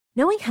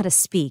Knowing how to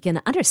speak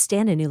and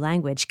understand a new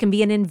language can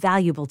be an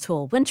invaluable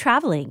tool when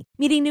traveling,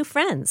 meeting new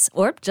friends,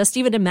 or just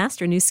even to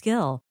master a new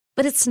skill.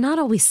 But it's not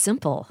always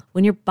simple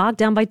when you're bogged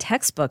down by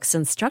textbooks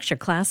and structured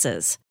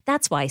classes.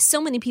 That's why so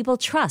many people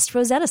trust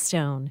Rosetta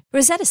Stone.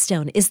 Rosetta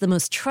Stone is the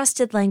most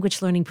trusted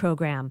language learning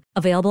program,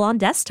 available on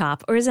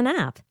desktop or as an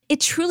app. It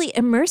truly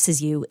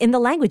immerses you in the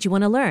language you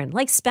want to learn,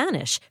 like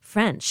Spanish,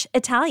 French,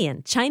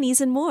 Italian,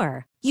 Chinese, and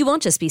more. You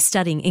won't just be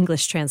studying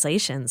English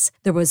translations.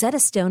 The Rosetta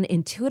Stone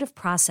intuitive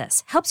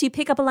process helps you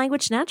pick up a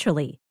language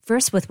naturally,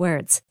 first with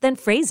words, then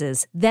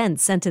phrases, then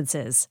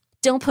sentences.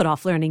 Don't put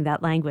off learning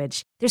that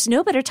language. There's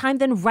no better time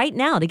than right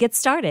now to get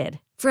started.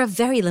 For a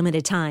very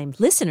limited time,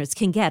 listeners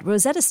can get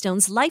Rosetta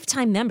Stone's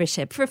lifetime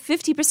membership for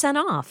 50%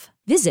 off.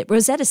 Visit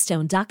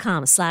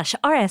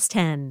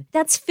rosettastone.com/rs10.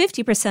 That's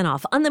 50%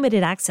 off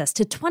unlimited access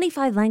to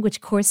 25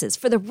 language courses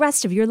for the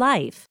rest of your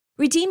life.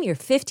 Redeem your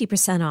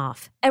 50%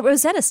 off at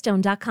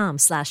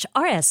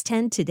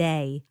rosettastone.com/rs10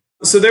 today.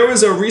 So there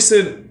was a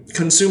recent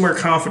consumer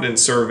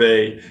confidence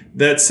survey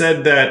that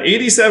said that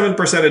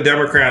 87% of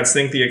Democrats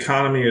think the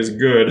economy is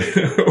good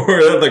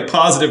or like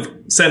positive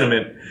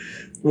sentiment,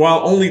 while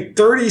only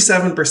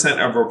 37%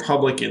 of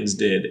Republicans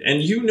did.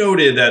 And you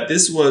noted that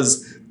this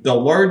was the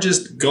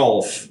largest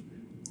gulf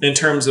in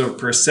terms of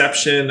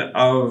perception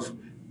of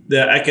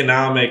the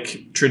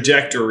economic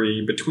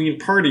trajectory between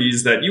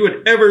parties that you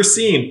had ever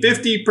seen,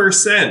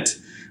 50%.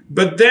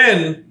 But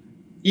then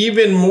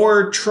even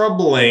more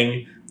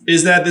troubling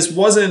is that this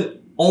wasn't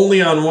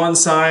only on one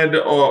side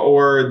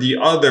or the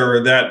other,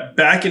 that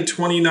back in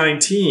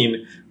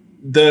 2019,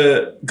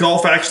 the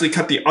gulf actually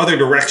cut the other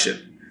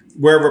direction,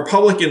 where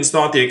Republicans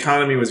thought the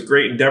economy was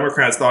great and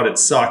Democrats thought it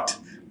sucked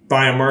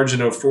by a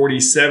margin of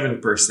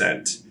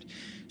 47%.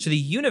 So the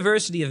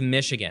University of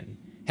Michigan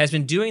has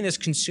been doing this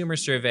consumer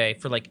survey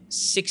for like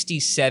 60,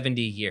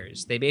 70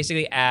 years. They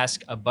basically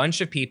ask a bunch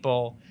of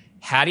people,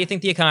 how do you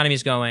think the economy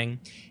is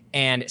going?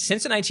 And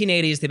since the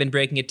 1980s, they've been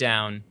breaking it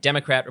down,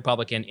 Democrat,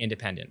 Republican,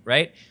 Independent,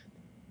 right?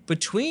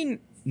 Between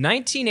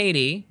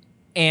 1980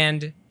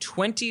 and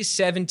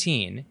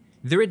 2017,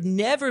 there had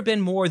never been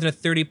more than a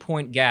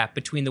 30-point gap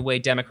between the way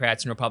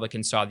Democrats and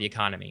Republicans saw the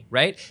economy,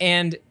 right?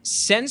 And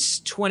since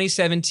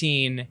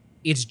 2017,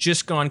 it's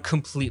just gone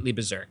completely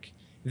berserk.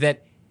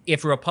 That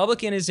if a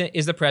Republican is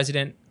the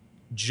president,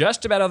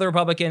 just about all the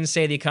Republicans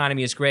say the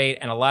economy is great,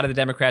 and a lot of the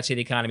Democrats say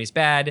the economy is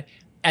bad.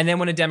 And then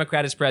when a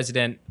Democrat is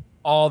president,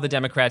 all the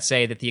Democrats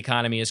say that the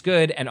economy is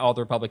good, and all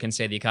the Republicans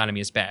say the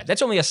economy is bad.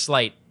 That's only a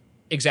slight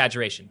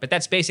exaggeration, but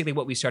that's basically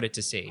what we started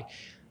to see.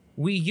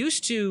 We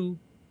used to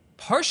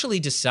partially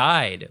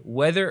decide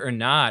whether or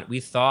not we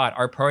thought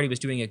our party was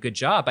doing a good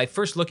job by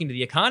first looking to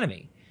the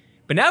economy.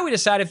 But now we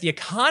decide if the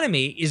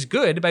economy is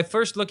good by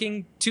first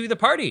looking to the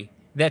party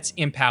that's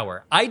in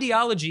power.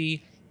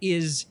 Ideology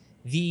is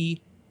the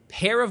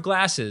pair of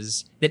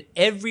glasses that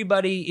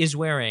everybody is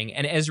wearing,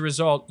 and as a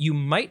result, you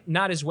might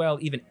not as well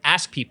even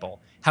ask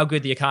people how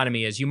good the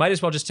economy is. You might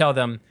as well just tell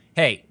them,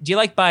 hey, do you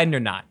like Biden or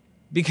not?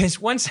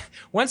 Because once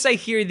I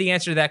hear the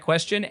answer to that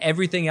question,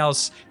 everything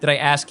else that I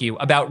ask you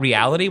about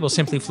reality will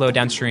simply flow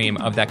downstream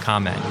of that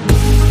comment.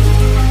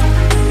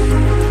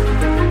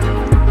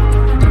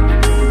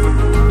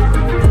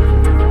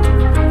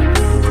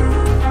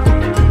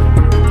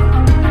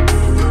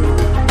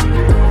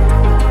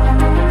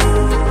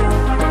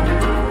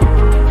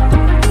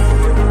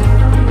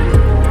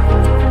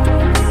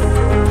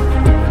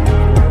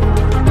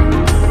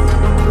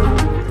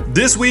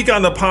 This week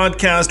on the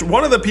podcast,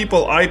 one of the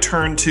people I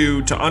turn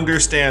to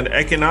understand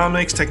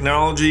economics,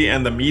 technology,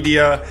 and the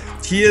media.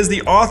 He is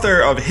the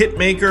author of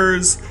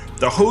Hitmakers,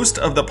 the host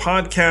of the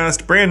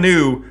podcast Brand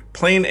New,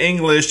 Plain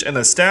English, and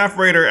a staff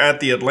writer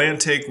at The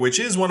Atlantic, which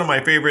is one of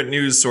my favorite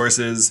news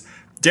sources.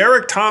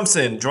 Derek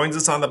Thompson joins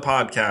us on the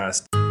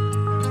podcast.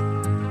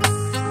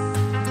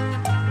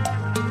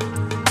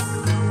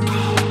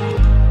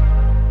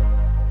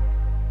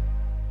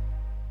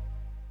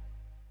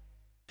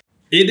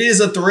 It is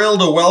a thrill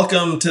to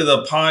welcome to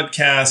the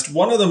podcast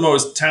one of the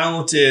most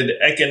talented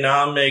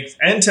economic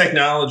and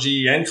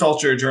technology and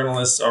culture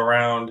journalists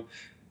around.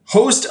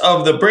 Host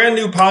of the brand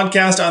new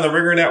podcast on the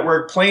Ringer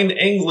Network, Plain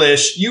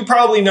English. You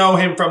probably know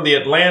him from The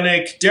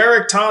Atlantic,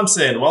 Derek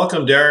Thompson.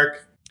 Welcome,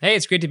 Derek. Hey,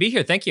 it's great to be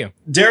here. Thank you.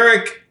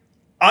 Derek,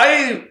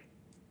 I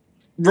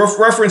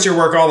reference your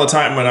work all the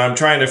time when I'm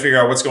trying to figure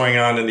out what's going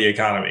on in the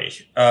economy.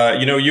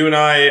 You and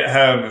I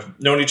have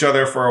known each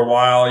other for a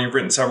while. You've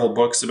written several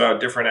books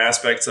about different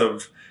aspects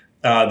of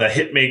the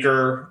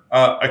hitmaker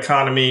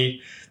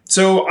economy.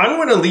 So I'm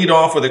going to lead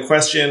off with a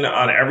question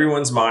on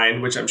everyone's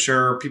mind, which I'm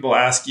sure people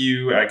ask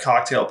you at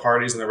cocktail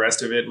parties and the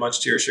rest of it, much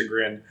to your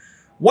chagrin.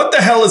 What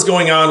the hell is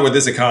going on with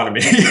this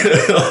economy? Like,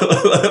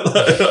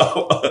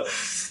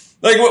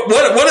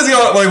 what is going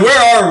on? Like,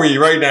 where are we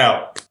right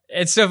now?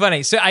 It's so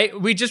funny. So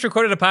we just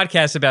recorded a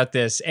podcast about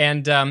this,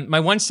 and my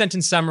one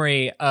sentence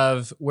summary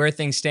of where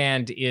things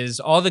stand is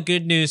all the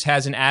good news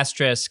has an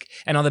asterisk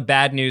and all the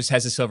bad news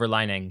has a silver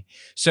lining.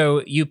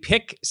 So you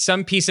pick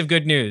some piece of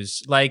good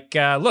news, like,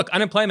 look,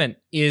 unemployment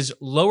is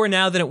lower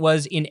now than it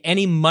was in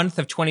any month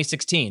of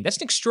 2016. That's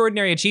an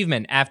extraordinary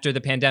achievement after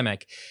the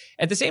pandemic.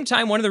 At the same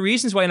time, one of the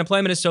reasons why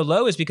unemployment is so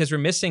low is because we're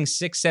missing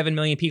 6-7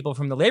 million people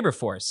from the labor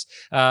force.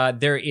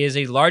 There is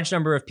a large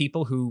number of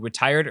people who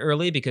retired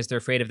early because they're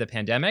afraid of the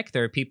pandemic.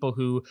 There are people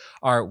who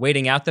are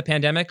waiting out the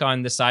pandemic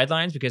on the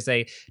sidelines because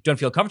they don't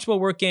feel comfortable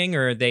working,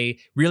 or they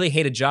really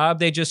hate a job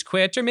they just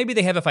quit, or maybe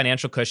they have a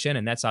financial cushion,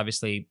 and that's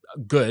obviously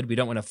good. We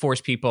don't want to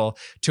force people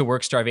to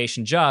work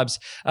starvation jobs.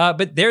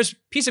 But there's a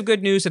piece of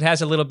good news that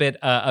has a little bit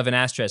of an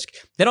asterisk.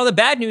 Then all the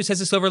bad news has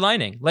a silver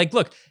lining. Like,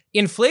 look,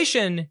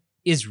 inflation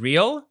is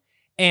real,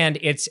 and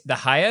it's the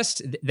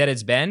highest that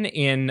it's been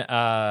in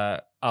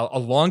a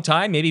long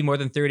time, maybe more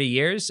than 30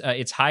 years.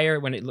 It's higher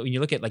when you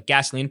look at like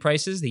gasoline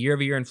prices. The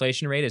year-over-year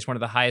inflation rate is one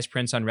of the highest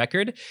prints on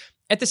record.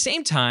 At the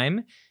same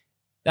time,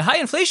 the high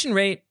inflation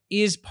rate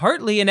is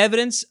partly an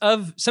evidence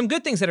of some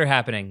good things that are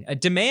happening.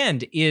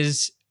 Demand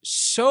is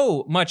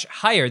so much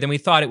higher than we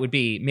thought it would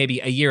be maybe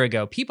a year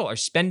ago. People are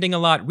spending a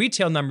lot.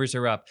 Retail numbers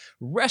are up.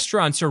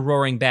 Restaurants are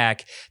roaring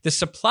back. The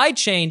supply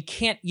chain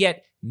can't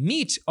yet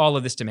meet all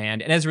of this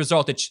demand, and as a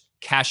result, it's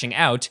cashing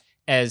out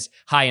as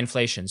high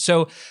inflation.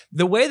 So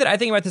the way that I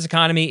think about this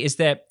economy is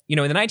that, in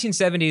the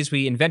 1970s,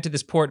 we invented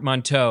this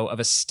portmanteau of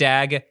a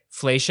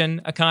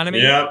stagflation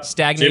economy. Yeah,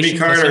 Stagnation. Jimmy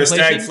Carter,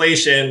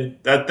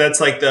 stagflation. That's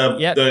like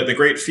the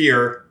great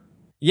fear.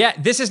 Yeah,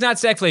 this is not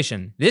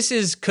stagflation. This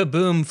is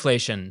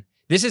kaboomflation.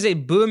 This is a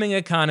booming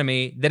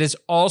economy that is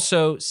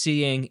also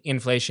seeing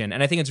inflation.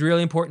 And I think it's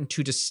really important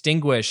to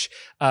distinguish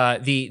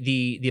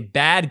the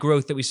bad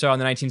growth that we saw in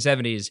the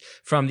 1970s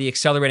from the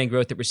accelerating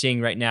growth that we're seeing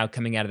right now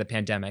coming out of the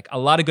pandemic. A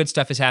lot of good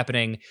stuff is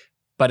happening,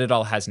 but it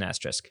all has an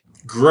asterisk.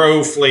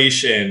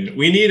 Growflation.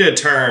 We need a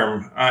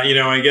term.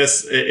 I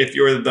guess if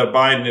you're the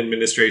Biden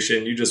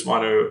administration, you just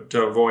want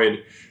to avoid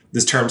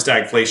this term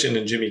stagflation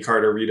and Jimmy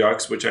Carter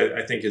redux, which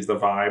I think is the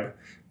vibe.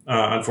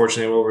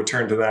 Unfortunately, we'll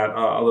return to that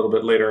a little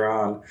bit later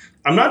on.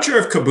 I'm not sure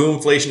if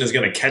kaboomflation is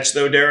going to catch,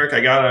 though, Derek. I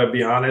gotta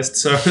be honest.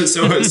 So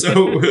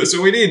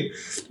we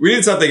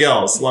need something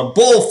else, like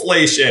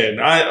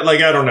bullflation. I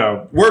don't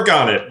know. Work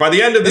on it. By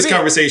the end of this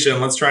conversation,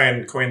 let's try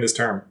and coin this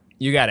term.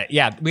 You got it.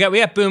 Yeah, we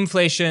got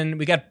boomflation.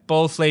 We got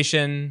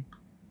bullflation.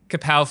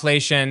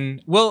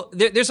 Kapowflation. Well,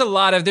 there's a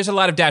lot of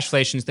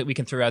dashflations that we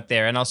can throw out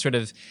there, and I'll sort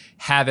of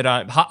have it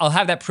on. I'll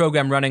have that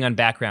program running on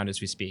background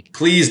as we speak.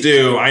 Please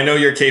do. I know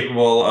you're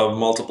capable of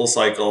multiple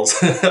cycles.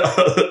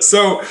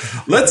 So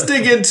let's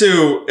dig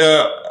into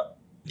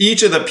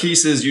each of the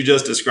pieces you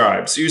just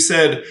described. So you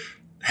said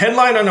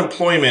headline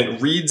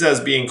unemployment reads as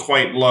being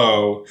quite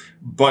low,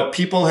 but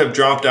people have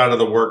dropped out of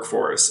the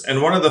workforce.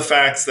 And one of the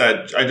facts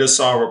that I just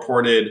saw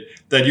reported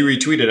that you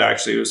retweeted,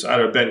 actually, was out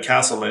of Ben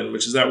Castleman,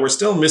 which is that we're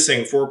still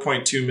missing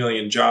 4.2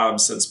 million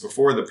jobs since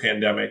before the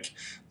pandemic.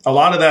 A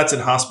lot of that's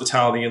in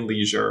hospitality and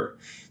leisure.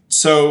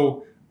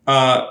 So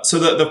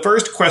the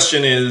first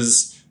question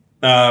is,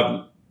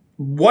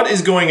 what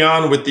is going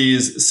on with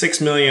these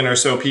 6 million or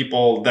so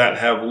people that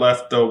have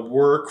left the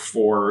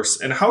workforce,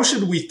 and how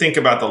should we think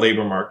about the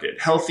labor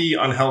market? Healthy,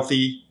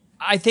 unhealthy?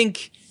 I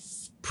think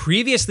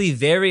previously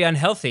very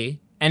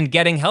unhealthy and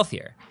getting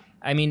healthier.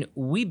 I mean,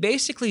 we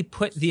basically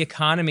put the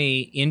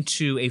economy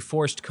into a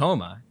forced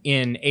coma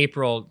in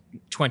April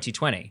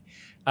 2020.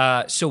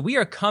 So we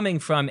are coming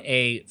from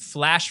a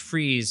flash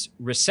freeze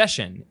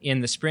recession in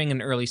the spring and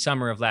early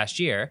summer of last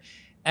year,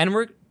 and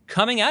we're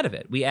coming out of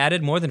it. We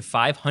added more than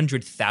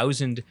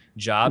 500,000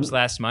 jobs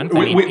last month. I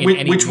mean, in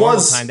any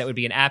normal time, that would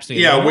be an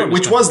absolutely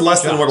which was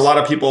less than what a lot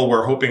of people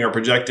were hoping or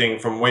projecting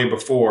from way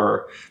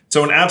before.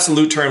 So in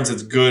absolute terms,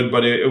 it's good,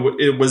 but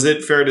was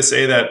it fair to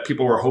say that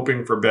people were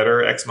hoping for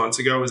better X months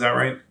ago? Is that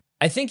right?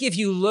 I think if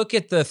you look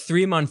at the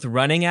 3-month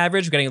running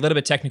average, we're getting a little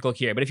bit technical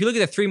here, but if you look at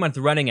the 3-month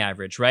running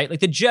average, right,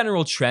 like the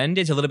general trend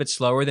is a little bit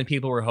slower than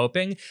people were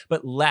hoping,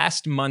 but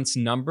last month's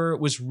number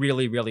was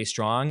really, really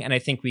strong. And I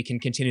think we can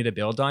continue to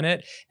build on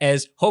it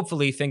as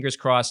hopefully, fingers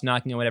crossed,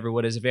 knocking on whatever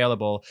wood is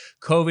available,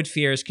 COVID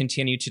fears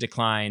continue to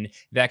decline,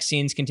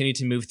 vaccines continue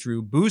to move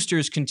through,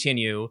 boosters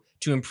continue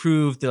to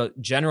improve the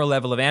general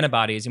level of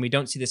antibodies, and we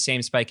don't see the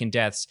same spike in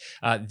deaths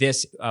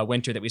this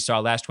winter that we saw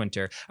last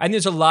winter. And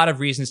there's a lot of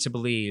reasons to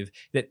believe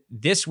that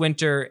this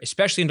winter,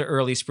 especially into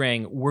early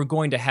spring, we're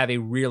going to have a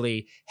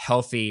really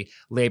healthy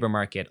labor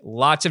market.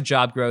 Lots of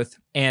job growth,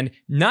 and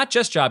not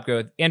just job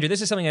growth. Andrew,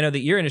 this is something I know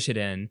that you're interested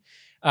in.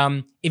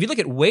 If you look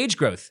at wage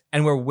growth,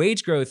 and where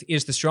wage growth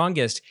is the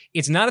strongest,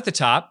 it's not at the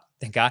top,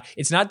 thank God.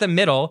 It's not the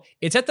middle,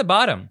 it's at the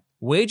bottom.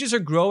 Wages are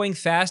growing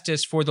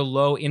fastest for the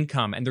low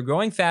income, and they're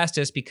growing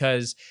fastest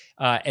because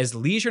as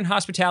leisure and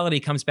hospitality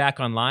comes back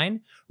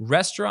online,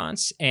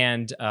 restaurants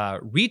and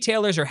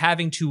retailers are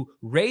having to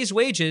raise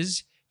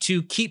wages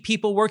to keep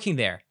people working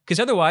there. Because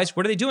otherwise,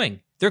 what are they doing?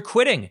 They're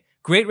quitting.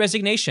 Great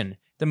resignation.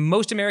 the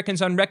most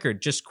Americans on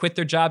record just quit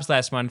their jobs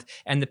last month,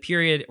 and the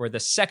period or the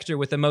sector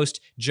with the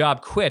most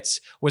job quits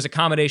was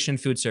accommodation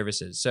and food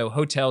services, so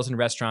hotels and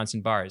restaurants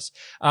and bars.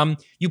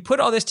 You put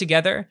all this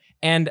together,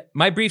 and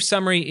my brief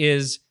summary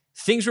is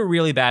things were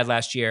really bad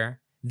last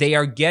year. They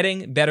are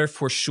getting better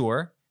for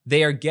sure.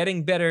 They are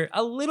getting better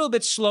a little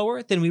bit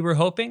slower than we were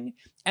hoping,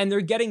 and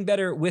they're getting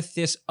better with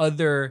this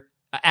other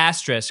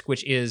asterisk,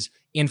 which is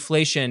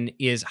inflation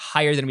is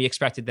higher than we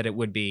expected that it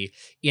would be,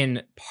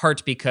 in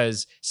part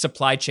because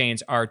supply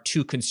chains are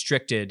too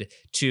constricted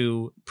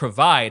to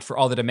provide for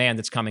all the demand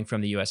that's coming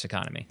from the U.S.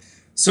 economy.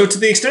 So to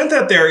the extent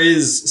that there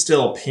is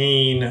still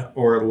pain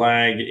or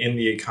lag in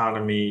the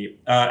economy,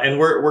 and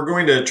we're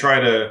going to try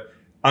to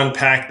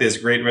unpack this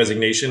great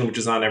resignation, which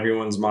is on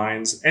everyone's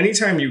minds.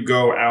 Anytime you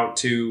go out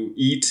to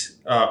eat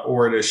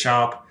or to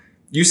shop,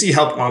 you see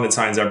help wanted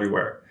signs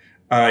everywhere.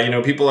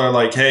 People are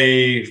like,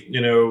 hey,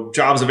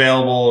 jobs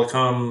available,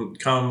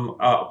 come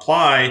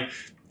apply.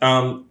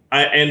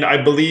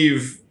 I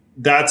believe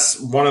that's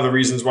one of the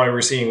reasons why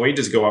we're seeing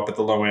wages go up at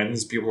the low end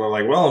is people are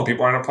like, well,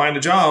 people aren't applying to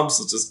jobs.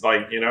 It's just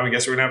like, I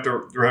guess we're going to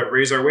have to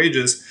raise our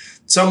wages.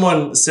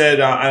 Someone said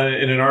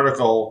in an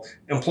article,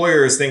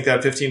 employers think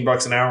that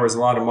 $15 an hour is a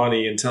lot of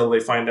money until they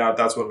find out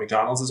that's what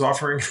McDonald's is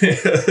offering.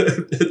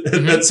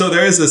 Mm-hmm. And so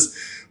there is this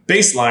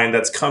baseline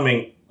that's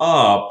coming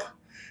up.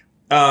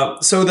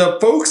 So the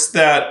folks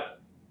that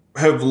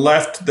have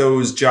left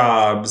those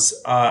jobs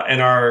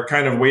and are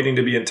kind of waiting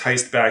to be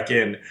enticed back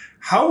in,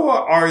 how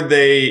are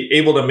they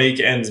able to make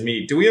ends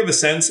meet? Do we have a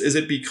sense? Is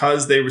it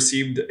because they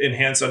received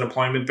enhanced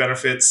unemployment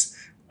benefits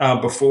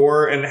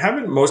before? And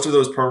haven't most of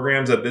those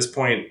programs at this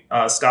point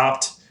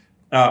stopped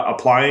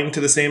applying to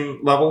the same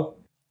level?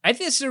 I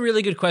think this is a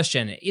really good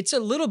question. It's a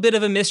little bit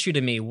of a mystery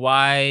to me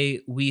why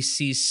we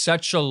see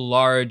such a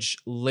large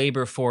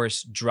labor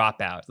force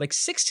dropout. Like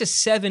 6 to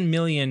 7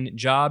 million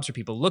jobs or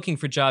people looking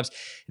for jobs.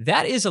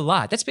 That is a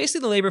lot. That's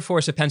basically the labor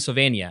force of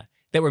Pennsylvania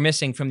that we're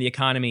missing from the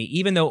economy,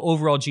 even though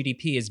overall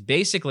GDP is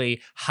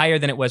basically higher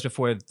than it was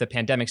before the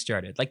pandemic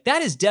started. Like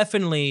that is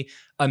definitely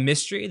a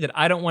mystery that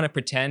I don't want to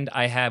pretend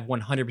I have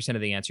 100%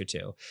 of the answer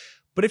to.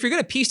 But if you're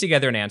going to piece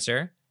together an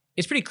answer,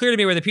 it's pretty clear to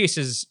me where the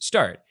pieces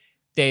start.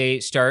 They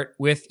start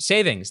with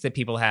savings that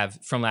people have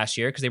from last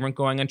year because they weren't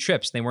going on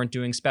trips. They weren't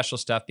doing special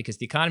stuff because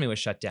the economy was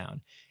shut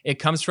down. It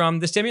comes from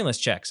the stimulus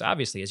checks,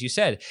 obviously, as you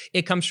said.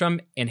 It comes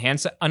from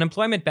enhanced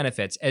unemployment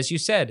benefits, as you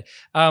said.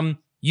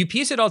 You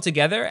piece it all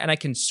together, and I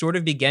can sort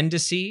of begin to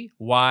see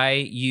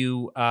why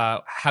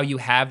how you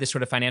have this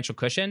sort of financial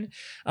cushion.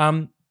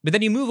 But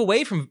then you move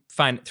away from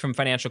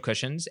financial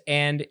cushions,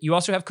 and you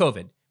also have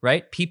COVID.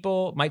 Right?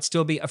 People might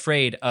still be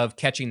afraid of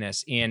catching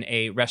this in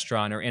a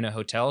restaurant or in a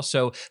hotel,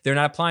 so they're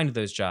not applying to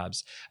those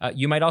jobs.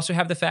 You might also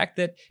have the fact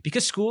that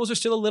because schools are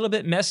still a little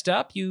bit messed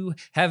up, you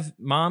have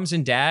moms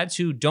and dads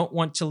who don't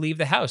want to leave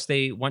the house.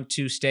 They want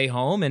to stay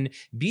home and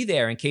be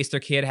there in case their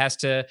kid has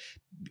to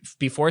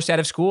be forced out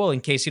of school,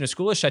 in case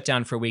school is shut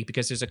down for a week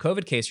because there's a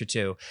COVID case or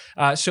two.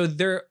 So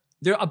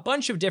there are a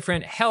bunch of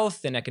different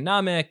health and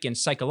economic and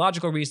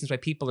psychological reasons why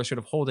people are sort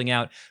of holding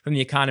out from the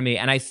economy.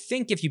 And I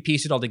think if you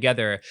piece it all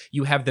together,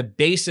 you have the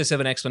basis of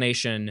an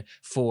explanation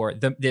for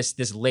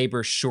this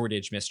labor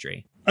shortage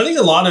mystery. I think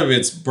a lot of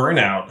it's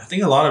burnout. I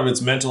think a lot of it's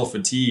mental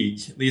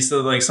fatigue. At least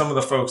like some of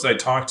the folks I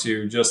talked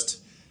to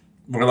just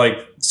were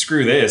like,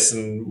 screw this,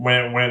 and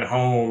went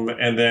home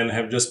and then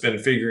have just been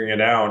figuring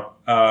it out.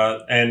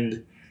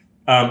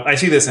 I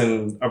see this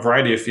in a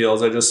variety of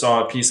fields. I just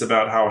saw a piece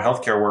about how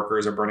healthcare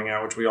workers are burning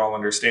out, which we all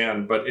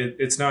understand, but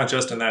it's not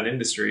just in that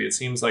industry. It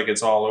seems like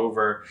it's all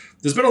over.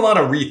 There's been a lot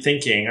of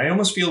rethinking. I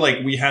almost feel like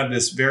we had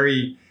this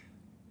very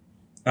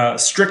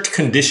strict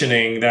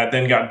conditioning that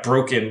then got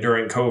broken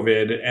during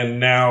COVID. And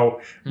now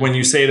when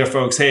you say to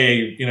folks,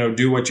 hey,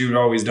 do what you've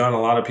always done,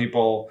 a lot of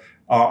people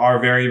are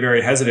very,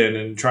 very hesitant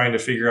and trying to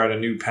figure out a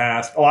new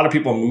path. A lot of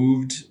people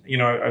moved.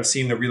 I've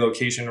seen the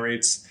relocation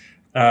rates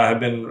have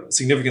been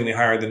significantly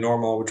higher than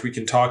normal, which we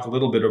can talk a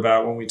little bit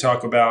about when we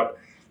talk about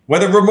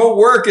whether remote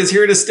work is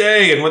here to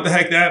stay and what the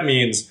heck that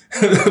means.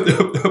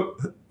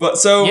 But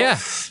so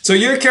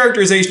your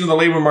characterization of the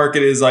labor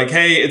market is like,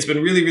 hey, it's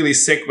been really, really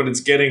sick, but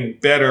it's getting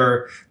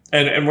better.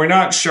 And we're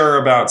not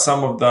sure about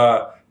some of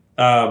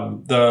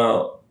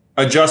the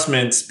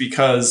adjustments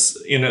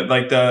because,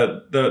 like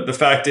the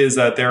fact is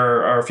that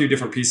there are a few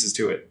different pieces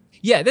to it.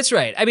 Yeah, that's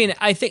right. I mean,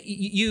 I think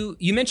you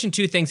mentioned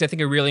two things I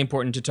think are really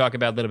important to talk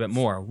about a little bit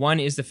more. One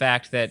is the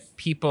fact that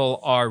people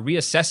are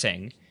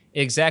reassessing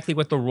exactly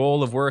what the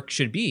role of work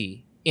should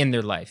be in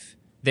their life.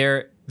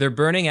 They're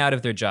burning out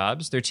of their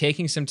jobs. They're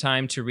taking some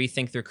time to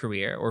rethink their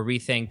career or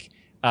rethink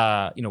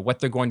what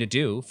they're going to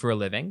do for a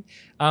living.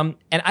 And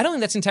I don't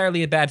think that's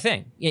entirely a bad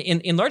thing.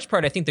 In large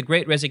part, I think the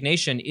Great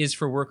Resignation is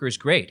for workers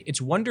great.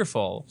 It's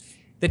wonderful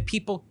that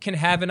people can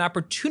have an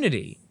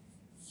opportunity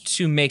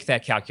to make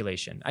that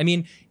calculation. I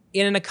mean,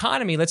 in an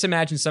economy, let's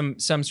imagine some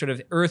sort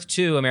of Earth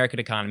 2 American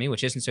economy,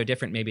 which isn't so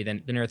different maybe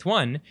than Earth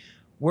 1,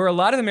 where a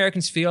lot of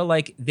Americans feel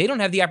like they don't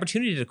have the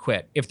opportunity to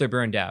quit if they're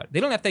burned out. They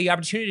don't have the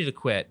opportunity to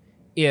quit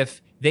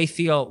if they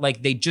feel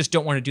like they just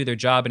don't want to do their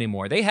job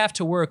anymore. They have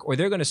to work or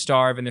they're going to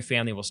starve and their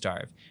family will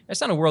starve.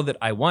 That's not a world that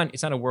I want.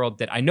 It's not a world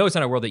that I know it's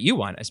not a world that you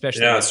want,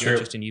 especially if you're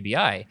just in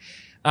UBI.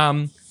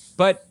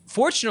 But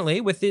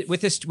fortunately, with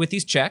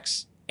these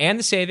checks and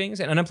the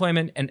savings and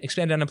unemployment and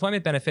expanded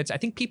unemployment benefits, I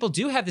think people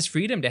do have this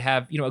freedom to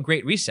have, a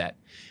great reset.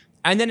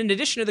 And then in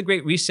addition to the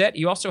great reset,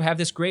 you also have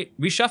this great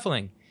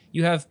reshuffling.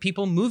 You have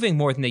people moving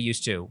more than they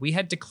used to. We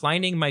had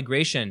declining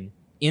migration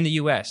in the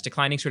U.S.,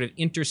 declining sort of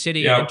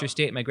intercity and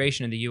interstate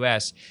migration in the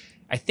U.S.,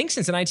 I think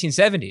since the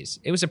 1970s.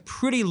 It was a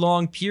pretty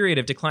long period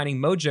of declining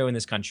mojo in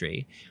this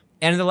country.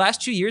 And in the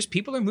last 2 years,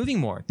 people are moving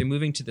more. They're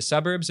moving to the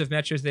suburbs of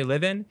metros they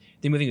live in.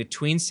 They're moving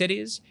between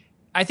cities.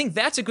 I think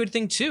that's a good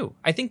thing, too.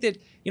 I think that,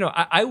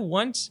 I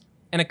want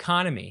an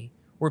economy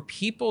where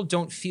people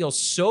don't feel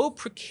so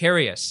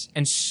precarious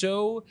and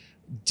so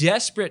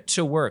desperate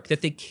to work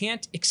that they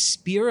can't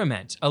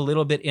experiment a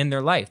little bit in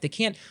their life. They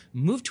can't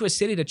move to a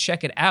city to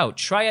check it out,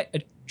 try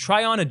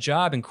on a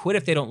job and quit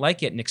if they don't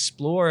like it and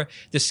explore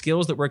the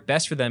skills that work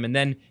best for them and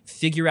then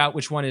figure out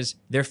which one is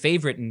their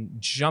favorite and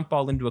jump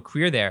all into a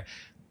career there.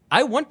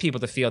 I want people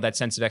to feel that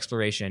sense of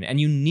exploration, and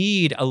you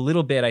need a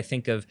little bit, I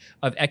think, of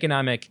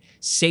economic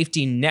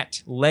safety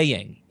net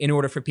laying in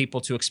order for people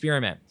to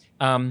experiment.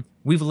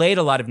 We've laid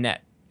a lot of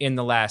net in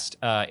the last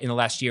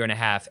year and a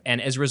half,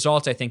 and as a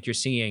result, I think you're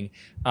seeing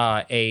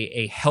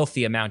a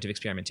healthy amount of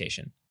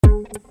experimentation.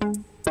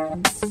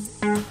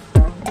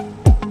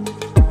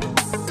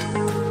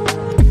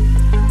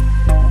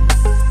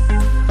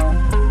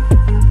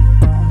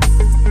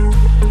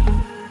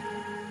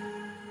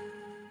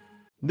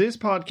 This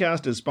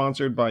podcast is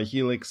sponsored by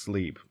Helix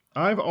Sleep.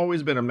 I've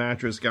always been a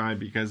mattress guy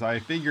because I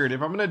figured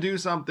if I'm going to do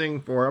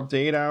something for up to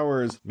 8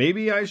 hours,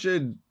 maybe I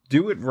should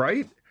do it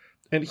right.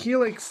 And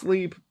Helix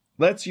Sleep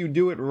lets you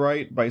do it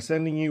right by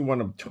sending you one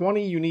of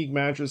 20 unique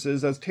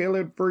mattresses that's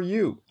tailored for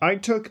you. I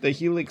took the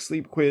Helix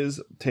Sleep quiz,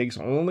 takes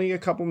only a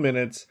couple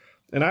minutes,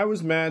 and I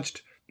was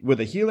matched with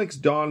a Helix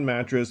Dawn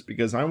mattress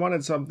because I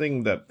wanted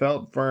something that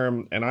felt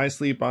firm and I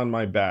sleep on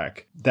my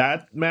back.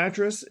 That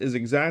mattress is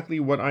exactly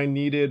what I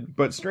needed,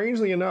 but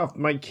strangely enough,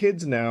 my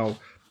kids now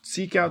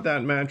seek out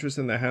that mattress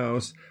in the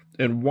house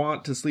and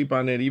want to sleep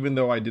on it even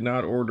though I did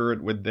not order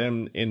it with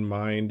them in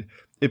mind.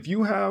 If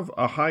you have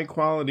a high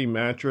quality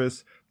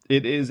mattress,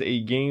 it is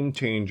a game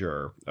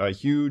changer, a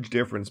huge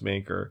difference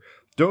maker.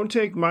 Don't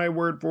take my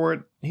word for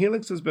it.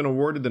 Helix has been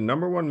awarded the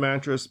 #1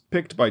 mattress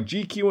picked by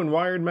GQ and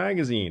Wired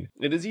magazine.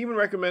 It is even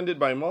recommended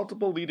by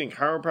multiple leading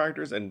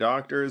chiropractors and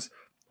doctors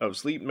of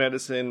sleep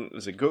medicine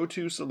as a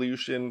go-to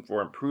solution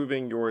for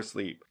improving your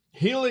sleep.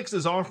 Helix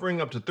is offering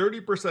up to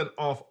 30%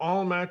 off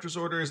all mattress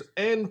orders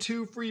and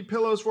 2 free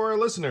pillows for our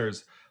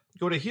listeners.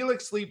 Go to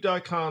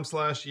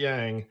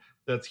helixsleep.com/yang.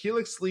 That's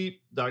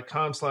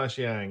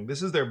helixsleep.com/yang.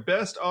 This is their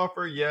best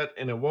offer yet,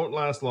 and it won't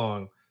last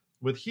long.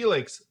 With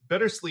Helix,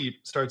 better sleep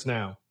starts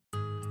now.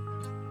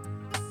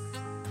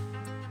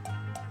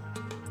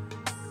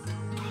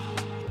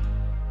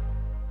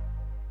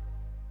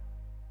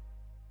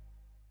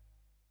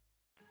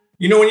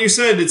 When you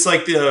said it's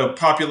like the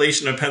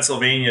population of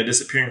Pennsylvania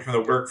disappearing from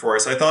the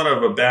workforce, I thought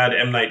of a bad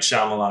M. Night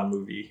Shyamalan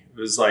movie. It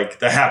was like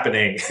The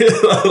Happening,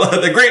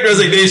 The Great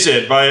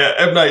Resignation by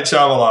M. Night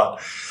Shyamalan.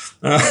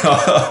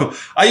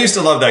 I used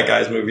to love that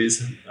guy's movies.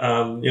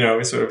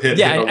 He sort of hit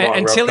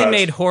until he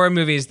made horror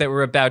movies that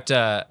were about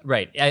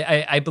right.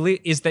 I believe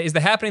is the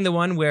Happening the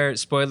one where,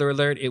 spoiler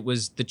alert, it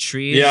was the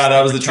trees. Yeah,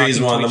 that was the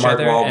trees one. The Mark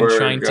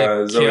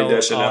Wahlberg, Zooey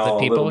Deschanel, a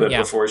little bit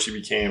before she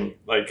became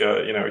like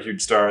a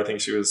huge star. I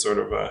think she was sort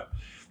of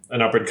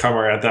an up and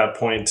comer at that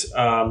point.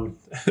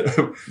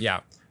 Yeah.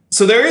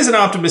 So there is an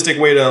optimistic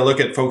way to look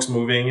at folks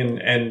moving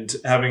and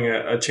having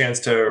a chance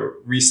to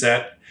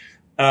reset.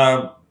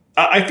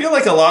 I feel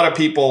like a lot of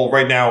people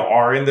right now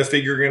are in the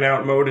figuring it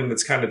out mode, and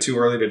it's kind of too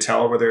early to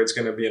tell whether it's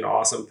going to be an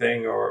awesome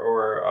thing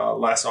or a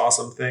less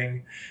awesome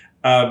thing.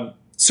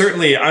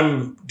 Certainly,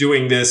 I'm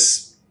doing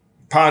this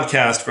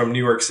podcast from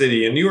New York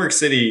City, and New York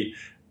City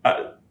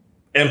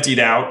emptied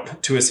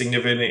out to a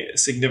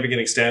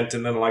significant extent,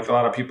 and then like a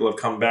lot of people have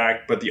come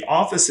back, but the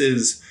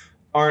offices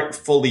aren't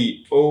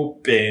fully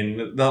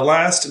open. The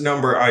last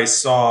number I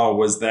saw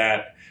was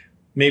that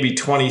maybe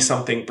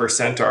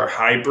 20-something% are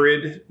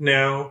hybrid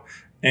now.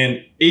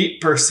 And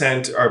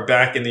 8% are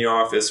back in the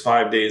office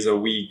 5 days a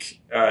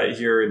week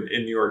here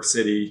in New York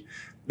City.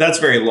 That's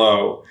very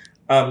low.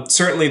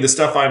 Certainly the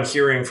stuff I'm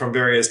hearing from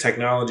various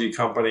technology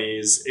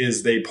companies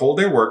is they polled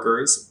their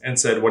workers and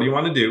said, what do you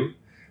want to do?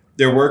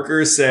 Their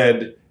workers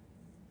said,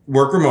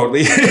 work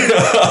remotely. and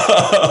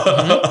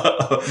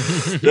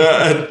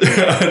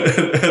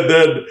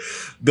then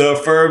the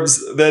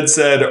firms then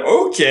said,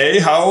 okay,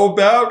 how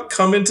about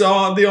come into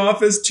the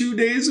office 2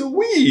 days a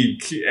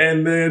week?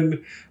 And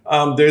then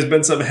there's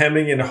been some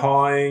hemming and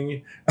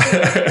hawing,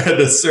 and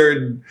a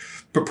certain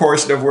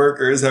proportion of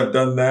workers have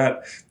done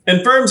that.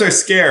 And firms are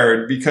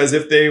scared because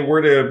if they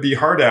were to be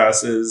hard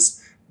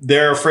asses,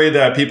 they're afraid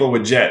that people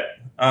would jet.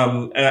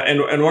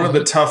 And one of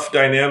the tough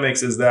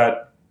dynamics is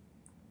that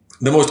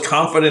the most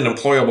confident,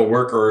 employable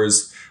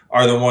workers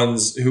are the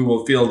ones who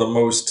will feel the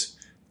most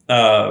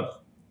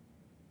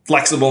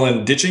flexible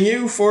in ditching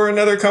you for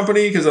another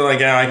company because they're like,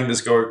 yeah, I can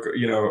just go,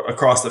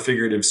 across the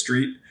figurative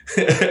street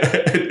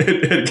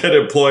and get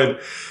employed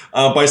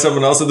by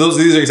someone else. So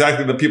these are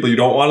exactly the people you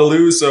don't want to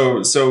lose.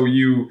 So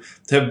you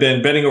have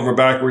been bending over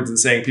backwards and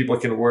saying people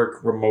can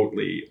work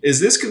remotely. Is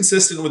this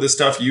consistent with the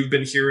stuff you've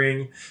been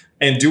hearing?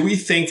 And do we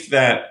think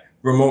that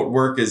remote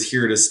work is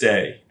here to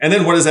stay? And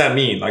then what does that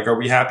mean? Like, are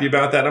we happy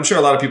about that? I'm sure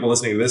a lot of people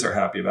listening to this are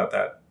happy about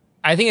that.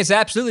 I think it's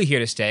absolutely here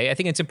to stay. I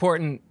think it's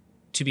important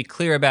to be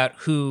clear about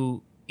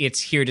who it's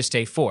here to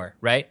stay for,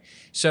 right?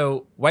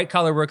 So white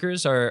collar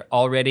workers are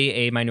already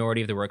a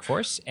minority of the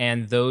workforce,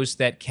 and those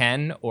that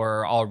can or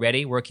are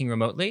already working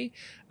remotely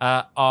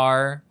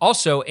are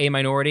also a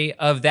minority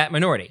of that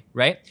minority,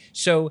 right?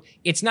 So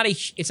it's not a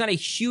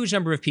huge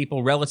number of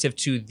people relative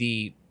to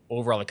the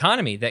overall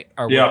economy that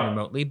are working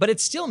remotely, but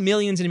it's still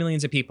millions and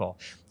millions of people.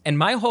 And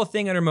my whole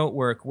thing on remote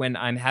work, when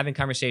I'm having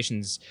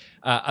conversations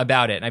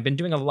about it, and I've been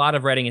doing a lot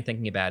of writing and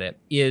thinking about it,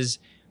 is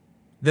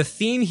the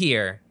theme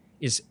here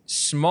is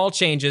small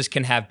changes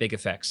can have big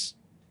effects.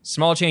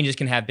 Small changes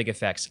can have big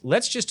effects.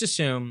 Let's just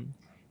assume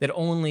that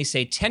only,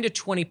 say, 10 to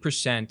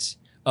 20%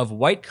 of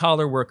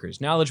white-collar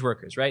workers, knowledge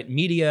workers, right?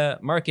 Media,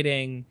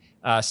 marketing,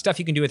 stuff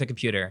you can do with a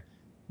computer.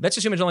 Let's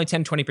assume it's only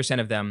 10, 20%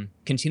 of them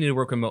continue to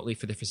work remotely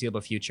for the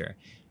foreseeable future.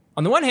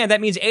 On the one hand, that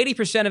means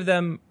 80% of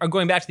them are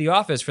going back to the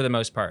office for the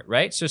most part,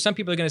 right? So some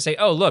people are going to say,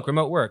 oh, look,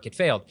 remote work, it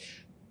failed.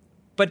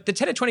 But the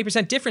 10 to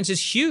 20% difference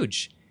is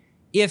huge.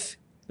 If,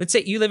 let's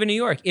say you live in New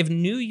York, if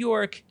New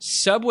York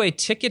subway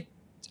ticket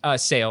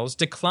sales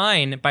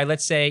decline by,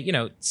 let's say,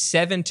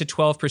 7 to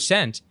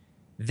 12%,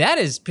 that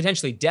is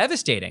potentially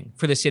devastating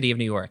for the city of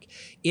New York.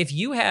 If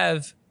you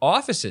have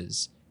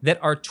offices that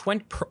are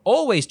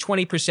always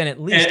 20% at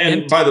least.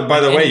 And by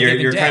the way,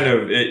 you're kind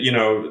of,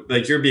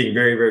 like you're being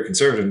very, very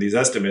conservative in these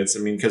estimates. I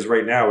mean, because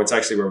right now it's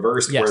actually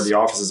reversed where the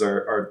offices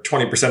are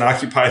 20%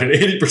 occupied and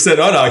 80%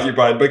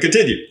 unoccupied, but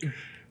continue.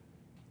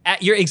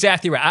 You're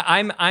exactly right.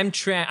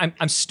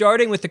 I'm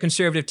starting with the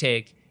conservative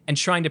take and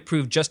trying to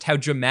prove just how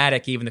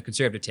dramatic even the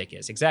conservative take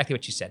is. Exactly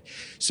what you said.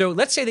 So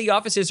let's say the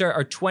offices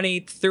are 20,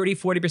 30,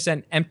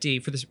 40% empty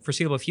for the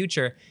foreseeable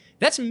future.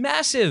 That's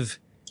massive.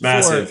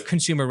 For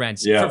consumer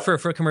rents,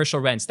 for commercial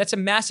rents. That's a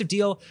massive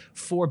deal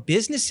for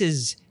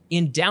businesses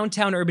in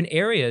downtown urban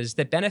areas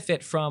that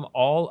benefit from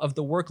all of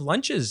the work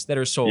lunches that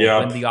are sold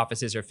when the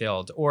offices are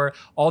filled, or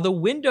all the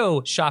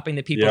window shopping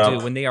that people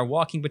do when they are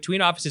walking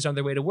between offices on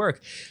their way to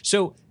work.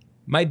 So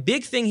my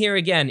big thing here,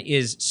 again,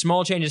 is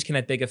small changes can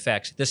have big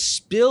effects. The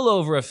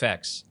spillover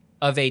effects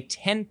of a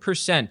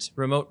 10%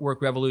 remote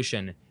work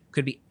revolution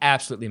could be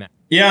absolutely massive.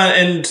 Yeah,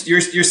 and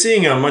you're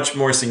seeing a much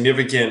more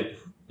significant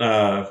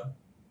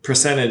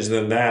percentage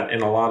than that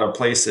in a lot of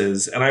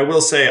places. And I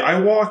will say, I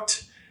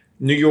walked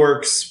New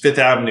York's Fifth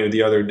Avenue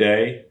the other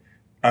day.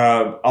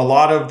 A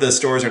lot of the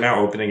stores are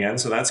now open again,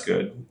 so that's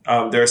good.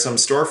 There are some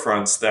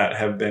storefronts that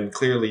have been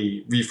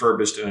clearly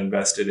refurbished and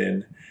invested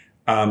in.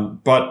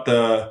 But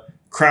the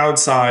crowd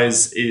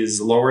size is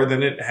lower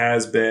than it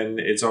has been.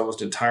 It's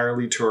almost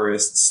entirely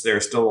tourists.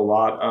 There's still a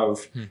lot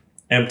of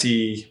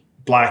empty,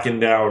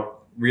 blackened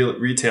out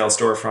retail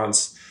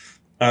storefronts.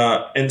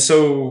 And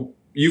so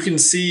you can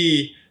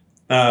see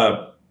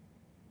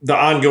the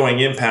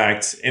ongoing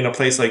impact in a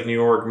place like New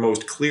York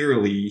most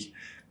clearly.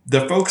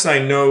 The folks I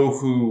know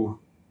who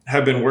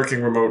have been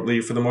working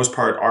remotely, for the most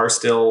part, are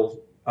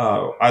still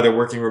either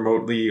working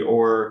remotely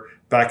or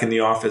back in the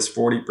office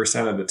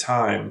 40% of the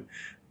time.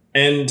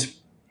 And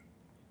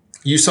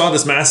you saw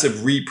this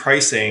massive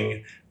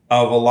repricing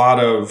of a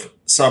lot of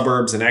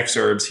suburbs and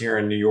exurbs here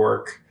in New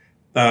York.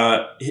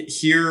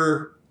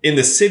 Here in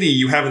the city,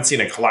 you haven't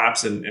seen a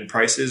collapse in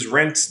prices.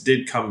 Rents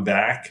did come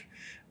back.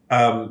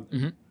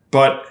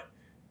 But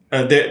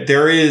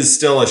there is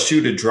still a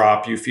shoe to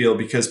drop, you feel,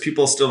 because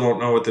people still don't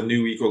know what the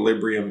new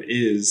equilibrium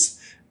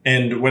is.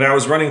 And when I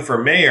was running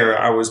for mayor,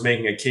 I was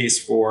making a case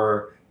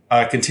for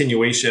a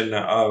continuation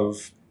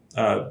of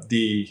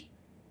the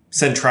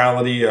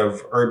centrality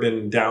of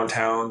urban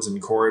downtowns and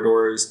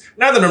corridors.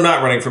 Now that I'm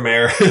not running for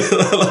mayor, I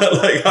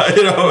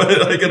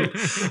can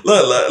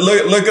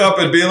look up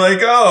and be like,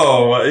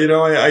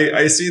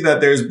 I see that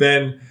there's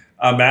been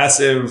a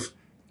massive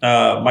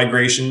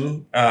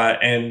migration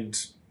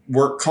and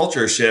work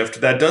culture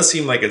shift that does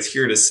seem like it's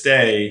here to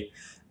stay.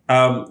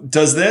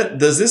 Does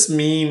this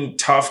mean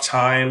tough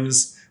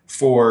times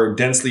for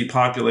densely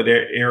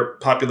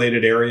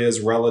populated areas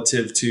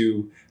relative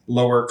to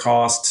lower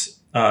cost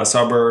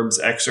suburbs,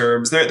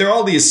 exurbs? There are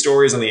all these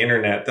stories on the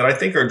internet that I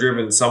think are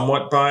driven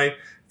somewhat by,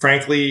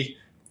 frankly,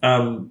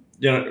 young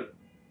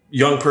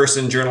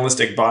person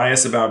journalistic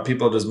bias about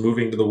people just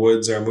moving to the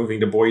woods or moving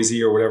to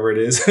Boise or whatever it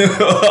is. But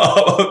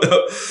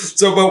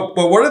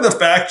what are the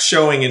facts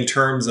showing in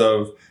terms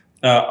of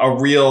a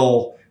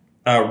real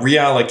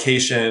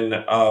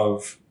reallocation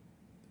of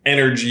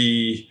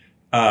energy,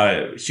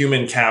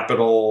 human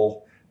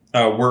capital,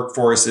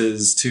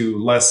 workforces to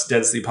less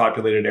densely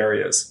populated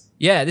areas?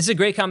 Yeah, this is a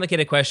great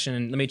complicated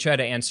question. Let me try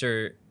to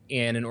answer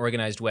in an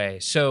organized way.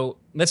 So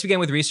let's begin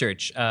with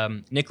research.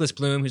 Nicholas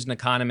Bloom, who's an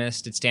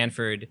economist at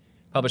Stanford,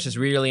 published this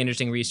really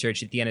interesting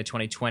research at the end of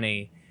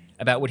 2020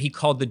 about what he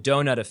called the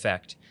donut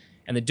effect.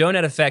 And the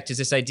donut effect is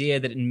this idea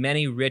that in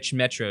many rich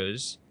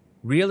metros,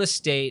 real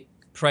estate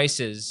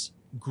prices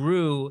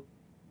grew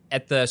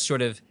at the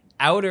sort of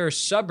outer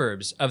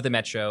suburbs of the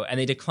metro, and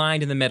they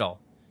declined in the middle.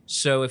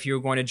 So if you were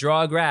going to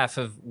draw a graph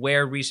of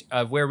where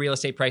real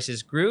estate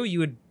prices grew, you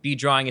would be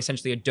drawing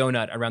essentially a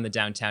donut around the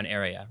downtown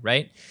area,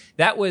 right?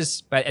 That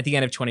was at the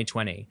end of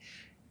 2020.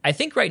 I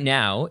think right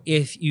now,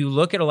 if you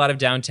look at a lot of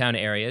downtown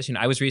areas,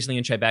 I was recently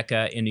in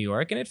Tribeca in New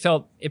York, and it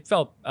felt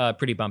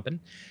pretty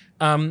bumping.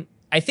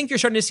 I think you're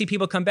starting to see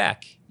people come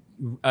back.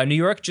 New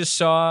York just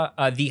saw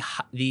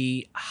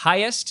the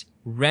highest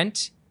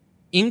rent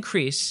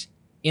increase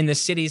in the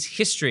city's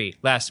history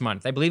last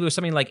month. I believe it was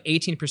something like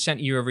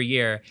 18% year over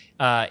year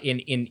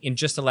in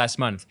just the last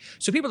month.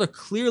 So people are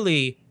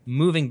clearly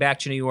moving back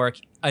to New York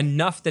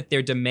enough that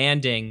they're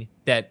demanding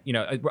that,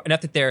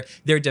 enough that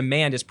their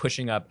demand is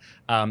pushing up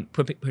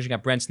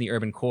rents in the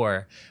urban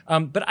core.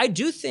 But I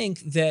do think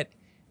that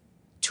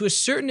to a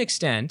certain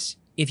extent,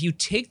 if you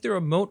take the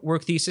remote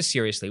work thesis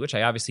seriously, which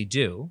I obviously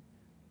do,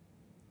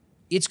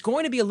 it's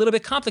going to be a little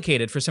bit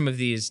complicated for some of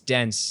these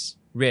dense,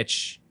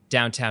 rich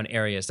downtown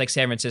areas like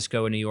San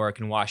Francisco and New York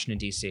and Washington,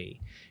 D.C.,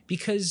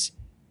 because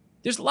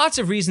there's lots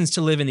of reasons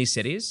to live in these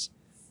cities.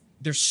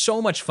 They're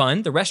so much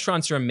fun. The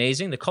restaurants are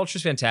amazing. The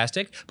culture's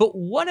fantastic. But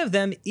one of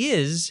them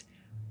is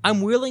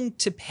I'm willing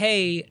to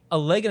pay a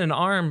leg and an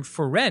arm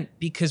for rent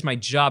because my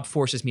job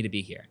forces me to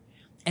be here.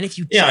 And if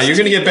you you're going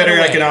to get better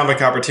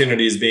economic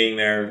opportunities being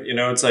there.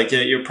 It's like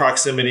your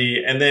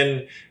proximity, and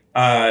then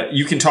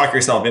you can talk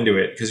yourself into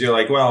it because you're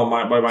like, well,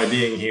 by my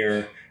being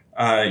here,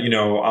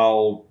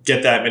 I'll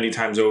get that many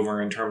times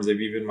over in terms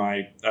of even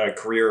my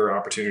career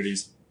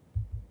opportunities.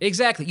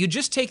 Exactly. You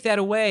just take that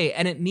away,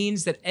 and it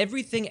means that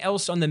everything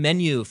else on the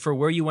menu for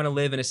where you want to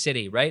live in a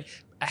city, right?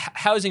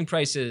 Housing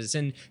prices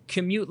and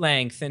commute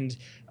length and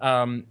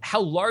how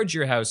large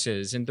your house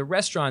is and the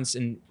restaurants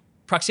and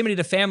proximity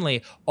to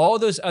family, all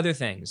those other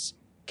things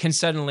can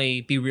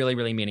suddenly be really,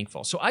 really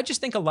meaningful. So I just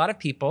think a lot of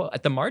people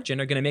at the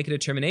margin are going to make a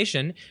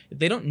determination that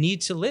they don't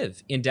need to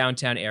live in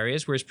downtown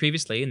areas, whereas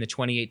previously in the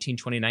 2018,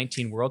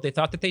 2019 world, they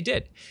thought that they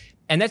did.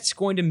 And that's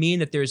going to mean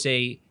that there's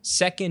a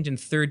second and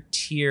third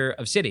tier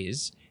of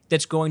cities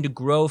that's going to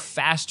grow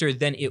faster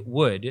than it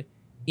would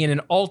in an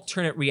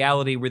alternate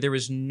reality where there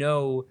was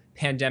no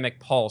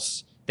pandemic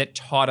pulse that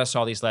taught us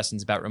all these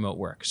lessons about remote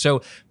work.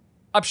 So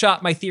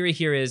upshot, my theory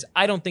here is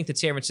I don't think that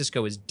San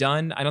Francisco is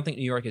done. I don't think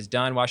New York is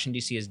done. Washington,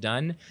 D.C. is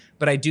done.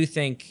 But I do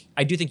think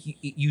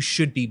you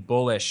should be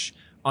bullish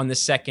on the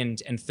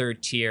second and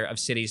third tier of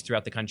cities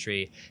throughout the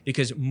country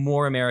because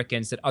more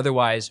Americans that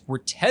otherwise were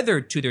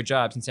tethered to their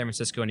jobs in San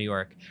Francisco and New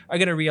York are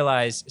going to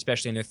realize,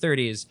 especially in their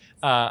 30s,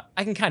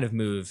 I can kind of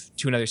move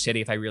to another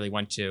city if I really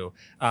want to,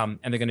 and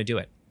they're going to do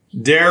it.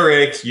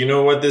 Derek, you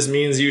know what this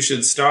means you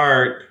should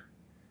start?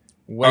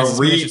 A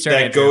REIT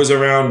that goes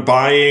around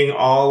buying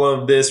all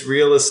of this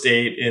real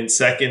estate in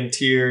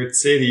second-tier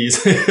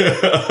cities.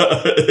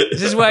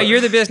 This is why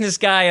you're the business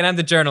guy and I'm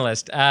the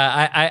journalist.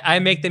 I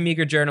make the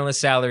meager journalist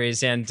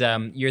salaries, and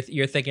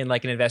you're thinking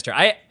like an investor.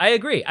 I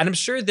agree, and I'm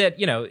sure that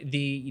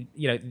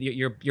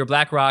your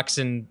BlackRocks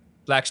and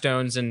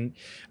Blackstones and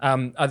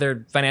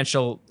other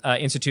financial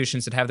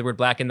institutions that have the word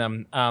black in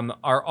them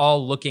are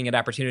all looking at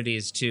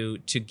opportunities to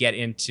get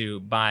into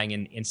buying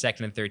in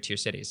second and third tier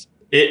cities.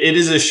 It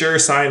is a sure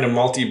sign of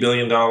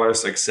multi-billion-dollar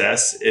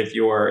success if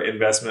your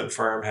investment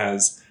firm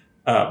has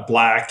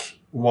black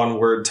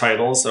one-word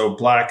titles. So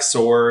Black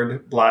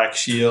Sword, Black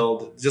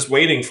Shield, just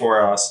waiting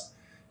for us.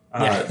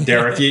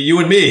 Derek, you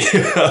and me.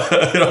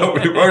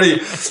 We've already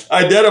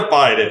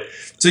identified it.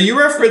 So you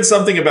referenced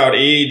something about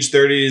age,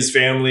 30s,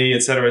 family,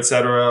 et cetera, et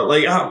cetera.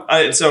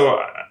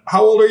 So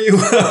how old are you?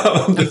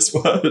 I'm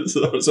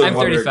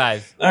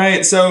 35. All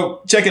right,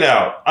 so check it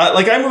out.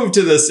 I moved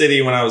to the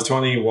city when I was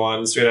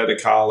 21, straight out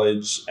of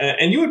college,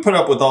 and you would put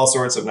up with all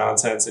sorts of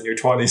nonsense in your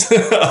 20s.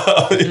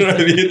 You know what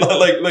I mean?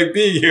 Like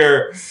being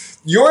here,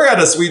 you're at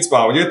a sweet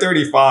spot. When you're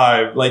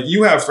 35,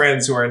 you have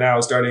friends who are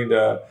now starting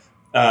to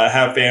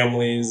have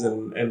families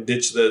and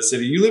ditch the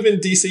city. You live in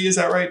D.C., is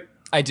that right?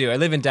 I do. I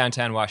live in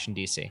downtown Washington,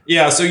 D.C.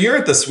 Yeah, so you're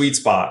at the sweet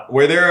spot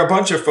where there are a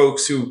bunch of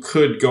folks who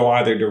could go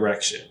either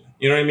direction.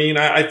 You know what I mean?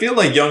 I feel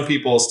like young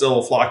people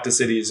still flock to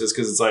cities just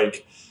because it's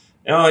like,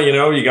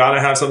 you got to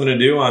have something to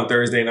do on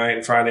Thursday night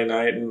and Friday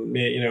night and,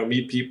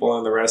 meet people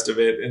and the rest of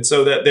it. And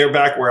so that they're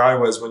back where I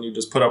was when you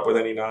just put up with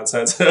any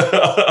nonsense. Live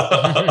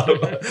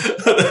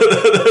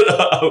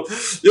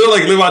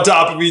on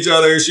top of each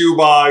other,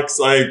 shoebox,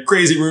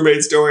 crazy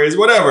roommate stories,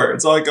 whatever.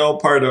 It's all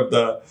part of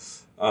the,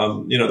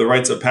 the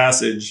rites of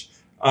passage.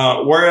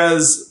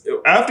 Whereas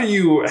after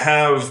you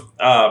have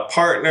a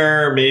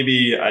partner,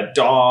 maybe a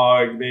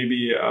dog,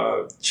 maybe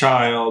a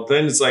child,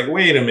 then it's like,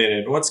 wait a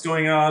minute, what's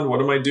going on? What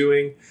am I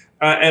doing?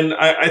 And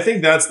I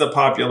think that's the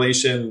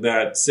population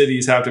that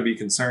cities have to be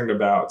concerned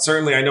about.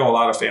 Certainly, I know a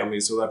lot of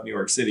families who left New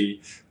York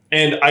City.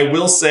 And I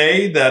will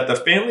say that the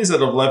families that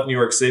have left New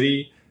York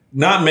City,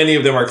 not many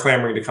of them are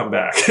clamoring to come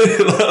back.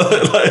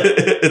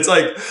 It's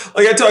like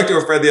I talked to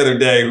a friend the other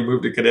day who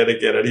moved to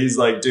Connecticut, and he's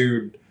like,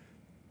 dude,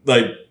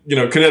 like,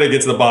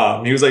 Connecticut's the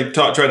bomb. He was like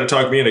trying to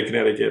talk me into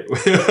Connecticut.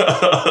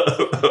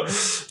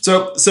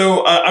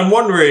 So I'm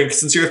wondering,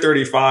 since you're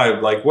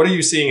 35, like, what are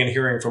you seeing and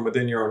hearing from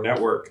within your own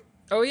network?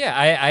 Oh yeah,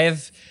 I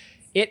have.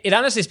 It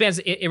honestly spans.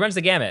 It runs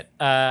the gamut.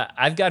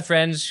 I've got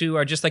friends who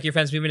are just like your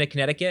friends moving to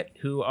Connecticut,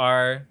 who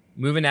are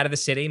moving out of the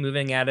city,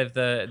 moving out of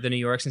the New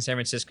Yorks and San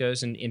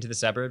Franciscos and into the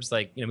suburbs,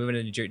 like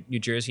moving to New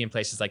Jersey and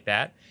places like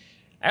that.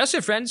 I also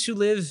have friends who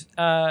live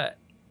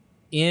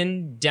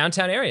in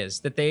downtown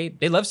areas that they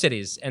love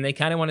cities and they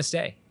kind of want to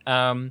stay.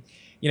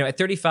 At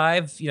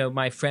 35,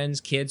 my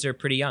friends' kids are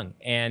pretty young,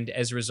 and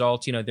as a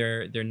result,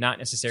 they're not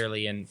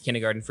necessarily in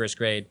kindergarten, first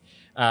grade,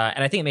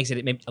 and I think it makes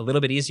it maybe a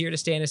little bit easier to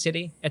stay in a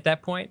city at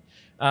that point.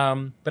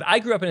 But I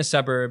grew up in a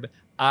suburb.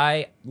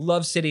 I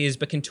love cities,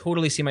 but can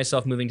totally see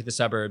myself moving to the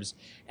suburbs.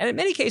 And in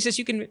many cases,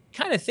 you can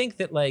kind of think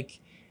that like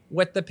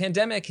what the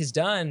pandemic has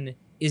done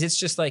is it's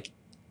just like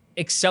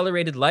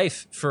accelerated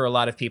life for a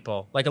lot of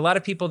people. Like a lot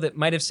of people that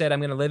might have said, I'm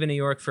going to live in New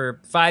York for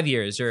 5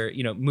 years, or,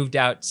 moved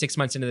out 6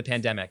 months into the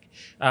pandemic.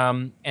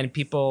 And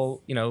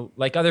people,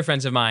 like other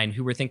friends of mine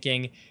who were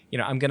thinking,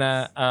 I'm going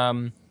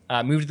to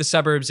move to the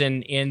suburbs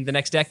in the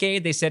next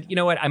decade. They said, you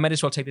know what, I might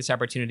as well take this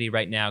opportunity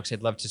right now because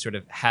I'd love to sort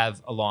of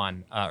have a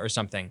lawn or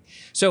something.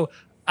 So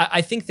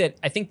I think that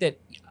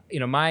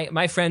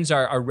my friends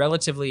are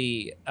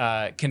relatively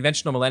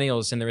conventional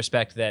millennials in the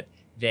respect that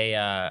they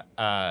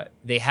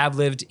have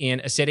lived in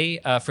a city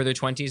for their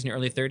 20s and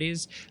early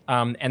 30s,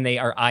 and they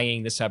are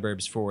eyeing the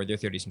suburbs for their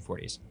 30s and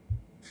 40s.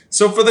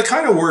 So for the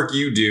kind of work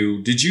you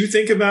do, did you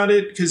think about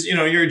it? Because,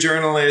 you're a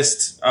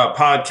journalist,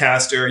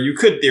 podcaster. You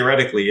could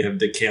theoretically have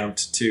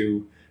decamped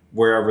to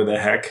wherever the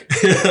heck.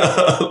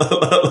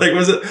 Like,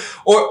 was it,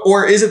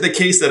 or is it the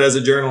case that as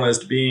a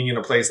journalist, being in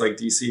a place like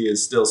DC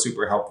is still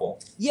super helpful?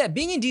 Yeah,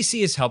 being in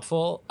DC is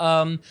helpful.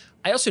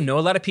 I also know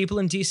a lot of people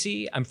in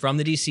DC. I'm from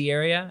the DC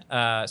area,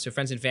 so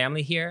friends and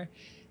family here.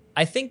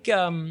 I think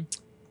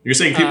you're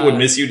saying people would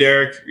miss you,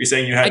 Derek. You're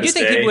saying you had to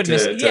stay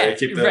to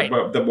keep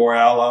the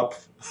morale up.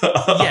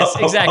 Yes,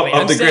 exactly.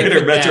 Of the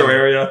greater metro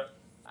area.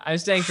 I'm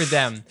staying for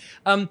them.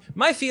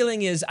 My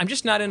feeling is I'm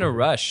just not in a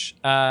rush.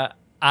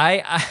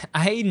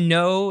 I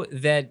know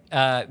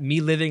that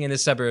me living in the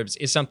suburbs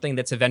is something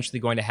that's eventually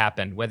going to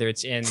happen, whether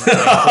it's in 40s or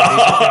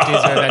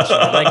 50s or eventually.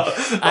 Like,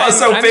 I'm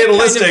so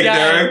fatalistic,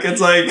 Derek.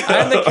 It's like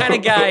I'm the kind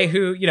of guy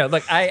who,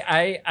 look,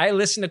 I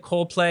listen to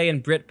Coldplay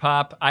and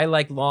Britpop. I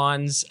like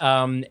lawns,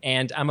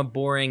 and I'm a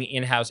boring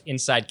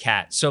inside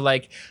cat. So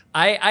like,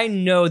 I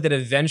know that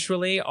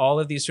eventually all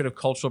of these sort of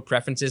cultural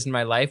preferences in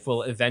my life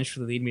will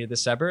eventually lead me to the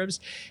suburbs,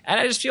 and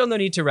I just feel no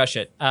need to rush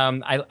it.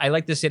 I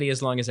like the city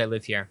as long as I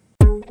live here.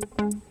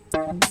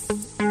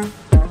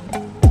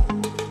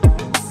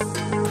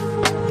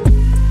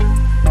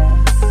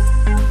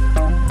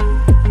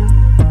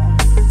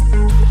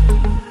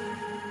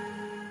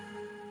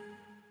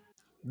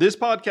 This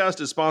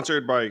podcast is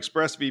sponsored by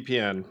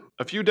ExpressVPN.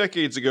 A few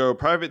decades ago,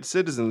 private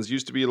citizens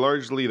used to be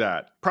largely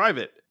that.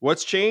 Private.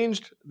 What's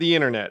changed? The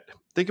internet.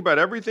 Think about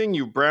everything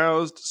you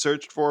browsed,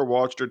 searched for,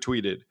 watched, or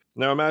tweeted.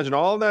 Now imagine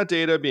all of that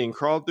data being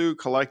crawled through,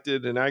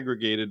 collected, and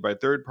aggregated by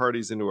third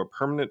parties into a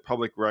permanent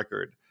public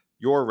record.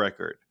 Your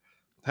record.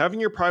 Having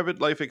your private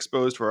life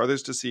exposed for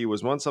others to see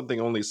was once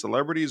something only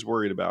celebrities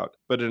worried about.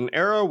 But in an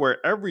era where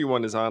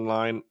everyone is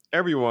online,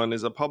 everyone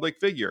is a public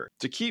figure.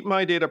 To keep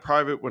my data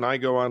private when I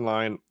go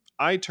online,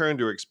 I turn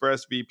to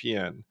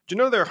ExpressVPN. Do you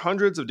know there are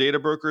hundreds of data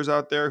brokers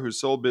out there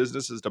whose sole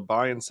business is to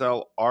buy and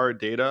sell our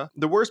data?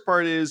 The worst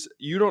part is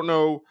you don't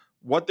know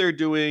what they're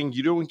doing.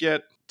 You don't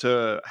get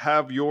to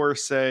have your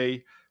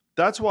say.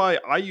 That's why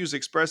I use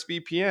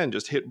ExpressVPN.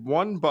 Just hit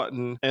one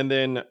button and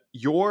then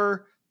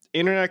your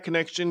internet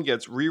connection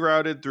gets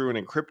rerouted through an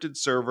encrypted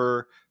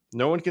server.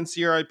 No one can see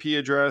your IP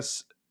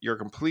address. You're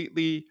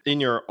completely in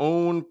your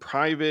own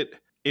private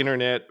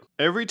internet.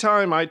 Every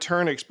time I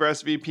turn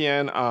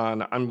ExpressVPN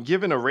on, I'm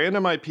given a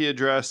random IP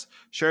address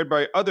shared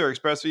by other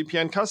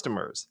ExpressVPN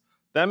customers.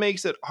 That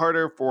makes it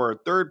harder for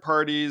third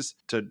parties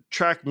to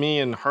track me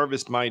and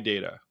harvest my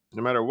data.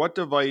 No matter what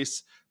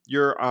device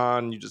you're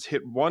on, you just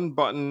hit one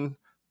button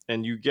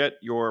and you get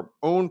your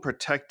own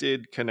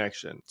protected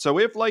connection. So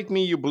if, like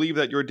me, you believe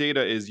that your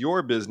data is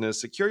your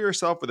business, secure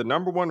yourself with the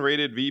 #1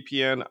 rated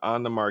VPN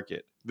on the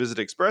market. Visit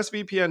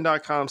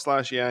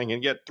expressvpn.com/yang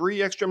and get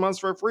 3 extra months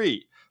for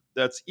free.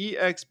 That's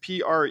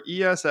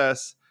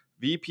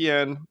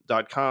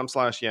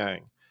expressvpn.com/yang.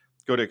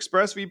 Go to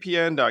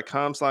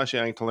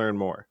expressvpn.com/yang to learn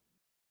more.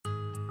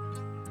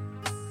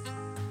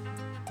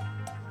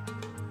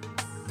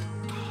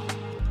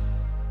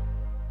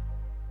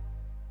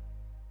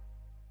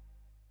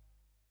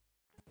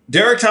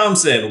 Derek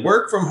Thompson,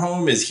 work from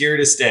home is here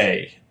to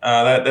stay.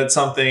 That's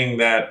something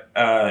that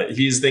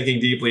he's thinking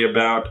deeply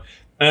about.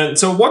 And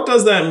so what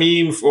does that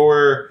mean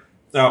for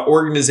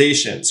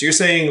organizations? So you're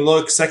saying,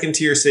 look, second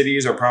tier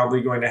cities are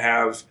probably going to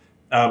have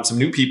some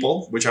new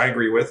people, which I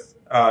agree with.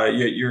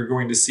 You're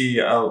going to see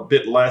a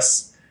bit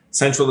less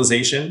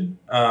centralization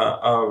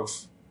of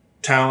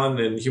talent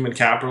and human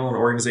capital and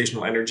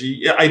organizational energy.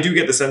 Yeah, I do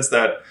get the sense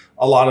that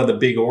a lot of the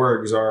big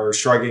orgs are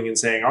shrugging and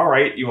saying, all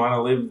right, you want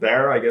to live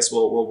there? I guess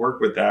we'll work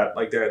with that.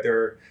 Like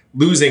they're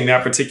losing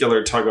that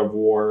particular tug of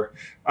war.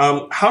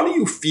 How do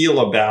you feel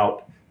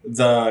about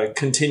the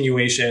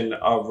continuation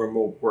of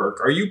remote work?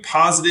 Are you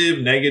positive,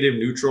 negative,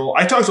 neutral?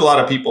 I talk to a lot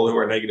of people who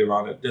are negative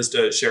on it, just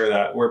to share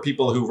that, where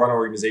people who run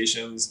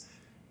organizations,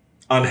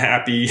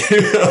 unhappy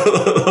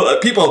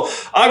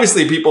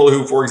people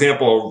who, for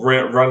example,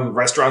 run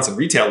restaurants and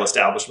retail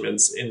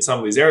establishments in some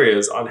of these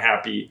areas,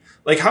 unhappy.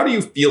 Like, how do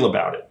you feel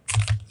about it?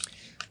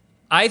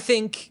 I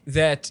think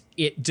that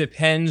it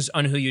depends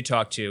on who you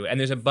talk to, and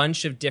there's a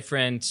bunch of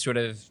different sort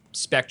of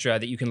spectra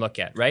that you can look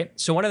at, right?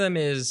 So one of them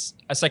is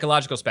a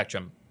psychological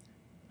spectrum,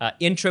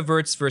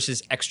 introverts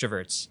versus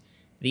extroverts.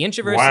 The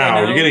introverts.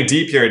 Wow, you're getting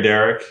deep here,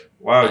 Derek.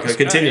 Wow,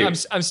 continue.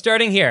 I'm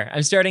starting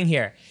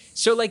here.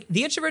 So like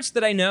the introverts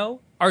that I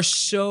know are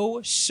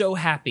so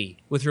happy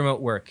with remote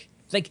work.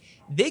 Like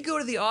they go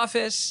to the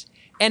office,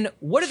 and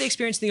what do they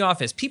experience in the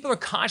office? People are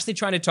constantly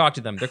trying to talk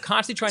to them. They're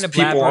constantly trying to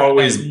blabber. People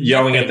always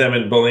yelling at them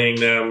and bullying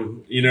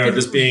them,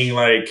 just being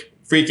like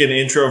freaking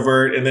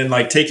introvert, and then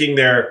like taking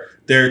their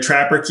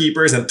trapper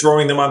keepers and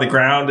throwing them on the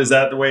ground. Is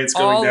that the way it's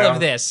going down?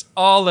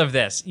 All of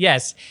this,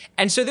 yes.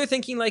 And so they're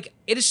thinking like,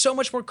 it is so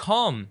much more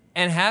calm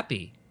and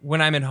happy when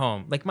I'm at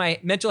home. Like my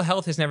mental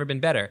health has never been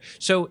better.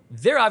 So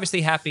they're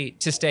obviously happy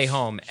to stay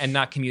home and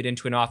not commute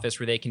into an office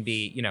where they can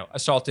be,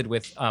 assaulted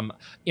with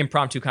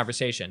impromptu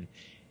conversation.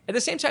 At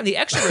the same time, the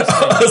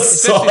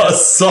extroverts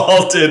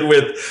assaulted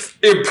with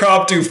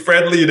impromptu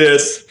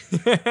friendliness.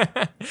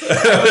 Definitely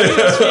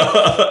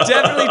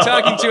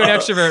talking to an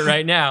extrovert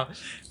right now.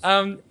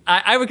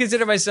 I would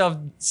consider myself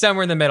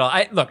somewhere in the middle.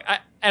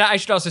 And I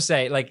should also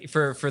say, like,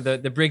 for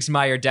the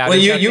Briggs-Meyer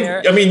doubters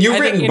you've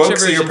written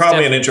books, so you're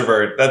probably an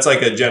introvert. That's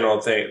like a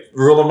general thing.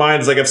 Rule of mine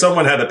is like if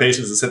someone had the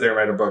patience to sit there and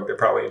write a book, they're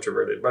probably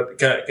introverted. But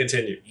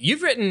continue.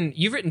 You've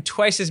written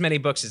twice as many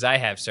books as I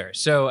have, sir.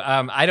 So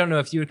I don't know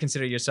if you would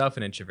consider yourself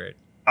an introvert.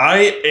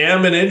 I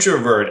am an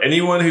introvert.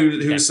 Anyone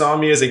who saw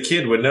me as a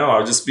kid would know.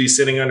 I'll just be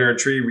sitting under a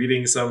tree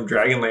reading some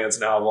Dragonlance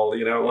novel.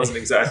 It wasn't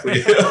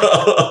exactly.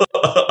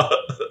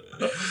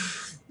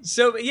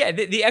 So yeah,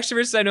 the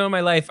extroverts I know in my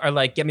life are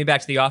like, get me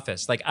back to the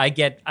office. Like I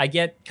get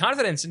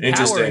confidence and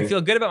power and feel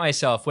good about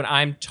myself when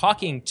I'm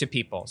talking to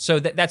people. So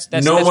that's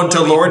no one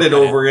to lord it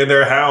over in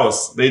their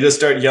house. They just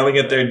start yelling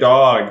at their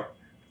dog,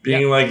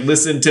 being like,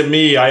 "Listen to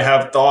me, I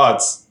have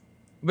thoughts."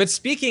 But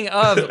speaking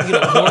of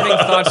lording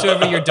thoughts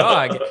over your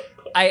dog,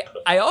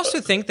 I also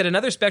think that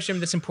another spectrum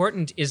that's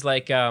important is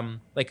like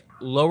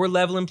lower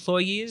level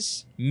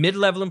employees,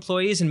 mid-level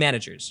employees, and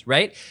managers,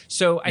 right?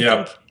 So I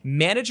think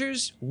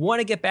managers want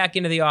to get back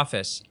into the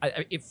office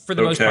for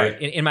the most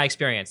part, in my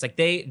experience. Like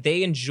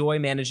they enjoy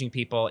managing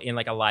people in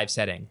like a live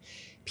setting.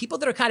 People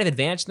that are kind of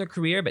advanced in their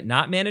career but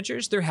not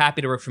managers, they're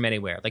happy to work from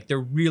anywhere. Like they're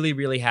really,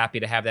 really happy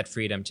to have that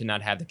freedom to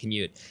not have the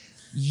commute.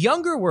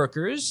 Younger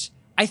workers,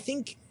 I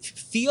think,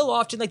 feel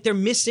often like they're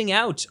missing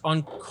out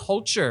on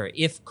culture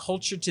if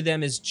culture to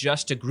them is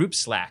just a group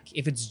Slack.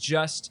 If it's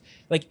just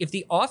like if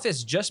the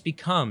office just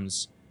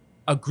becomes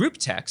a group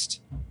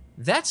text,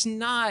 that's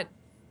not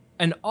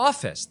an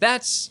office.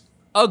 That's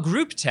a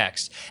group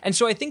text. And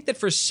so I think that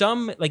for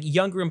some like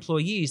younger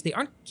employees, they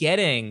aren't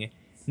getting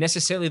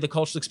necessarily the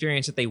cultural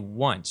experience that they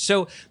want.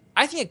 So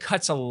I think it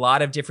cuts a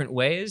lot of different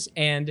ways.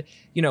 And,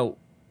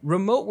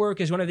 remote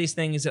work is one of these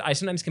things that I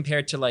sometimes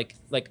compare to like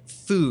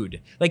food.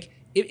 Like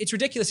it's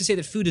ridiculous to say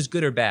that food is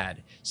good or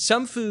bad.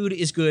 Some food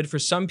is good for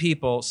some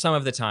people some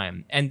of the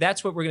time. And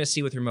that's what we're going to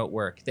see with remote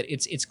work, that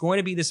it's going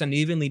to be this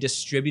unevenly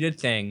distributed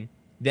thing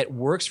that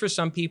works for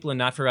some people and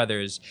not for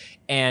others.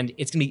 And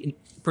it's going to be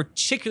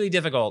particularly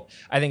difficult,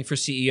 I think, for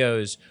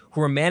CEOs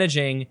who are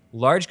managing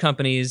large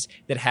companies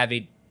that have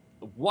a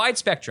wide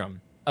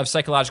spectrum of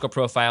psychological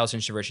profiles,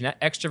 introversion,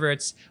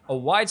 extroverts, a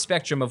wide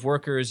spectrum of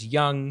workers,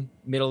 young,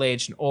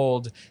 middle-aged, and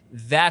old.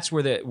 That's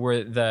where the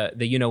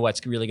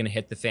what's really going to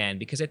hit the fan,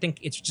 because I think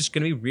it's just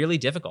going to be really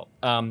difficult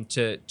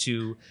to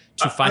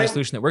find a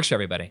solution that works for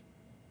everybody.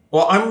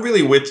 Well, I'm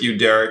really with you,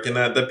 Derek, in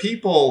that the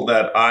people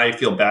that I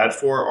feel bad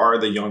for are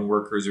the young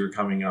workers who are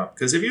coming up.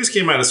 Because if you just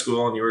came out of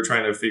school and you were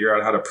trying to figure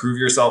out how to prove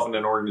yourself in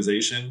an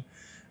organization,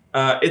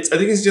 I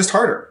think it's just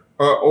harder,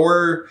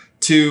 or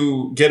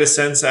to get a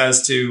sense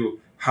as to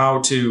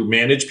how to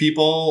manage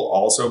people,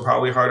 also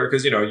probably harder,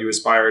 because you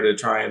aspire to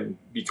try and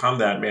become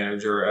that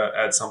manager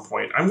at some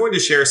point. I'm going to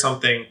share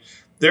something.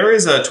 There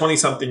is a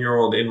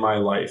 20-something-year-old in my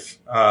life,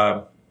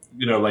 family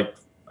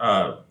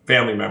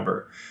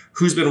member,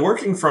 who's been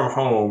working from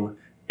home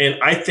and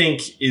I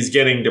think is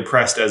getting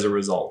depressed as a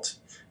result.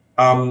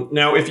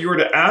 Now, if you were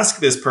to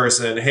ask this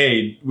person,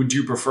 hey, would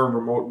you prefer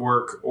remote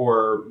work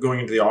or going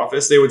into the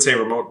office? They would say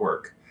remote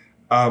work.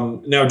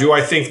 Now, do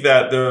I think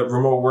that the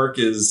remote work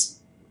is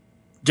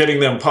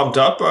getting them pumped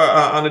up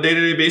on a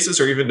day-to-day basis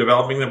or even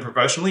developing them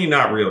professionally?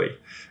 Not really.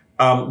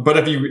 But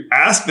if you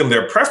ask them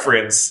their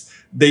preference,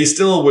 they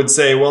still would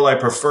say, well, I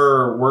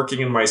prefer working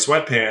in my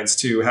sweatpants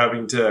to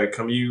having to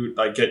commute,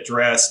 like get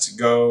dressed,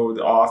 go to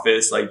the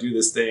office, like do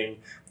this thing.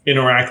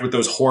 interact with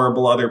those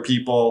horrible other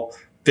people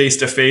face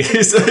to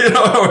face,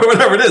 or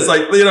whatever it is.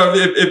 Like,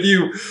 if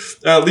you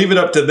leave it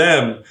up to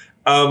them.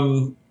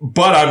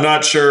 But I'm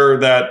not sure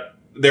that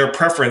their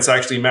preference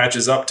actually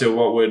matches up to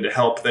what would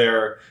help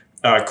their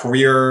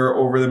career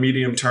over the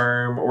medium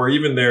term, or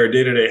even their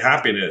day-to-day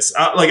happiness.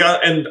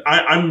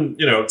 I'm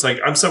it's like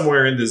I'm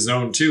somewhere in this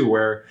zone too,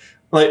 where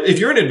like if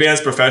you're an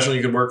advanced professional,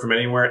 you can work from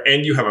anywhere,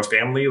 and you have a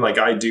family like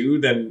I do,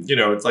 then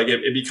it's like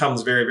it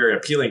becomes very, very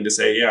appealing to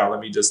say, yeah,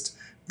 let me just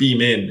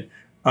beam in.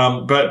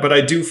 But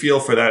I do feel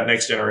for that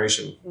next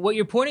generation. What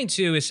you're pointing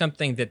to is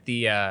something that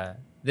the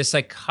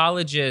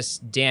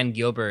psychologist Dan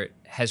Gilbert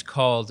has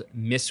called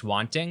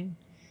miswanting.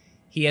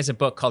 He has a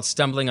book called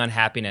Stumbling on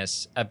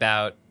Happiness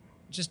about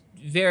just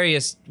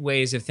various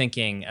ways of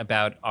thinking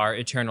about our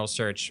eternal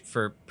search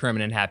for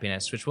permanent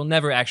happiness, which will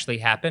never actually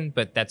happen,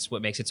 but that's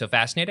what makes it so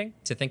fascinating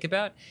to think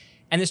about.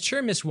 And this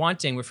term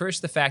miswanting refers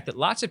to the fact that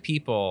lots of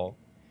people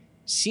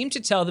seem to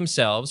tell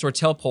themselves, or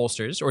tell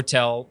pollsters, or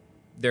tell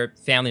their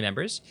family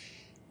members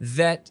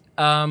that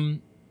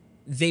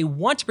they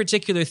want a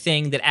particular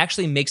thing that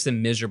actually makes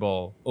them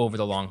miserable over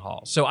the long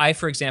haul. So I,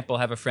 for example,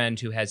 have a friend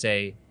who has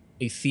a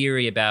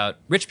theory about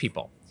rich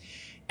people.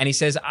 And he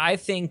says, I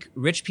think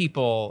rich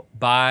people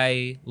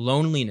buy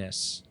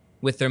loneliness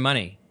with their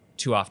money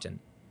too often.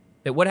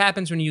 That what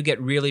happens when you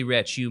get really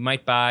rich, you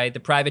might buy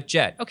the private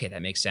jet. Okay,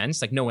 that makes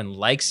sense. Like no one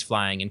likes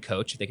flying in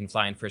coach if they can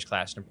fly in first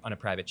class on a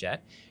private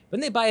jet. But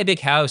then they buy a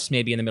big house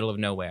maybe in the middle of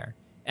nowhere.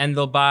 And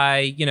they'll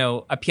buy,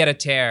 a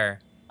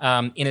pied-à-terre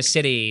in a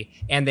city,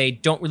 and they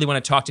don't really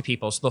want to talk to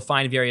people. So they'll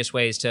find various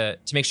ways to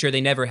make sure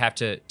they never have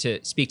to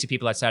speak to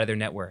people outside of their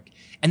network.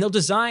 And they'll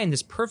design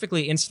this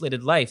perfectly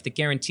insulated life that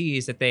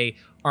guarantees that they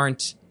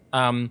aren't,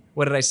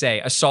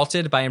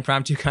 assaulted by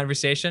impromptu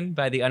conversation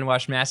by the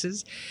unwashed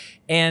masses.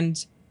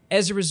 And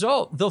as a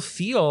result, they'll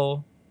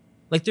feel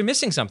like they're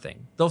missing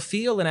something. They'll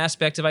feel an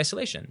aspect of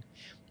isolation.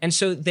 And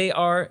so they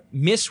are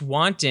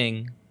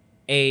miswanting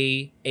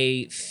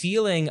a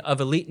feeling of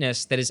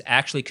eliteness that is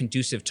actually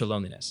conducive to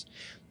loneliness.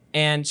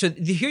 And so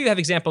here you have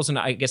examples on,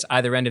 I guess,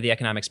 either end of the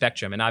economic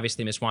spectrum. And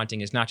obviously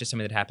miswanting is not just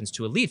something that happens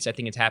to elites. I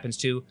think it happens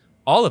to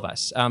all of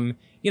us.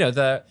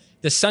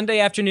 The Sunday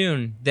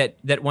afternoon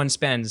that one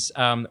spends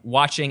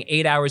watching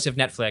 8 hours of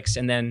Netflix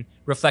and then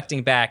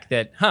reflecting back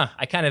that,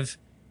 I kind of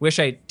wish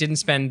I didn't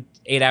spend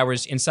 8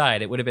 hours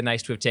inside. It would have been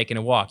nice to have taken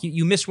a walk.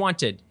 You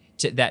miswanted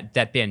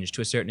that binge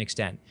to a certain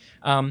extent.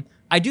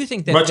 I do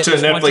think that much to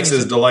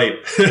Netflix's delight.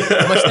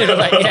 Much to their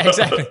delight, yeah,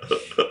 exactly.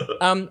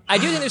 I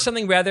do think there's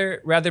something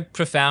rather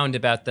profound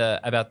about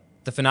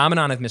the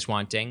phenomenon of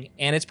miswanting,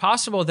 and it's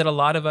possible that a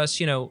lot of us,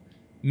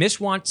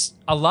 miswants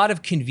a lot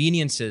of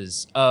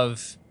conveniences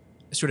of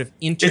sort of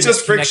internet. It's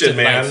just friction,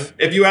 man. Life.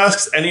 If you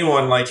ask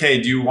anyone, like,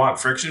 "Hey, do you want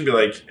friction?" Be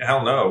like,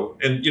 "Hell no."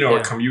 And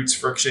a commute's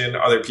friction,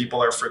 other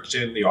people are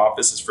friction, the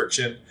office is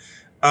friction.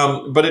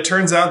 But it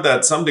turns out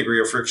that some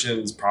degree of friction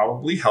is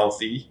probably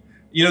healthy.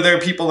 There are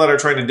people that are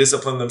trying to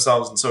discipline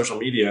themselves in social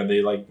media, and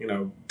they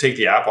take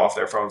the app off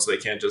their phone so they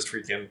can't just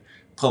freaking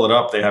pull it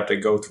up. They have to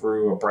go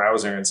through a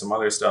browser and some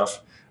other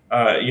stuff.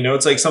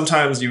 It's like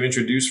sometimes you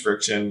introduce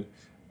friction,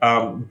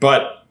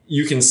 but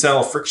you can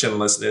sell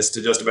frictionlessness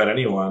to just about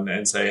anyone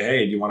and say,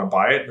 "Hey, do you want to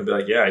buy it?" And they'll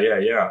be like,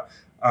 yeah.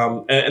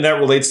 And that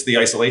relates to the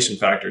isolation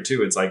factor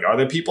too. It's like,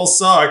 other people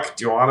suck.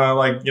 Do you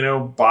want to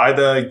buy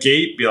the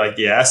gate? Be like,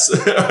 yes.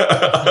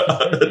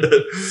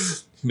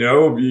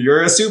 No,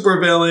 you're a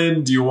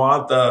supervillain. Do you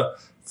want the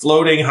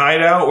floating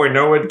hideout where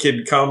no one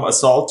can come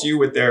assault you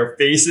with their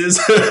faces?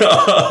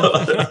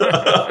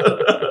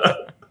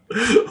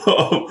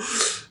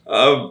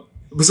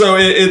 So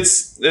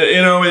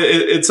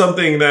it's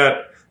something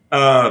that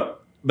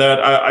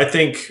I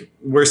think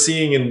we're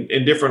seeing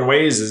in different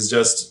ways. Is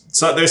just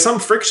there's some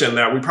friction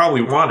that we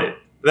probably wanted.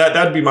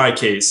 That'd be my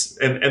case,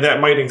 and that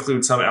might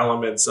include some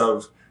elements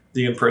of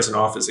the in-person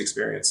office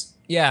experience.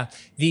 Yeah,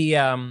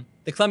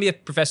 the Columbia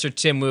professor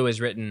Tim Wu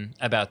has written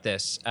about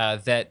this,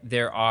 that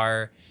there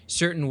are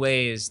certain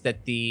ways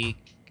that the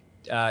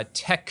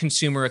tech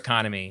consumer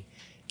economy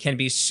can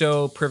be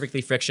so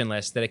perfectly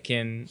frictionless that it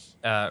can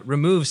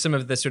remove some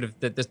of the sort of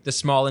the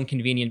small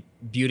inconvenient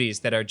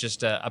beauties that are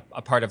just a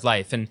part of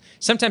life. And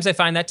sometimes I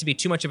find that to be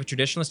too much of a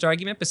traditionalist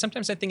argument, but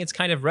sometimes I think it's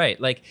kind of right.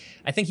 Like,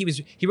 I think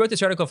he wrote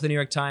this article for the New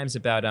York Times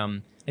about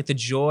like the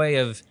joy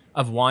of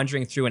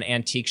wandering through an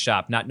antique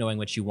shop, not knowing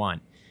what you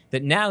want.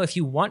 That now, if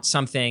you want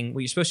something, what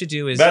you're supposed to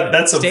do is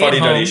that's some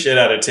fuddy-duddy shit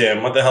out of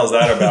Tim. What the hell's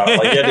that about?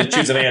 Like, you had to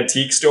choose an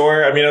antique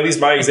store? I mean, at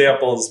least my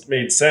examples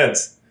made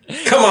sense.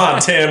 Come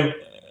on, Tim.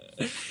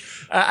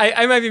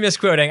 I might be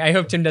misquoting. I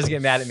hope Tim doesn't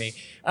get mad at me.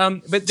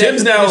 But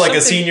Tim's now like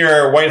a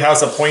senior White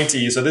House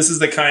appointee, so this is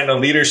the kind of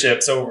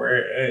leaderships over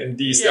in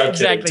DC. Yeah,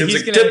 exactly.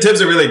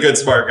 Tim's a really good,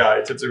 smart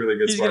guy. Tim's a really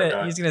good, smart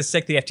guy. He's going to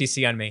sick the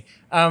FTC on me.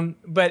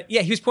 But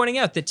yeah, he was pointing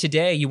out that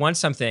today you want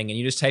something and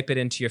you just type it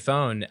into your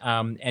phone,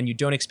 and you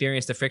don't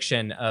experience the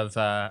friction of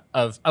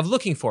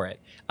looking for it,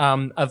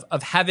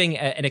 of having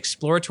an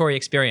exploratory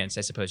experience,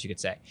 I suppose you could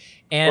say.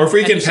 Or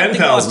freaking pen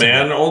pals,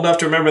 man. Old enough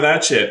to remember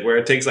that shit, where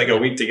it takes like a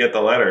week to get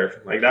the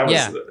letter. Like that was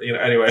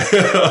Anyway.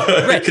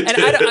 Right.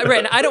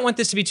 And I don't want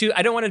this to be too,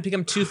 I don't want it to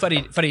become too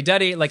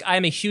fuddy-duddy. Like,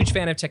 I'm a huge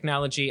fan of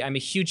technology. I'm a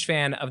huge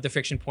fan of the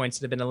friction points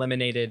that have been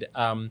eliminated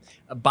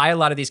by a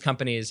lot of these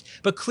companies.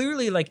 But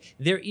clearly, like,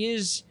 there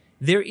is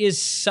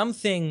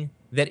something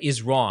that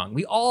is wrong.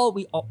 We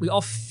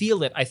all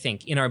feel it, I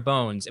think, in our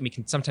bones, and we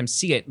can sometimes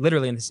see it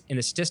literally in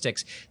the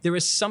statistics. There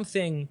is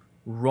something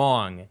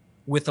wrong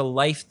with a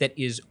life that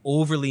is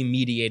overly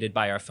mediated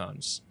by our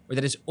phones, or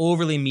that is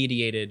overly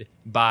mediated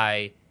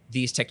by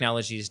these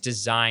technologies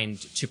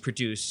designed to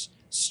produce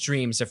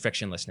streams of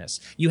frictionlessness.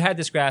 You had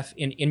this graph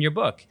in your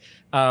book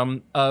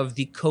of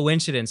the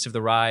coincidence of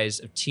the rise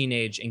of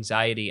teenage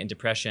anxiety and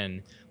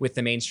depression with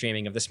the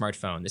mainstreaming of the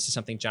smartphone. This is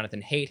something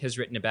Jonathan Haidt has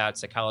written about,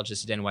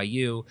 psychologist at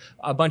NYU.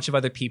 A bunch of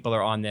other people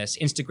are on this.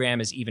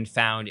 Instagram is even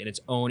found in its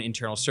own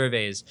internal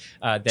surveys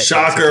that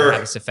Shocker.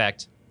 have this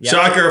effect. Yep.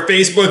 Shocker!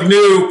 Facebook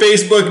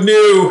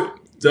knew.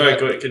 Sorry,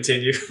 go ahead,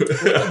 continue.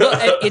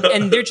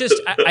 And they're just,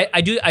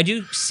 I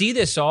do see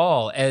this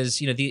all as,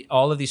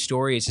 all of these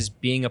stories as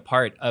being a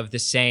part of the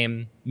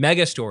same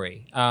mega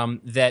story,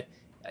 that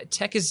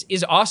tech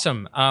is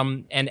awesome.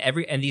 And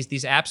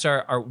these apps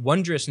are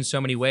wondrous in so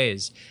many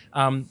ways.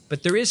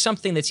 But there is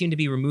something that seemed to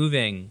be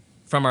removing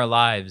from our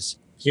lives.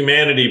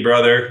 Humanity,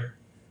 brother.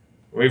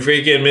 We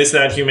freaking miss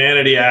that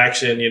humanity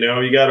action. You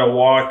got to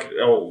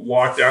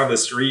walk down the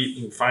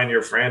street and find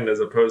your friend, as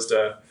opposed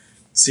to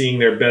seeing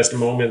their best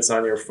moments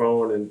on your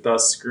phone and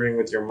thus screwing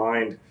with your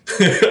mind.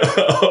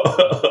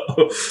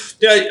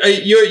 Yeah,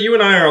 you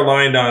and I are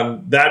aligned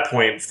on that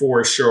point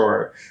for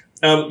sure.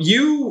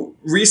 You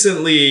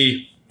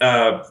recently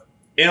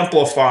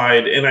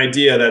amplified an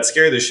idea that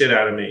scared the shit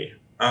out of me,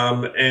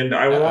 and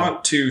I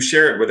want to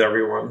share it with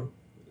everyone.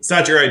 It's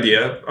not your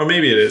idea, or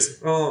maybe it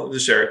is. I'll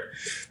just share it.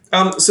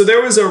 So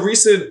there was a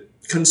recent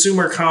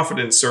consumer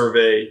confidence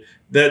survey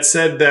that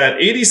said that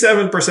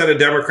 87% of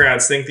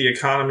Democrats think the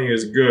economy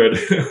is good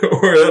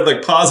or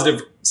like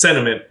positive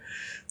sentiment,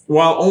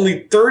 while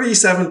only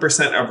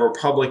 37% of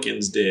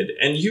Republicans did.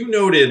 And you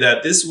noted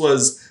that this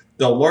was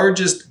the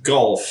largest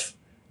gulf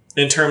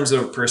in terms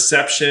of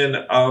perception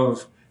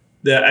of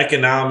the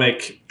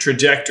economic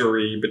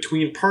trajectory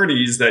between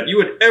parties that you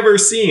had ever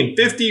seen,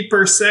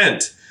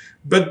 50%.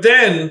 But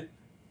then,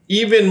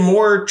 even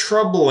more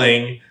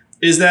troubling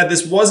is that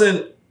this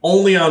wasn't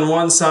only on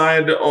one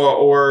side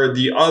or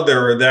the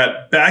other,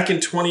 that back in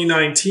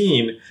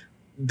 2019,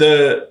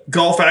 the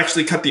gulf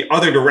actually cut the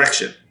other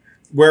direction,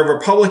 where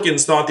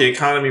Republicans thought the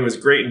economy was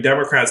great and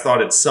Democrats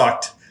thought it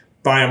sucked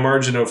by a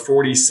margin of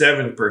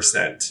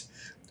 47%.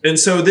 And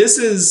so this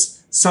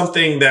is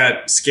something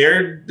that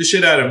scared the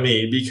shit out of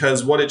me,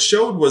 because what it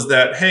showed was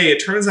that, hey,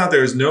 it turns out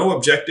there's no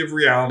objective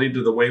reality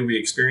to the way we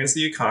experience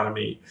the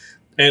economy.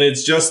 And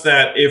it's just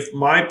that if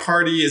my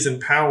party is in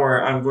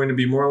power, I'm going to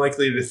be more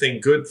likely to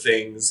think good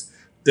things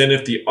than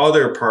if the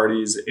other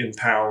party's in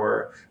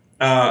power.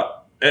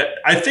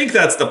 I think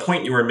that's the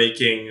point you were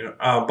making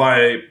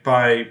by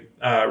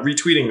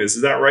retweeting this.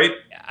 Is that right?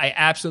 I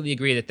absolutely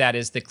agree that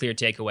is the clear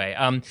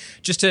takeaway.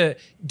 Just to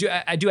do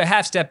a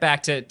half step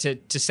back to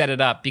set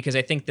it up, because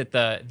I think that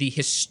the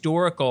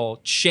historical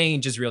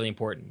change is really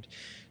important.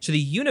 So the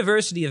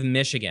University of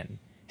Michigan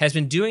has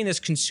been doing this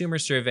consumer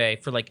survey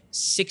for like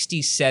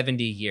 60,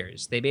 70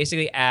 years. They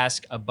basically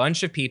ask a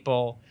bunch of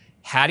people,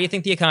 how do you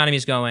think the economy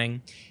is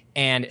going?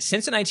 And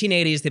since the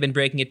 1980s, they've been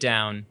breaking it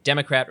down,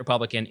 Democrat,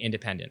 Republican,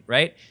 Independent,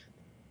 right?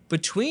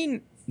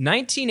 Between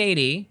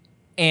 1980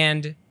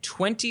 and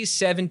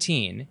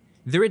 2017,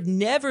 there had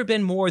never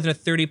been more than a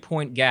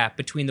 30-point gap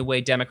between the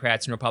way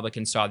Democrats and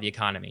Republicans saw the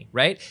economy,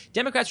 right?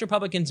 Democrats and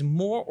Republicans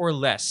more or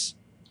less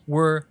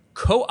were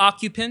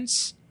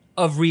co-occupants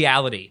of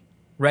reality,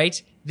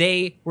 right?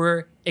 They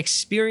were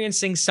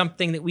experiencing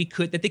something that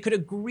they could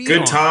agree on.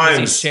 Good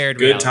times. Shared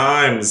Good reality.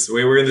 times.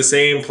 We were in the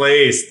same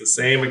place, the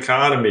same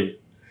economy.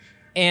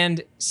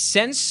 And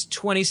since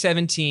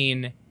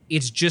 2017,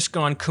 it's just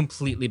gone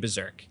completely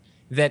berserk.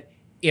 That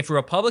if a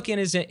Republican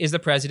is the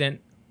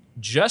president,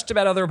 just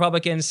about other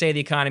Republicans say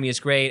the economy is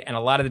great, and a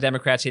lot of the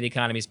Democrats say the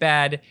economy is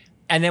bad.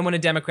 And then when a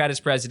Democrat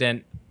is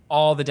president,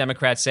 all the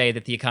Democrats say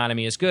that the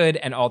economy is good,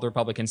 and all the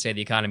Republicans say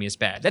the economy is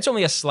bad. That's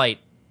only a slight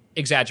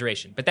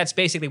exaggeration, but that's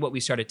basically what we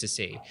started to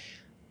see.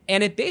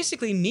 And it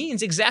basically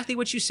means exactly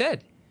what you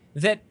said,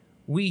 that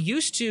we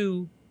used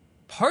to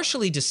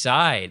partially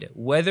decide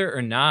whether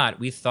or not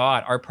we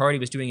thought our party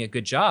was doing a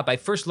good job by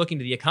first looking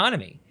to the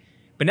economy.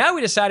 But now we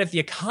decide if the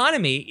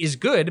economy is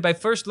good by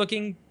first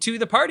looking to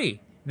the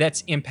party that's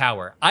in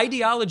power.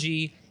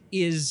 Ideology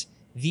is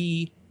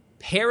the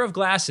pair of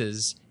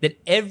glasses that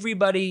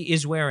everybody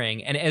is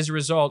wearing, and as a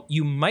result,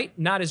 you might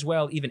not as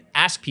well even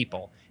ask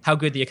people how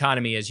good the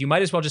economy is. You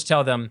might as well just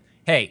tell them,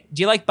 hey,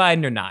 do you like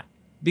Biden or not?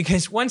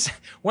 Because once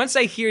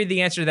I hear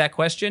the answer to that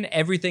question,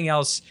 everything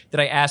else that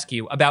I ask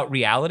you about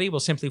reality will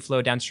simply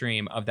flow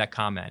downstream of that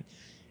comment.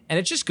 And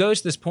it just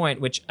goes to this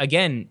point, which,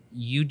 again,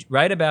 you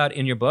write about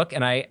in your book,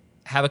 and I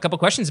have a couple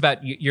questions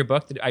about your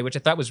book, which I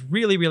thought was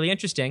really, really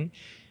interesting,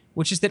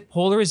 which is that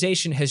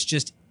polarization has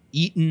just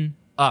eaten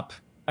up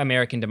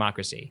American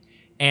democracy.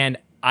 And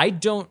I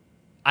don't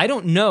I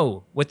don't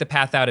know what the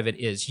path out of it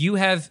is. You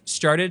have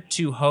started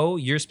to hoe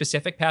your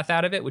specific path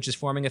out of it, which is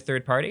forming a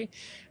third party.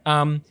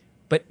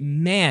 But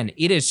man,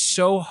 it is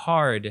so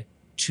hard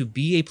to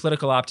be a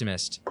political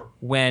optimist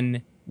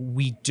when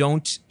we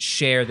don't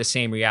share the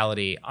same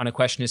reality on a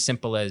question as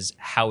simple as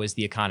how is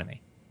the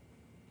economy?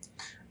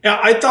 Yeah,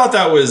 I thought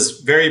that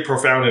was very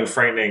profound and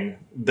frightening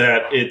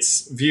that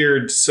it's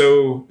veered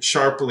so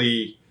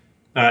sharply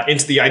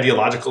into the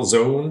ideological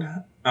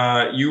zone.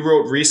 You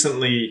wrote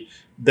recently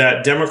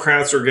that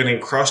Democrats are getting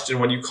crushed in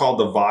what you called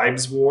the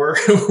vibes war,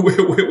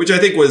 which I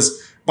think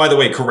was, by the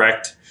way,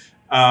 correct.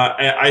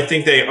 I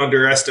think they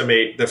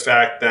underestimate the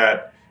fact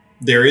that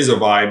there is a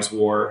vibes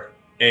war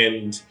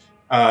and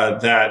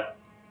that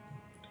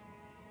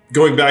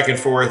going back and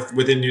forth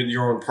within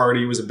your own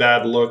party was a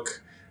bad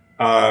look.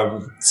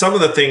 Some of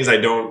the things I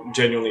don't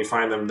genuinely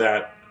find them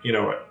that,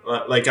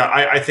 like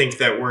I think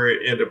that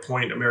we're at a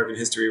point in American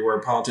history where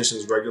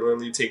politicians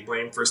regularly take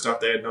blame for stuff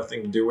they had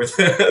nothing to do with.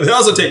 They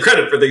also take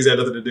credit for things they had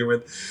nothing to do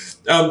with.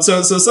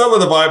 So some of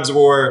the vibes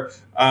war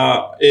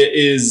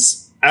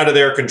is out of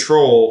their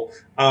control,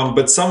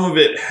 but some of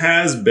it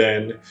has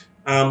been.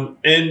 And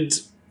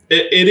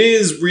it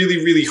is really,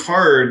 really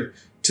hard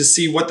to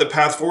see what the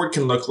path forward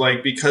can look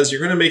like, because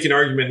you're going to make an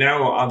argument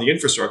now on the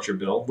infrastructure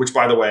bill, which,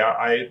 by the way,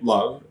 I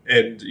love.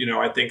 And,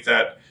 I think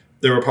that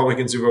the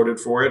Republicans who voted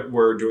for it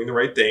were doing the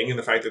right thing. And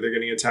the fact that they're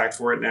getting attacked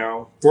for it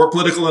now for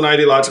political and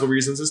ideological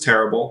reasons is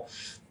terrible.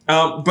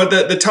 But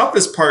the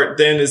toughest part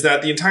then is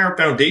that the entire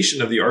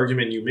foundation of the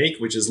argument you make,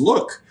 which is,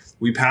 look,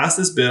 we passed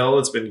this bill.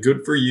 It's been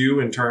good for you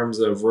in terms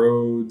of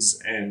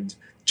roads and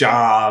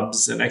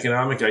jobs and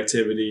economic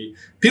activity.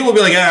 People will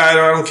be like, I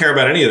don't care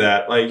about any of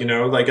that. I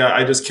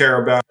just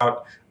care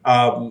about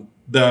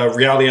the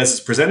reality as it's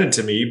presented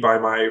to me by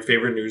my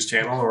favorite news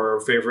channel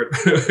or favorite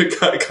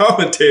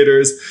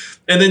commentators.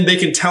 And then they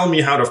can tell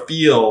me how to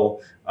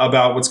feel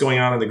about what's going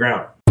on the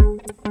ground.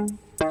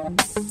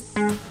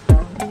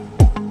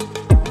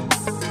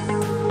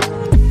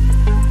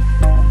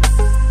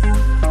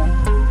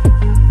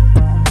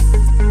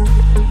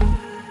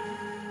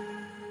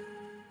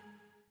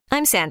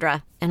 I'm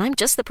Sandra, and I'm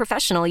just the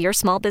professional your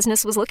small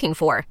business was looking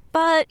for.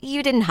 But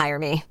you didn't hire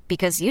me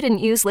because you didn't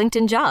use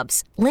LinkedIn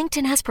Jobs.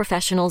 LinkedIn has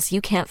professionals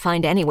you can't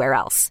find anywhere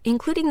else,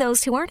 including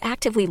those who aren't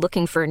actively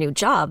looking for a new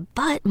job,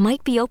 but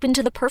might be open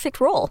to the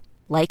perfect role,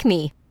 like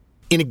me.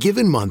 In a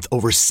given month,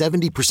 over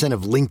 70%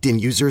 of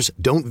LinkedIn users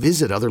don't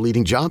visit other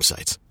leading job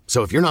sites.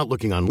 So if you're not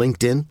looking on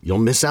LinkedIn, you'll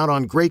miss out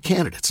on great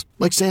candidates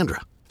like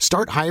Sandra.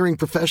 Start hiring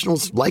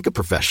professionals like a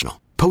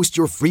professional. Post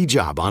your free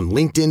job on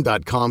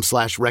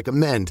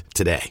linkedin.com/recommend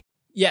today.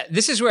 Yeah,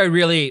 this is where I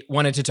really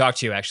wanted to talk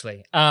to you,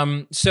 actually.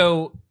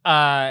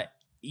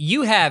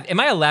 You have, am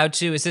I allowed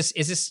to, is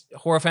this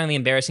horrifyingly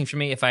embarrassing for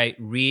me if I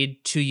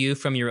read to you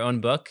from your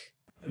own book?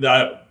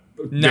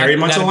 Very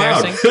much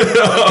allowed.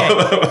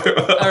 Okay.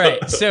 All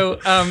right. So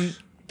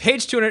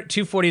page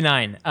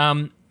 249.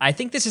 I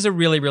think this is a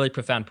really, really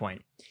profound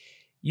point.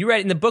 You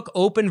write in the book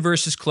Open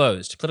versus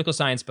Closed, political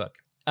science book.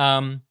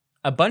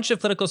 A bunch of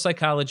political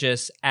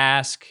psychologists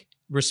ask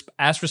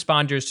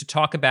responders to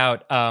talk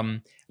about,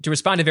 to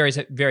respond to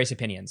various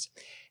opinions.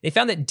 They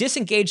found that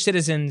disengaged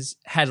citizens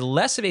had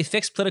less of a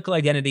fixed political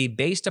identity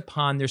based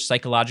upon their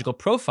psychological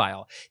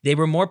profile. They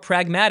were more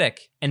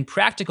pragmatic and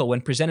practical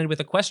when presented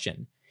with a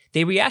question.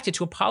 They reacted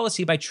to a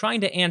policy by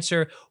trying to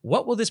answer,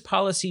 what will this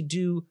policy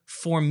do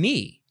for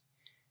me?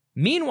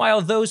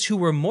 Meanwhile, those who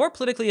were more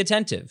politically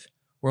attentive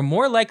were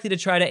more likely to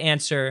try to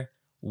answer,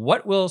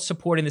 what will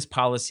supporting this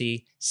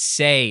policy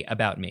say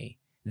about me?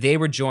 They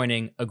were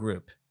joining a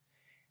group.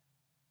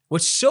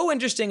 What's so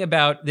interesting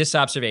about this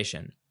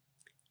observation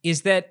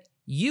is that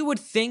you would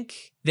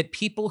think that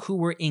people who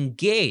were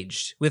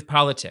engaged with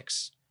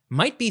politics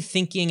might be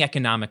thinking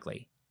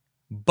economically,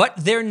 but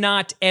they're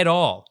not at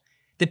all.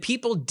 The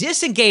people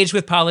disengaged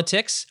with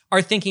politics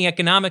are thinking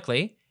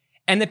economically,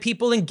 and the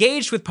people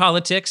engaged with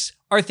politics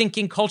are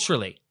thinking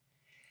culturally.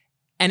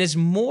 And as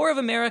more of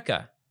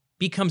America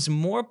becomes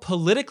more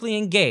politically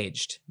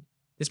engaged,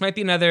 this might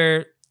be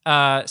another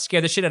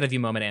scare the shit out of you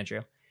moment,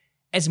 Andrew.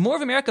 As more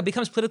of America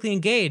becomes politically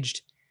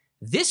engaged,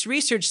 this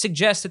research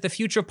suggests that the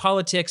future of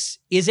politics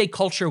is a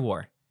culture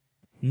war,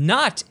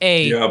 not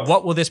a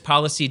what will this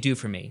policy do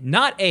for me,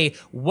 not a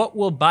what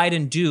will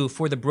Biden do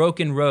for the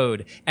broken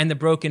road and the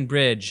broken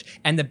bridge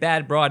and the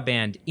bad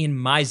broadband in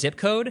my zip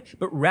code,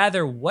 but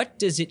rather what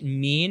does it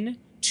mean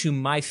to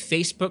my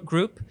Facebook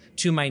group,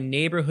 to my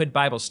neighborhood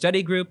Bible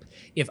study group,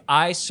 if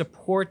I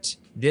support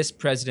this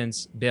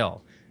president's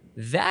bill.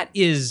 That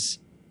is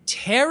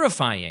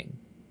terrifying.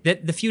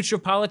 That the future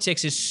of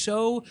politics is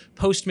so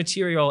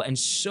post-material and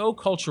so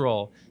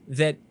cultural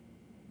that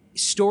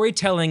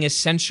storytelling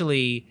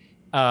essentially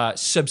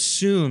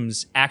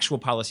subsumes actual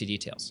policy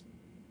details.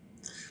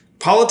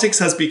 Politics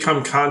has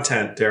become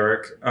content,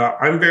 Derek.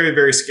 I'm very,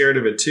 very scared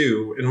of it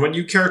too. And what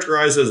you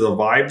characterize as the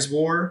vibes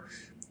war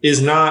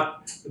is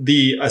not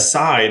the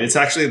aside, it's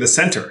actually the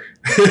center.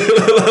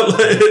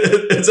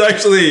 It's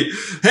actually,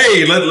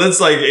 hey,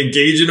 let's like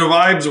engage in a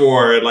vibes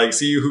war and like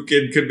see who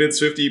can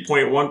convince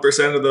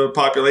 50.1% of the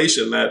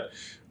population that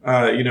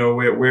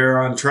we're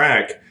on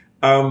track.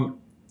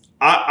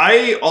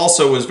 I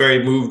also was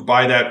very moved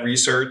by that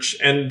research,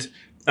 and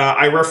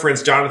I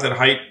reference Jonathan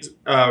Haidt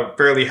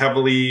fairly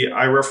heavily.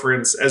 I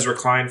reference Ezra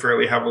Klein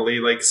fairly heavily.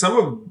 Like, some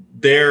of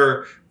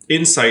their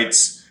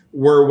insights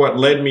were what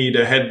led me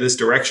to head this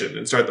direction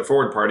and start the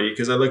Forward Party,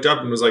 because I looked up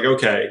and was like,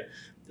 okay,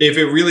 if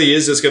it really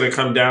is just going to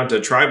come down to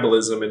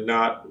tribalism and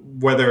not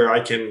whether I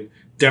can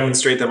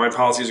demonstrate that my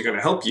policies are going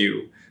to help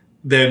you,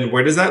 then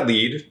where does that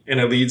lead? And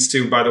it leads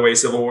to, by the way,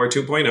 Civil War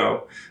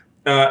 2.0.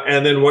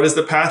 And then what is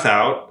the path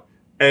out?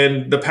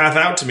 And the path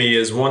out to me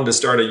is, one, to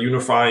start a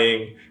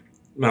unifying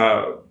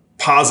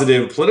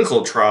positive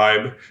political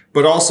tribe,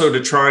 but also to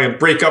try and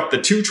break up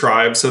the two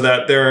tribes so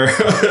that there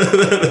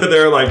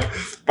are like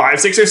 5,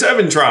 6, or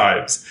 7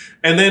 tribes.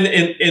 And then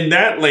in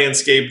that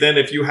landscape, then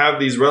if you have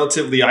these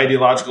relatively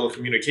ideological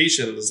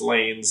communications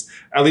lanes,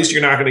 at least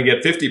you're not going to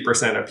get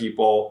 50% of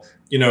people,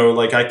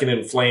 like I can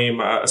inflame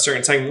a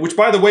certain segment, which,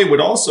 by the way,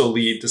 would also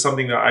lead to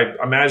something that I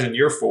imagine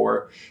you're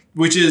for,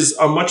 which is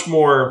a much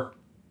more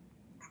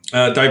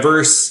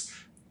diverse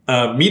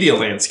media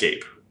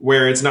landscape,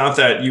 where it's not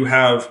that you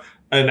have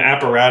an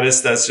apparatus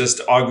that's just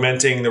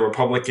augmenting the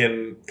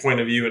Republican point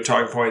of view and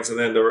talking points, and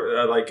then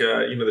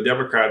the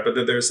Democrat, but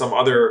that there's some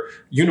other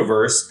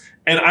universe.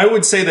 And I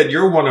would say that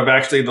you're one of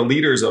actually the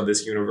leaders of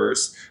this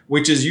universe,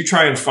 which is you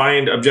try and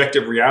find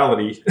objective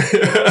reality.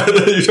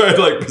 You try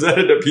to present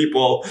it to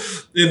people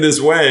in this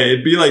way.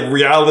 It'd be like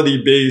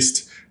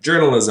reality-based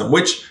journalism,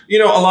 which,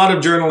 a lot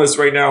of journalists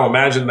right now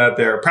imagine that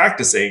they're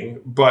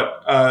practicing,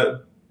 but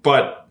I'm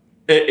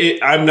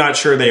not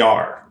sure they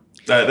are.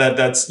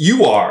 That's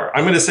you are.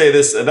 I'm going to say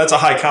this. That's a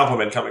high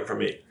compliment coming from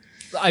me.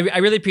 I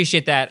really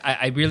appreciate that.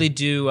 I really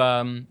do.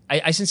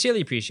 I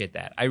sincerely appreciate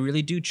that. I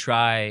really do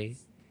try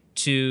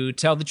to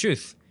tell the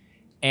truth.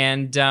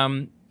 And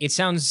it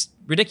sounds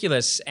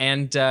ridiculous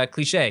and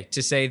cliche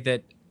to say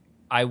that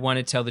I want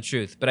to tell the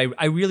truth, but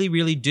I really,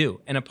 really do.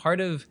 And a part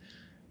of,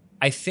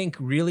 I think,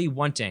 really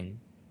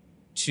wanting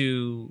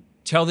to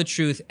tell the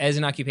truth as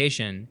an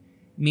occupation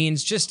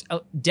means just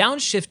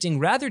downshifting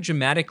rather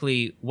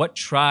dramatically what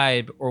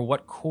tribe or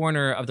what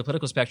corner of the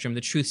political spectrum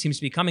the truth seems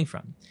to be coming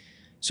from.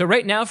 So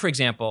right now, for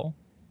example,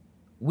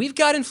 we've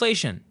got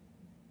inflation.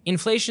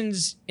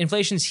 Inflation's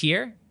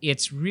here.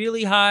 It's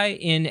really high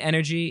in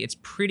energy. It's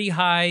pretty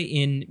high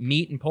in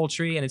meat and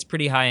poultry, and it's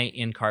pretty high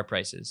in car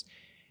prices.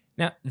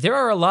 Now, there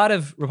are a lot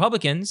of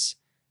Republicans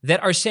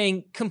that are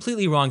saying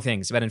completely wrong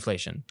things about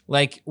inflation.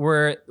 Like,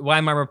 we're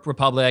Weimar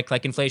Republic,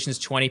 like inflation is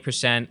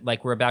 20%,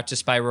 like we're about to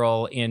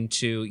spiral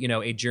into,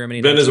 a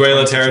Germany.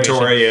 Venezuela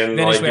territory and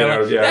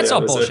Venezuela. That's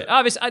all bullshit.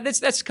 Obviously,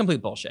 that's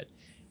complete bullshit.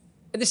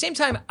 At the same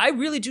time, I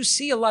really do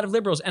see a lot of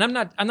liberals, and I'm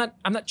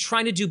not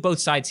trying to do both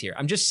sides here.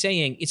 I'm just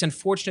saying it's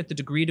unfortunate the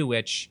degree to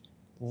which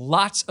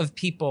lots of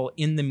people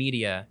in the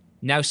media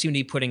now seem to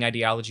be putting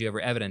ideology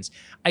over evidence.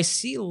 I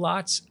see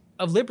lots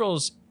of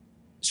liberals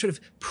sort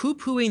of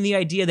poo-pooing the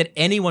idea that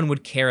anyone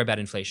would care about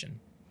inflation,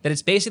 that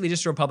it's basically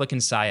just a Republican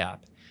psyop.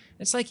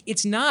 It's like,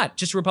 it's not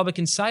just a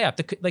Republican psyop.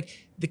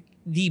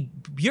 The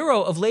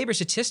Bureau of Labor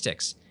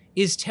Statistics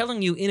is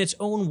telling you in its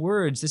own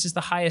words, this is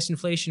the highest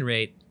inflation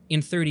rate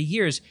in 30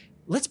 years.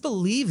 Let's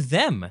believe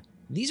them.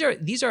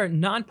 These are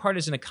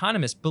nonpartisan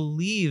economists,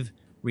 believe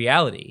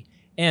reality.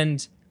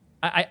 And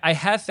I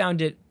have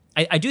found it,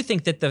 I do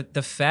think that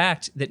the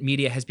fact that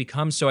media has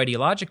become so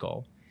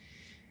ideological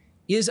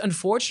is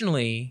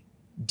unfortunately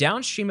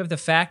downstream of the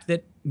fact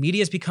that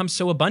media has become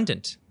so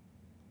abundant.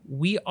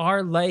 We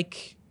are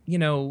like,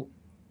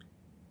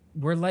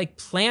 we're like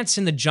plants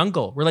in the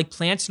jungle. We're like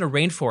plants in a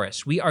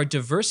rainforest. We are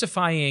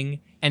diversifying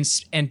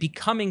and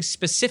becoming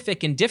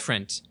specific and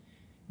different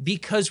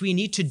because we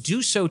need to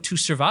do so to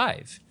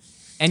survive.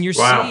 And you're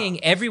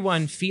seeing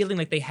everyone feeling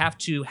like they have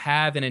to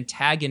have an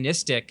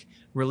antagonistic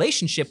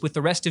relationship with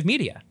the rest of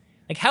media.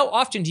 Like, how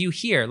often do you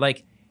hear,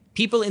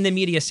 people in the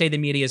media say the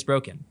media is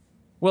broken?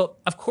 Well,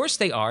 of course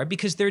they are,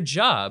 because their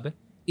job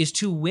is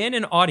to win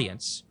an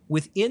audience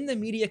within the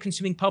media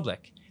consuming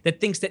public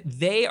that thinks that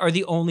they are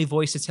the only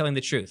voice that's telling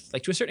the truth.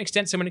 Like, to a certain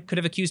extent, someone could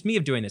have accused me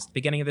of doing this at the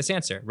beginning of this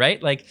answer,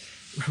 right? Like,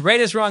 right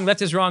is wrong,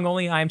 left is wrong,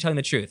 only I am telling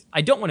the truth.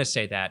 I don't want to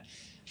say that.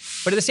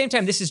 But at the same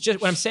time, this is just,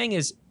 what I'm saying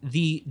is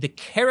the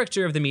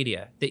character of the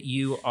media that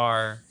you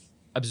are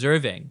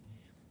observing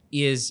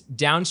is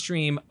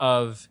downstream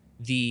of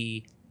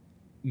the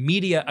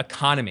media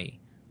economy,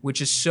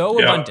 which is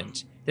so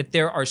abundant that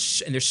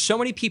there's so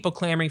many people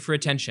clamoring for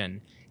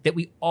attention that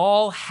we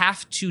all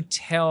have to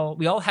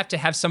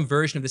have some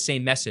version of the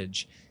same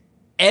message.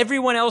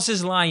 Everyone else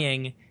is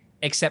lying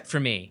except for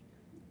me.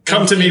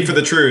 Come to me for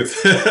the truth.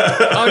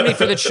 Come to me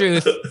for the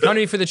truth. Come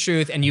to me for the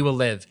truth, and you will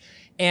live.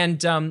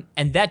 And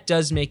that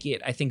does make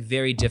it, I think,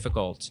 very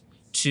difficult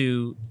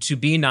to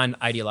be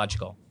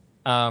non-ideological.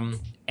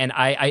 And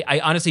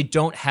I honestly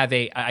don't have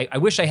I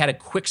wish I had a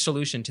quick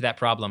solution to that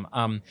problem.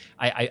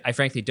 I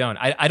frankly don't.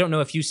 I don't know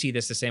if you see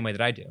this the same way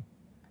that I do.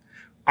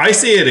 I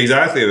see it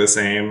exactly the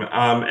same.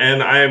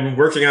 And I'm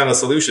working on a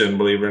solution,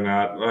 believe it or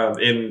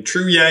not, in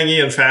true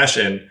Yangian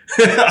fashion.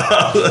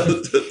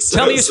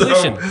 Tell me your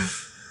solution.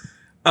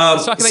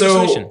 Let's talk about your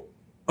solution.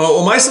 Oh,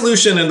 well, my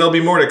solution, and there'll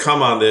be more to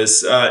come on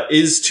this,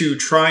 is to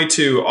try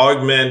to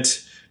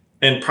augment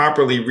and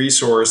properly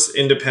resource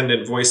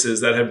independent voices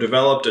that have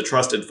developed a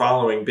trusted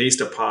following based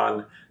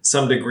upon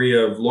some degree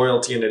of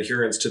loyalty and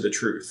adherence to the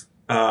truth.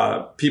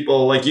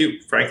 People like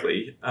you,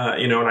 frankly,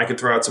 and I could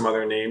throw out some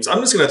other names. I'm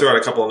just going to throw out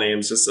a couple of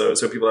names just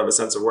so people have a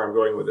sense of where I'm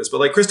going with this. But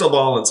like Crystal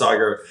Ball and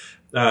Saagar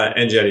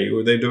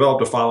Enjeti, they've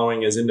developed a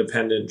following as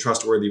independent,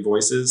 trustworthy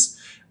voices.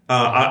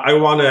 I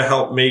want to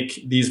help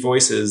make these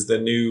voices the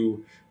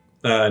new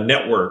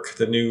network,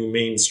 the new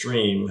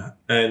mainstream.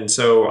 And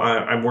so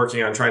I'm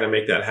working on trying to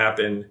make that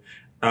happen.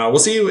 We'll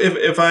see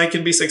if I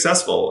can be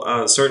successful.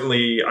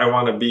 Certainly, I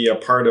want to be a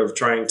part of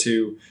trying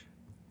to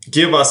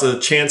give us a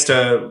chance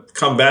to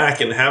come back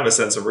and have a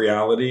sense of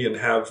reality and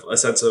have a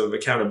sense of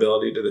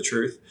accountability to the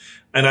truth.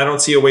 And I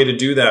don't see a way to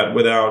do that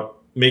without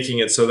making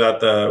it so that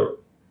the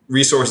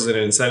resources and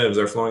incentives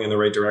are flowing in the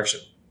right direction.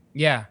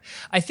 Yeah.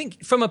 I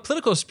think from a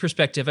political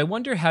perspective, I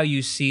wonder how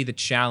you see the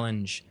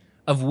challenge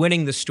of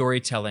winning the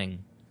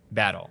storytelling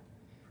battle.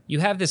 You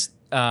have this,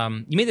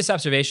 you made this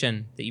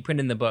observation that you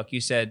printed in the book.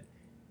 You said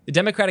the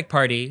Democratic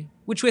Party,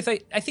 which with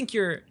I think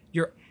you're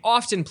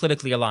often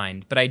politically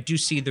aligned, but I do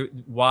see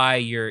why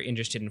you're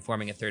interested in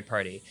forming a third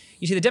party.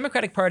 You see, the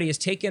Democratic Party has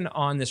taken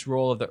on this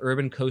role of the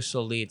urban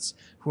coastal elites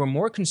who are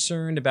more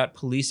concerned about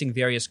policing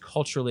various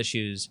cultural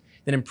issues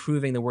than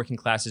improving the working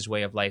class's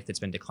way of life that's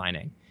been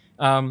declining.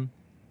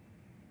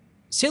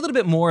 Say a little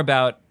bit more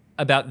about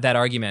that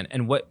argument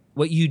and what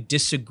you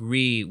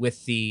disagree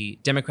with the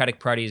Democratic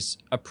Party's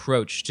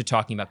approach to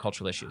talking about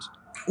cultural issues.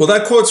 Well,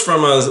 that quote's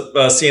from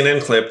a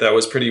CNN clip that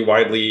was pretty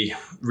widely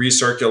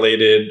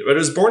recirculated, but it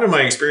was born of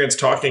my experience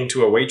talking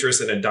to a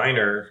waitress in a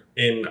diner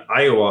in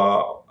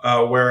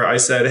Iowa, where I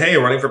said, "Hey,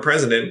 I'm running for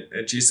president."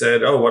 And she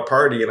said, "Oh, what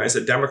party?" And I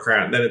said,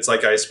 "Democrat." And then it's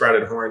like I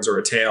sprouted horns or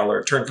a tail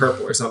or turned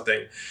purple or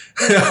something.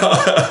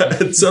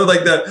 And so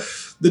like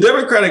the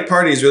Democratic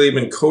Party has really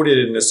been coded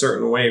in a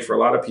certain way for a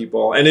lot of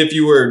people. And if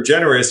you were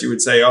generous, you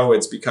would say, oh,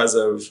 it's because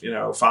of,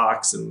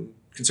 Fox and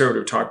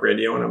conservative talk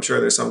radio. And I'm sure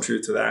there's some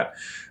truth to that.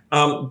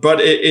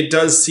 But it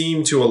does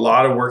seem to a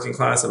lot of working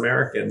class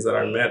Americans that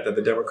I met that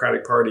the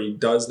Democratic Party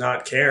does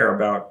not care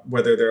about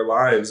whether their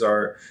lives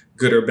are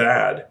good or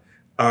bad.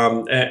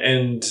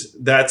 And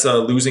that's a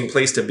losing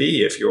place to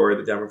be if you're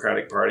the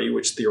Democratic Party,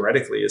 which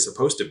theoretically is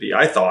supposed to be,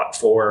 I thought,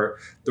 for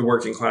the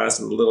working class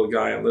and the little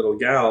guy and little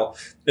gal.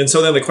 And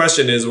so then the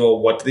question is, well,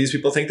 what do these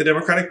people think the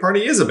Democratic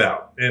Party is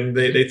about? And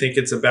they think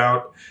it's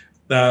about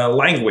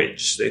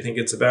language. They think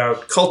it's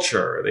about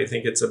culture. They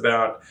think it's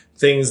about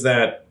things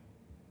that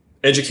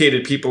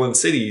educated people in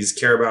cities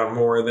care about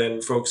more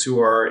than folks who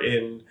are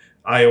in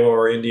Iowa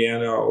or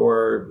Indiana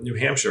or New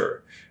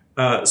Hampshire.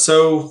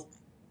 So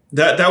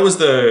that was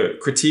the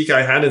critique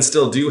I had and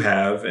still do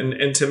have.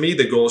 And to me,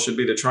 the goal should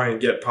be to try and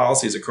get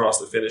policies across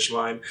the finish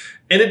line.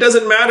 And it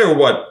doesn't matter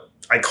what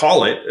I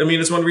call it. I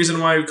mean, it's one reason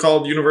why we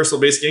called universal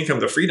basic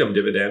income the freedom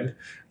dividend,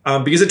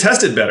 because it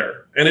tested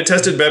better. And it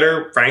tested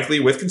better,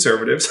 frankly, with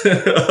conservatives.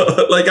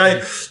 Like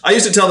I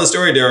used to tell the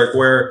story, Derek,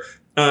 where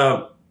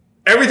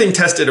everything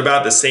tested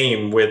about the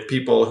same with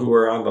people who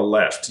were on the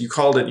left. You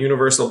called it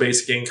universal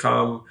basic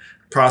income,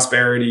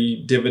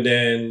 prosperity,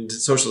 dividend,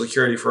 social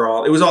security for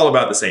all. It was all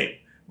about the same.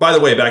 By the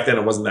way, back then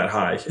it wasn't that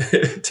high.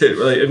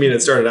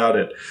 It started out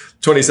at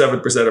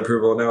 27%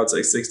 approval, and now it's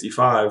like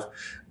 65.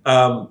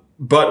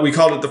 But we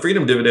called it the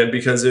freedom dividend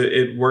because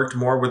it worked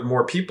more with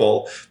more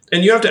people.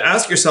 And you have to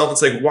ask yourself,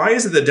 it's like, why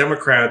is it that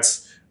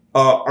Democrats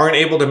aren't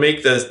able to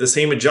make the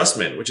same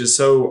adjustment, which is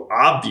so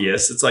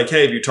obvious? It's like,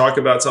 hey, if you talk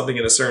about something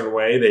in a certain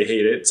way, they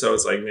hate it. So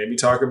it's like, maybe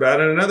talk about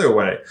it another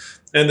way.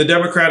 And the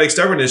Democratic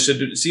stubbornness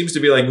seems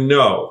to be like,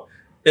 no,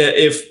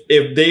 if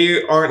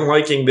they aren't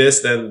liking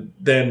this,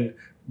 then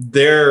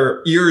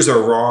their ears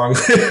are wrong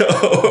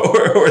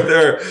or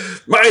their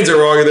minds are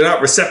wrong, or they're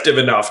not receptive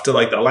enough to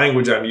like the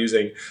language I'm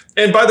using.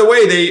 And by the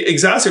way, they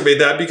exacerbate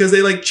that because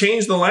they like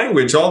change the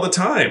language all the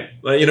time.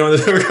 Like, on the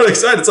Democratic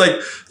side, it's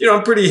like,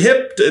 I'm pretty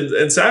hip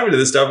and savvy to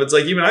this stuff. It's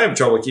like, even I have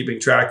trouble keeping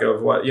track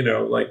of what,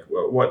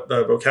 what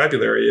the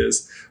vocabulary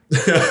is.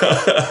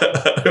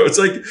 It's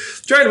like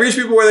trying to reach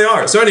people where they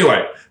are. So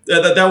anyway,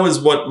 that was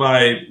what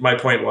my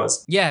point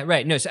was. Yeah,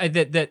 right. No, so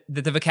the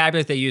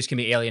vocabulary they use can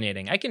be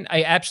alienating. I can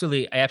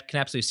absolutely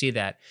see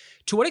that.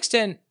 To what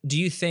extent do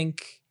you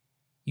think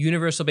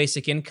universal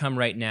basic income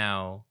right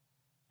now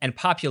and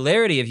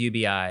popularity of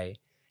UBI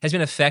has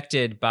been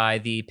affected by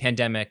the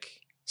pandemic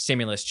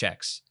stimulus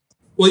checks?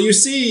 Well, you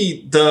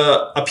see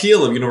the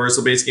appeal of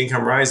universal basic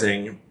income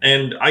rising,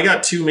 and I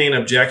got two main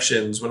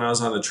objections when I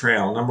was on the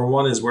trail. Number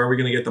one is, where are we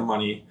going to get the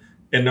money?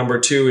 And number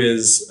two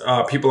is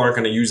people aren't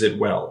going to use it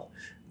well.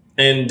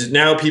 And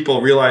now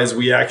people realize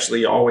we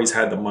actually always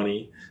had the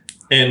money.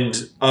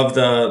 And of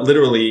the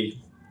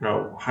literally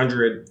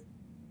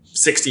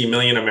 160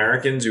 million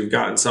Americans who've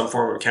gotten some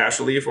form of cash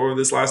relief over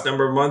this last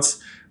number of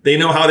months, they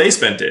know how they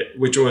spent it,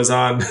 which was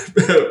on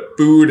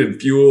food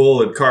and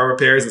fuel and car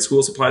repairs and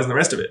school supplies and the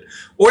rest of it.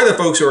 Or the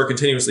folks who are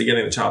continuously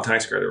getting the child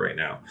tax credit right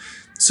now.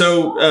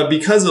 So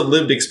because of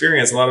lived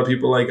experience, a lot of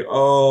people are like,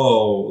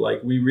 oh,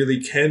 like we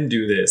really can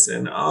do this.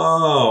 And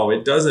oh,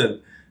 it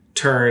doesn't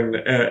turn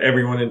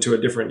everyone into a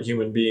different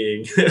human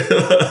being.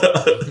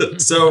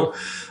 So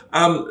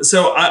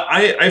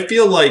I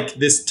feel like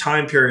this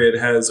time period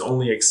has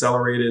only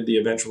accelerated the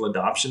eventual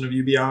adoption of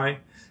UBI.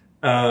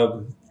 I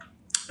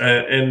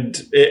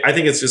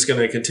think it's just going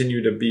to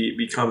continue to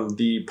become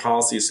the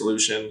policy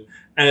solution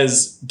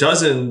as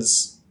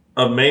dozens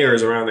of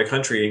mayors around the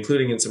country,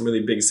 including in some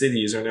really big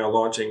cities, are now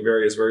launching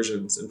various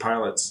versions and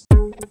pilots.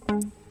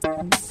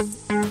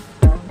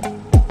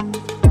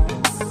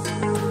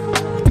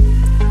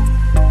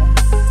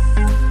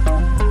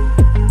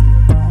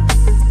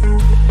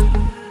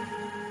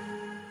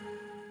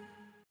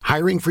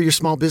 Hiring for your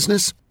small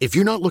business? If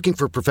you're not looking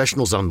for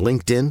professionals on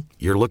LinkedIn,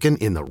 you're looking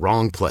in the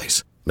wrong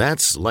place.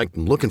 That's like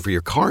looking for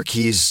your car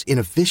keys in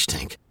a fish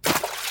tank.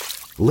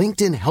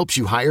 LinkedIn helps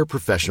you hire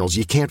professionals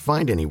you can't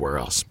find anywhere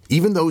else,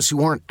 even those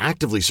who aren't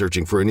actively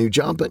searching for a new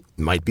job but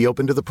might be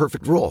open to the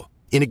perfect role.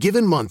 In a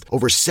given month,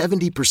 over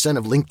 70%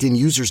 of LinkedIn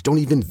users don't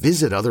even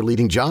visit other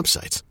leading job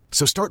sites.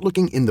 So start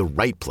looking in the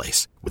right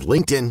place. With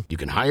LinkedIn, you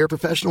can hire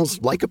professionals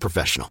like a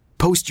professional.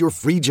 Post your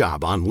free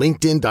job on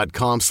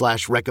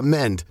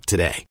linkedin.com/recommend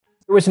today.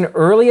 There was an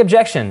early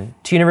objection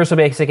to universal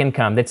basic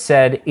income that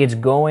said it's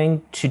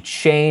going to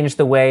change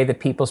the way that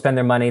people spend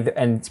their money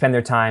and spend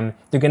their time.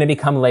 They're going to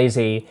become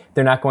lazy.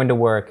 They're not going to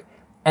work.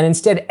 And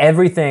instead,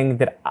 everything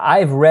that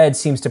I've read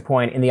seems to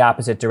point in the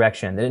opposite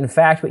direction. That in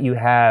fact, what you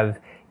have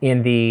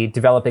in the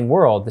developing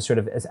world, the sort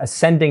of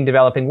ascending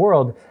developing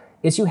world,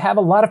 is you have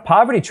a lot of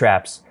poverty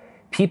traps.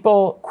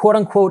 People, quote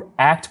unquote,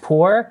 act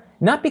poor,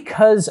 not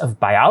because of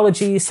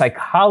biology,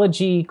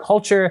 psychology,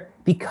 culture,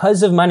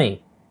 because of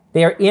money.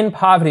 They are in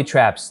poverty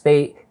traps.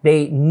 They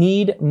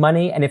need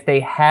money, and if they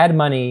had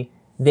money,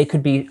 they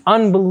could be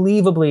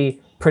unbelievably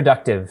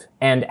productive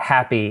and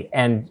happy.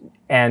 And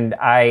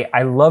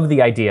I love the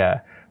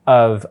idea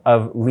of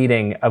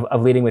leading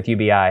with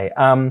UBI.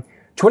 To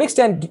what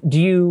extent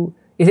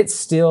is it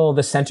still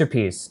the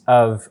centerpiece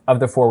of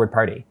the Forward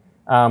Party?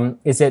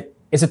 Is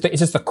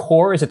this the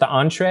core? Is it the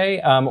entree?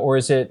 Or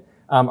is it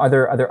are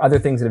there other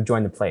things that have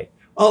joined the plate?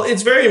 Well,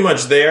 it's very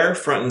much there,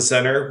 front and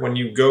center. When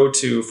you go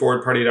to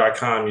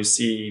forwardparty.com, you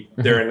see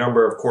there are a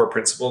number of core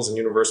principles, and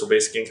universal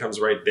basic income's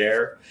right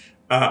there.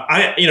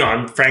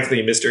 I'm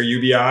frankly Mr.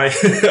 UBI,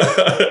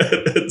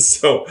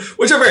 so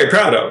which I'm very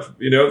proud of.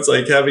 It's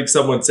like having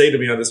someone say to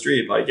me on the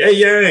street, like, "Hey,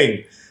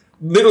 Yang,"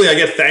 literally, I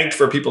get thanked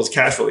for people's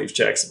cash relief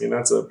checks. I mean,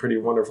 that's a pretty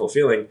wonderful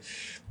feeling.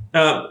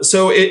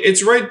 So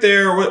it's right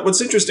there. What's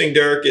interesting,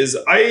 Derek, is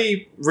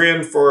I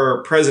ran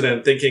for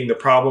president thinking the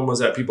problem was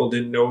that people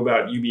didn't know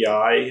about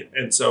UBI,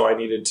 and so I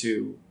needed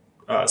to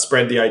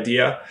spread the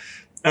idea.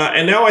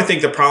 And now I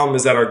think the problem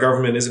is that our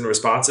government isn't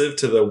responsive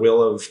to the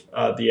will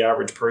of the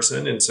average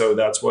person, and so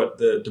that's what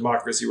the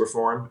democracy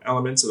reform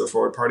elements of the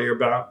Forward Party are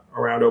about,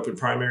 around open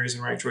primaries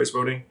and ranked choice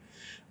voting.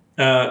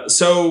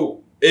 So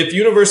if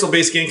universal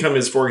basic income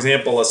is, for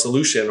example, a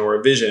solution or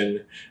a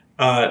vision,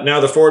 now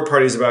the Forward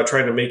Party is about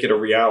trying to make it a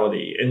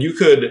reality. And you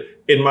could,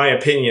 in my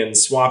opinion,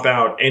 swap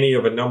out any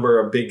of a number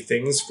of big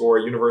things for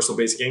universal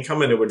basic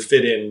income, and it would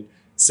fit in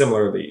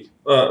similarly.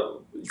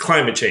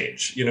 Climate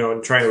change,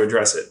 and trying to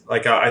address it.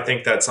 Like, I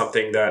think that's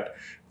something that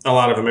a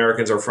lot of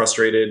Americans are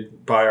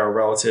frustrated by our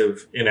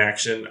relative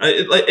inaction.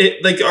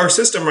 Like our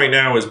system right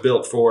now is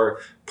built for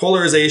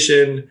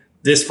polarization,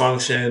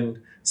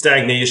 dysfunction,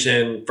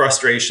 stagnation,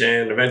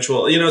 frustration,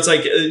 eventual, it's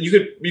like you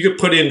could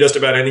put in just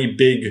about any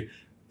big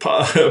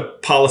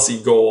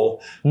policy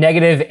goal.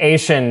 Negative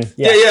Asian.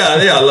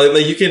 Yeah.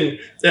 Like you can.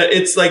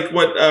 It's like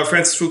what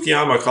Francis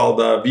Fukuyama called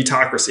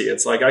vitocracy.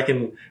 It's like I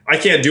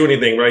can't do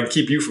anything, but I can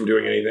keep you from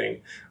doing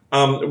anything.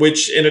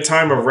 Which in a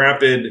time of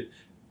rapid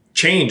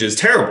change is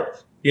terrible.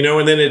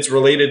 And then it's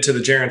related to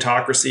the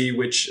gerontocracy,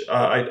 which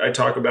I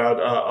talk about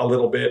a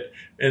little bit.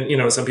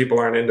 And some people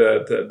aren't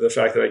into the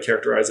fact that I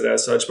characterize it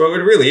as such, but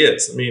it really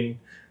is. I mean,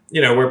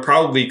 we're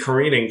probably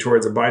careening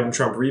towards a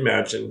Biden-Trump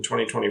rematch in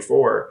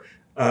 2024.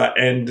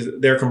 And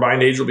their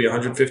combined age will be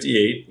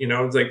 158.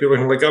 It's like people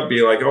can look up and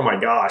be like, oh my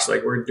gosh,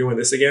 like we're doing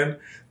this again.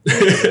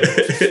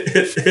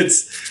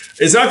 It's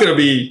not going to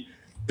be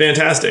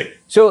fantastic.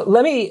 So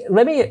let me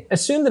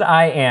assume that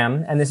I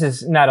am, and this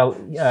is not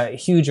a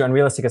huge or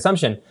unrealistic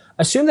assumption,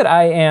 assume that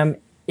I am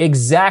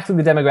exactly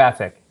the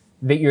demographic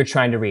that you're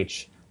trying to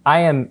reach. I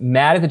am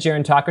mad at the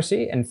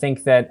gerontocracy and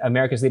think that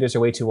America's leaders are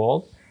way too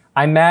old.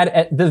 I'm mad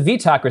at the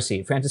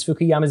vitocracy, Francis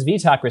Fukuyama's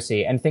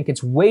vitocracy, and think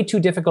it's way too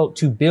difficult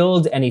to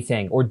build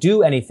anything or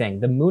do anything.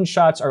 The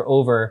moonshots are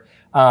over,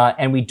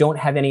 and we don't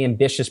have any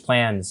ambitious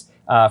plans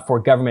for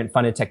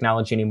government-funded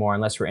technology anymore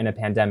unless we're in a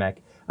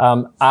pandemic.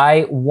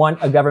 I want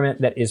a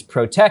government that is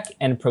pro-tech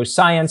and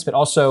pro-science, but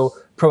also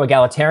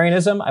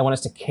pro-egalitarianism. I want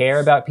us to care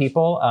about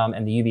people,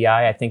 and the UBI,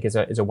 I think, is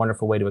a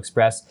wonderful way to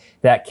express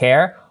that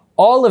care.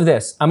 All of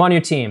this, I'm on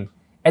your team.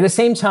 At the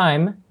same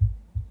time,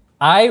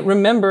 I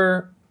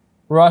remember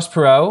Ross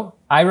Perot.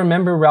 I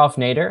remember Ralph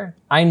Nader.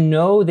 I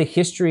know the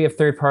history of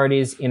third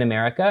parties in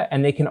America,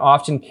 and they can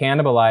often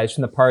cannibalize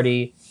from the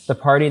party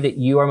that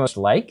you are most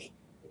like.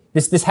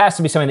 This has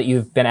to be something that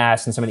you've been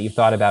asked and something that you've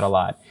thought about a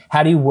lot.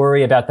 How do you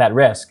worry about that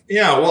risk?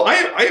 Yeah, well,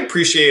 I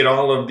appreciate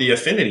all of the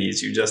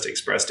affinities you just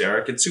expressed,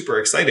 Eric. It's super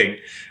exciting.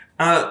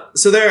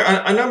 So there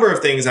are a number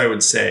of things I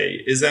would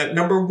say is that,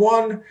 number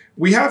one,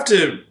 we have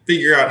to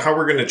figure out how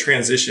we're going to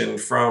transition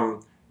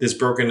from this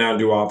broken down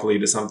duopoly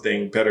to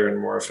something better and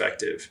more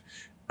effective.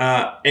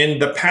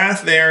 And the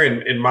path there,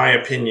 in my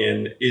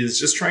opinion, is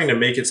just trying to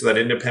make it so that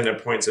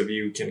independent points of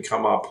view can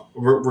come up,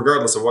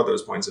 regardless of what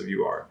those points of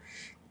view are.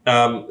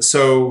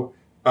 To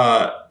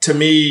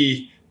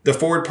me, the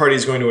Forward Party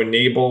is going to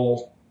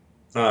enable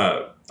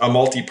a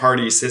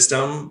multi-party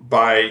system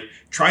by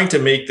trying to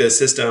make the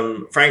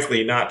system,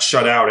 frankly, not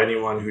shut out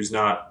anyone who's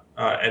not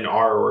an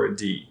R or a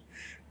D.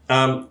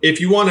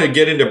 If you want to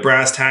get into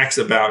brass tacks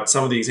about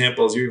some of the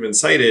examples you even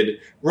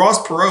cited,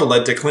 Ross Perot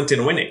led to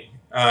Clinton winning.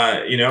 He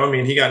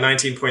got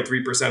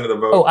 19.3% of the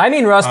vote. Oh, I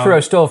mean, Ross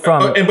Perot stole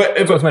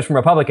as much from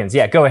Republicans.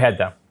 Yeah, go ahead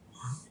though.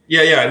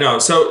 Yeah, no.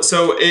 So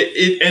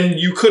and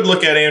you could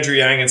look at Andrew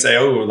Yang and say,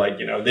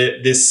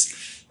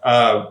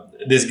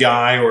 this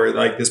guy or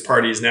like this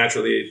party is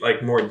naturally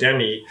like more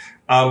Demi.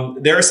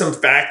 There are some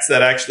facts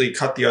that actually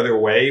cut the other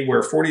way,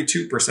 where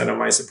 42% of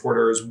my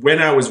supporters, when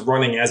I was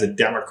running as a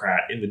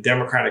Democrat in the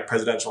Democratic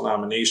presidential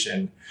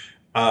nomination,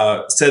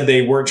 said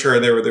they weren't sure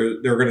they were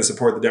going to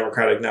support the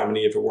Democratic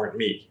nominee if it weren't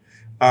me.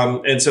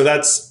 And so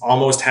that's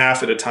almost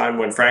half at a time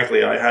when,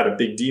 frankly, I had a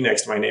big D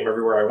next to my name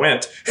everywhere I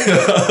went.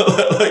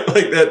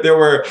 like that, there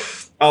were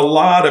a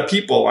lot of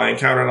people I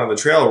encountered on the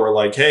trail were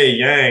like, "Hey,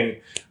 Yang,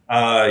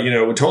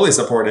 would totally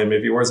support him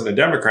if he wasn't a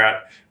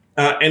Democrat."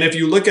 And if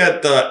you look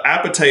at the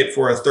appetite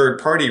for a third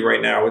party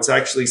right now, it's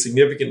actually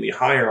significantly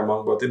higher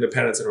among both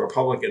independents and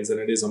Republicans than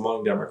it is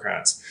among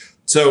Democrats.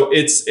 So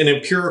it's an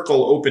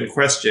empirical, open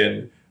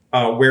question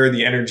where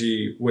the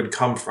energy would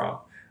come from.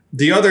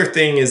 The other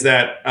thing is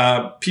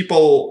that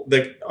people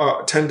that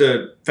tend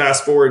to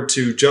fast forward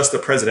to just the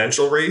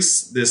presidential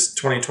race, this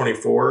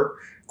 2024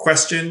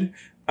 question.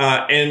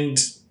 And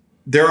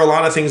there are a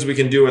lot of things we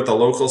can do at the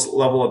local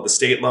level, at the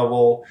state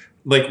level,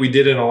 like we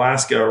did in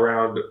Alaska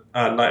around,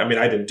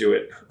 I didn't do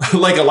it,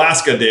 like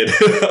Alaska did,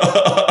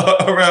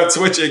 around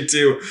switching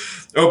to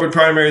open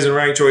primaries and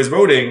ranked choice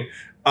voting,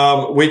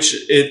 which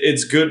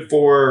it's good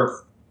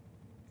for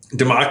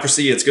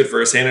democracy. It's good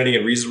for sanity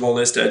and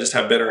reasonableness to just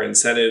have better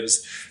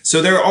incentives.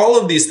 So there are all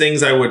of these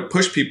things I would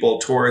push people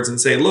towards and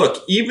say,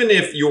 look, even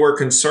if you're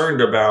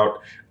concerned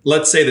about,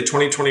 let's say, the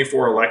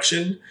 2024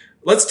 election,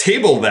 let's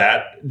table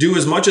that, do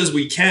as much as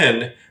we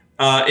can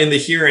in the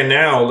here and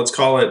now, let's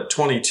call it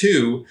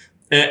 22.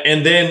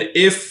 And then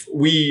if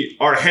we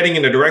are heading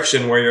in a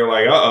direction where you're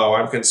like,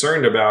 I'm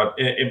concerned about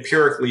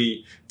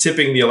empirically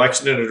tipping the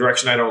election in a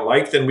direction I don't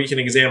like, then we can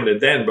examine it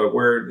then. But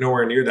we're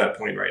nowhere near that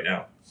point right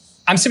now.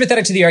 I'm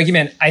sympathetic to the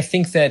argument. I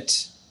think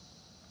that,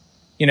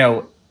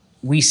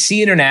 we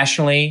see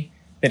internationally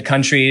that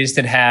countries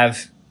that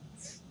have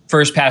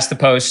first past the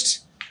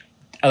post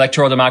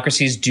electoral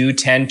democracies do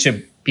tend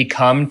to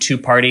become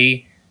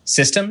two-party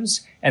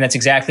systems. And that's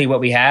exactly what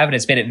we have. And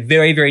it's made it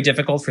very, very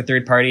difficult for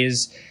third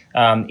parties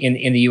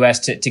in the U.S.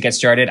 to get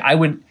started. I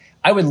would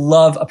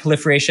love a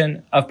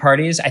proliferation of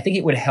parties. I think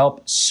it would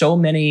help so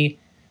many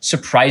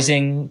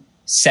surprising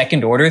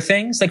second order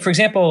things. Like, for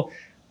example,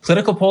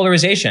 political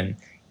polarization.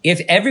 If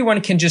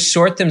everyone can just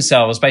sort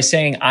themselves by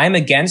saying, I'm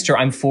against or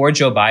I'm for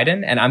Joe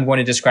Biden, and I'm going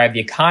to describe the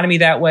economy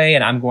that way,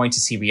 and I'm going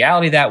to see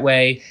reality that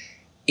way,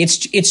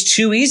 it's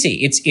too easy.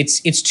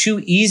 It's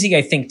too easy,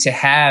 I think, to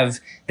have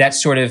that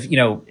sort of,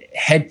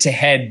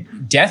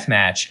 head-to-head death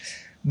match.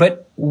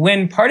 But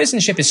when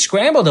partisanship is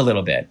scrambled a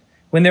little bit,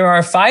 when there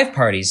are 5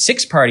 parties,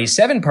 6 parties,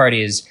 7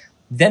 parties,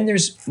 then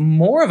there's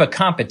more of a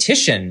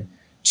competition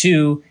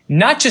to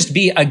not just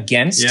be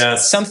against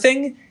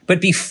something, but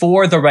be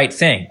for the right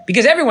thing.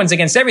 Because everyone's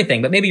against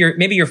everything, but maybe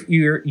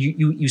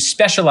you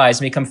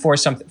specialize and become for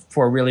something,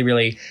 for a really,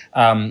 really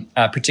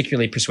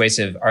particularly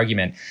persuasive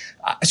argument.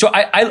 So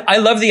I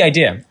love the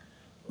idea.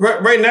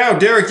 Right now,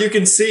 Derek, you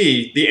can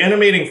see the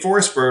animating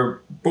force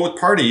for both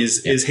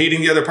parties is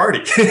hating the other party.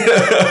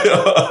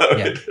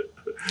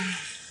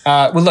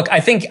 Well, look,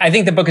 I think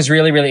the book is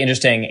really, really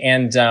interesting,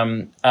 and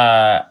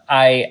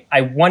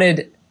I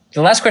wanted,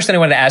 the last question I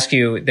wanted to ask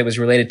you that was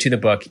related to the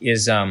book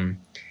is, I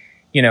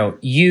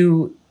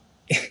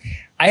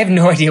have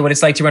no idea what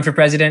it's like to run for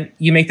president.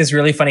 You make this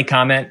really funny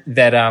comment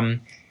that a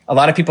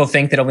lot of people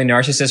think that only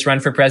narcissists run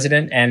for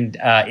president, and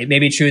it may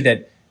be true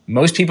that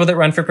most people that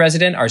run for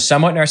president are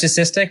somewhat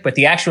narcissistic, but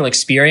the actual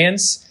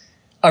experience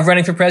of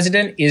running for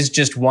president is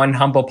just one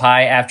humble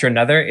pie after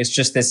another. It's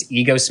just this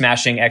ego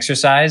smashing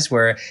exercise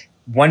where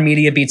one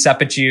media beats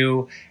up at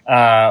you,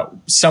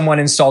 someone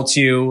insults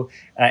you.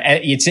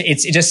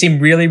 It just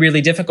seemed really, really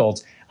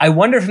difficult. I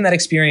wonder from that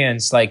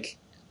experience, like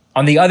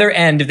on the other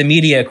end of the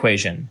media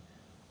equation,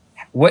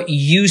 what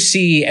you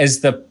see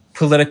as the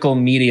political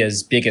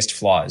media's biggest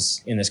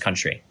flaws in this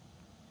country.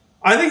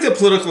 I think the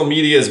political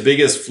media's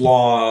biggest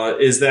flaw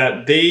is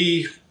that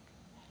they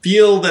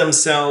feel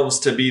themselves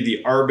to be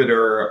the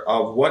arbiter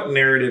of what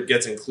narrative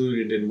gets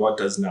included and what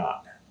does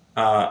not.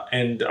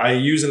 And I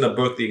use in the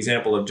book the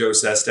example of Joe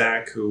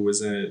Sestak, who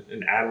was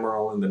an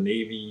admiral in the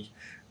Navy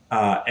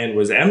and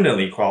was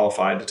eminently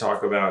qualified to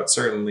talk about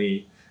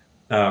certainly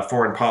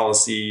foreign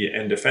policy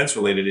and defense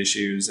related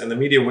issues. And the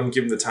media wouldn't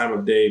give him the time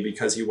of day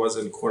because he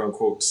wasn't, quote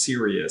unquote,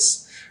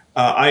 serious.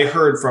 I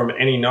heard from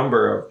any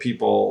number of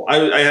people.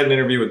 I had an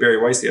interview with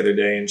Barry Weiss the other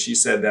day, and she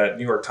said that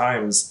New York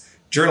Times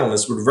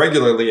journalists would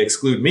regularly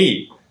exclude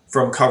me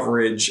from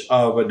coverage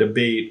of a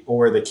debate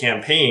or the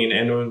campaign.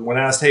 And when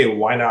asked, hey,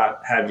 why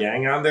not have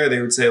Yang on there?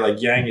 They would say,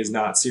 like, Yang is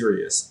not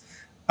serious.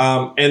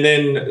 And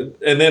then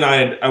when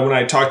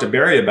I talked to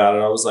Barry about it,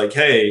 I was like,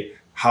 hey,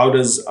 how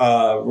does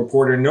a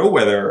reporter know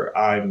whether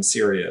I'm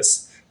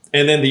serious?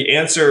 And then the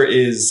answer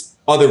is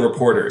other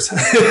reporters.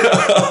 Like,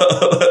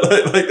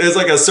 there's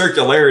like a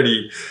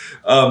circularity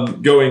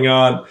going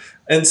on.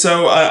 And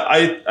so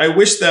I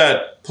wish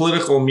that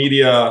political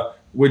media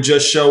would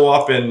just show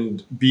up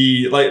and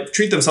be like,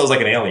 treat themselves like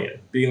an alien,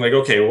 being like,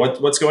 okay,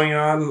 what's going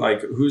on?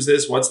 Like, who's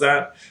this? What's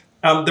that?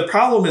 The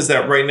problem is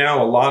that right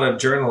now, a lot of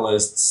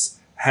journalists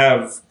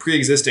have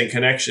pre-existing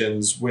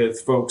connections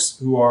with folks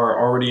who are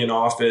already in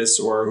office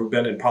or who've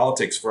been in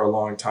politics for a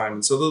long time.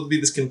 And so there'll be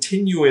this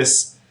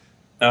continuous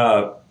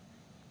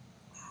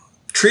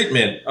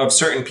treatment of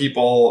certain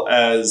people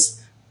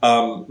as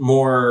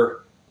more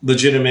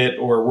legitimate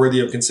or worthy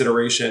of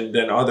consideration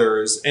than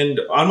others. And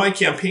on my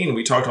campaign,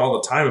 we talked all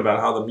the time about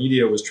how the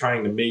media was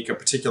trying to make a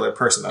particular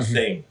person a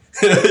thing.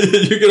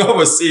 You can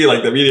almost see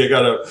like the media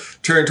got to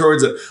turn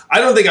towards it. I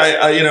don't think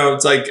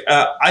it's like,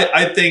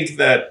 I think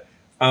that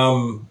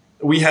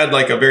we had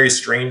like a very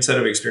strange set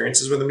of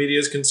experiences where the media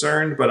is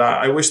concerned, but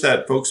I wish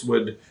that folks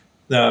would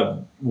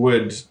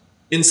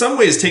in some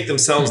ways take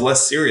themselves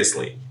less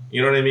seriously.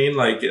 You know what I mean?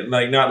 Like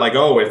not like,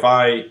 oh, if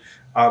I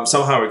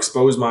somehow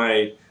expose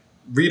my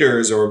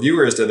readers or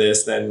viewers to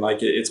this, then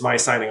like it's my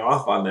signing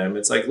off on them.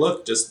 It's like,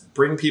 look, just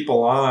bring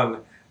people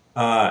on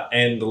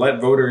and let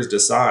voters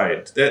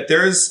decide. That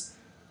there's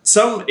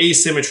some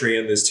asymmetry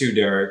in this too,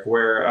 Derek,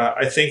 where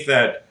I think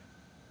that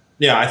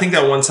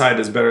one side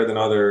is better than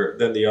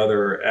the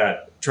other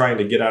at trying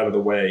to get out of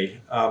the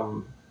way.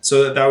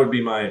 So that would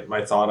be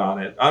my thought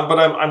on it. But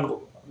I'm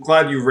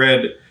glad you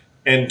read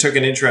and took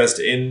an interest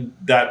in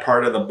that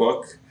part of the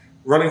book.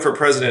 Running for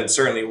president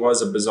certainly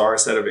was a bizarre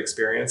set of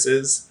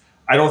experiences.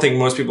 I don't think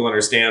most people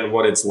understand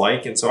what it's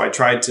like. And so I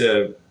tried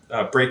to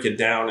break it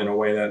down in a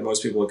way that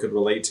most people could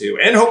relate to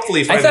and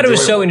hopefully find I thought enjoyable. It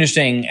was so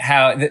interesting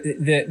how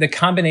the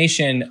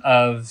combination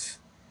of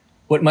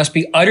what must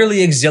be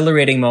utterly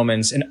exhilarating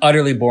moments and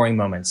utterly boring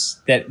moments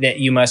that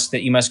you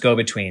must go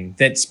between.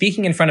 That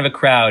speaking in front of a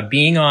crowd,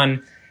 being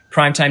on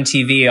primetime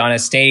TV on a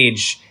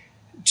stage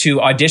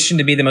to audition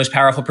to be the most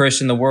powerful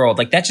person in the world,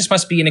 like that just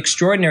must be an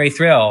extraordinary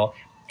thrill.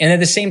 And at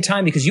the same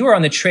time, because you are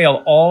on the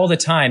trail all the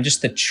time,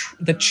 just the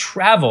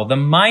travel, the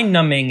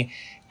mind-numbing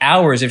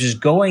hours of just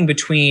going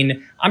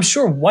between, I'm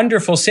sure,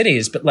 wonderful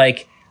cities, but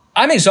like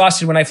I'm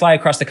exhausted when I fly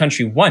across the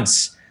country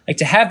once. Like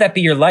to have that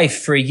be your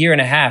life for a year and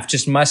a half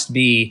just must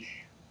be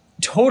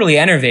totally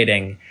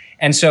enervating.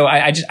 And so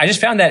I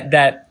just found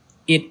that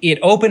it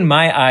opened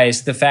my eyes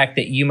to the fact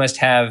that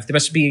there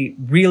must be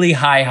really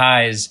high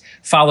highs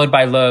followed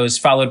by lows,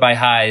 followed by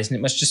highs. And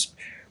it must just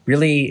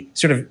really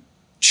sort of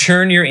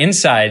churn your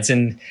insides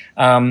and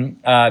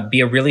be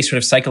a really sort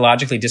of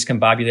psychologically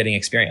discombobulating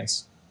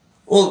experience.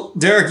 Well,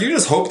 Derek, you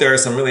just hope there are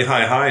some really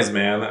high highs,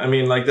 man. I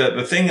mean, like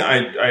the thing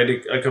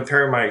I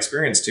compare my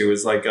experience to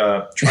is like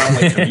a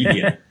traveling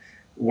comedian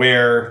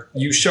where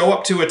you show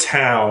up to a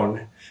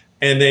town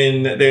and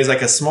then there's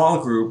like a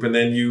small group and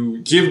then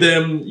you give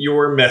them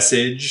your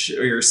message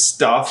or your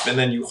stuff and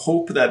then you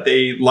hope that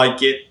they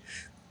like it.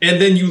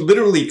 And then you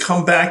literally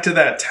come back to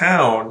that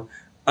town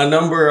a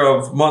number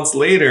of months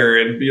later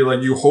and be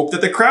like, you hope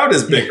that the crowd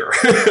is bigger.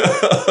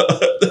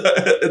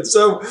 And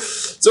so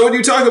when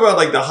you talk about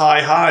like the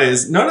high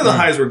highs, none of the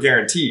highs were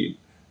guaranteed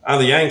on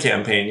the Yang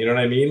campaign. You know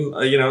what I mean?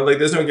 Like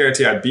there's no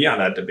guarantee I'd be on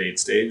that debate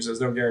stage. There's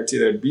no guarantee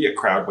there'd be a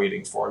crowd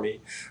waiting for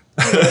me.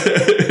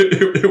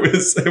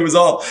 It was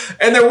all,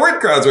 and there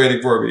weren't crowds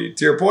waiting for me.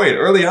 To your point,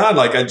 early on,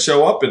 like I'd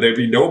show up and there'd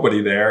be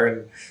nobody there,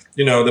 and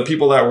the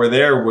people that were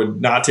there would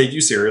not take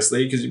you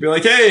seriously because you'd be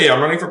like, "Hey,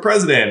 I'm running for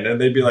president,"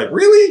 and they'd be like,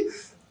 "Really?"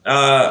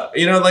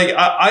 Like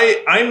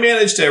I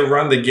managed to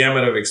run the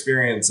gamut of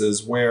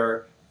experiences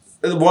where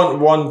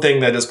one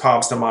thing that just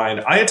pops to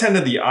mind. I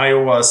attended the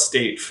Iowa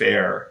State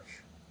Fair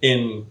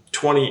in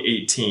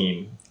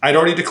 2018. I'd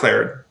already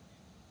declared,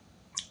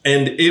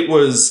 and it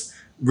was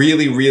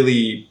really,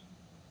 really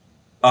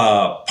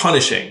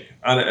punishing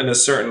on a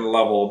certain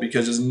level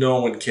because just no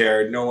one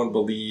cared, no one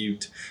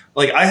believed.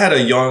 Like I had a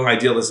young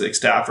idealistic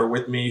staffer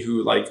with me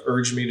who like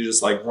urged me to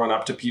just like run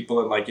up to people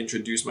and like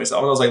introduce myself.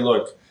 And I was like,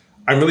 look,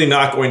 I'm really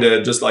not going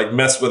to just like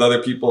mess with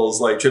other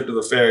people's like trip to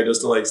the fair just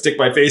to like stick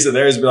my face in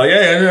theirs and be like,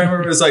 hey, I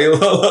remember. It's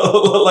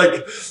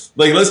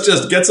like let's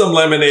just get some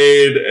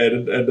lemonade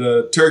and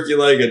a turkey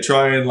leg and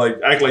try and like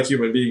act like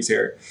human beings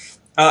here.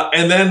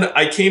 And then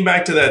I came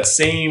back to that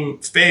same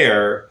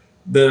fair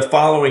the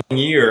following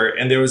year,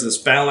 and there was this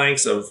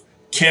phalanx of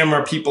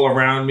camera people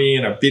around me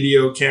and a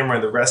video camera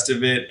and the rest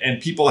of it.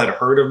 And people had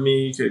heard of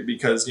me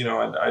because, you know,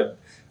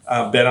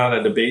 I'd been on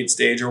a debate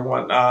stage or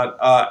whatnot.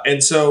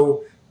 And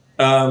so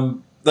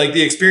like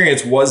the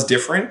experience was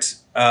different,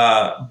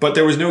 but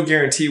there was no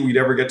guarantee we'd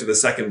ever get to the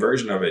second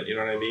version of it. You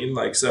know what I mean?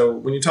 Like, so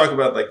when you talk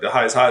about like the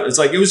highs, it's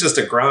like, it was just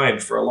a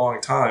grind for a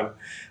long time.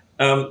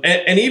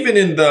 And even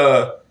in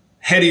the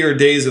headier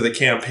days of the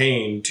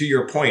campaign, to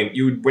your point,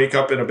 you would wake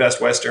up in a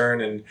Best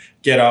Western and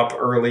get up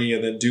early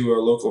and then do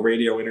a local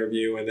radio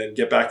interview and then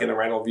get back in a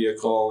rental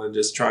vehicle and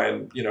just try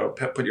and, you know,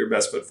 put your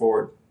best foot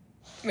forward.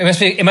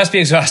 It must be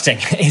exhausting.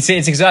 It's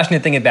exhausting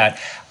to think about.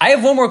 I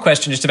have one more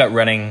question just about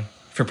running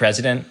for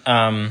president.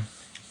 And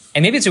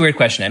maybe it's a weird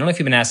question. I don't know if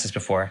you've been asked this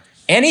before.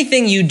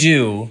 Anything you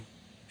do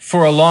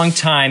for a long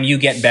time, you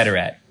get better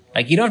at.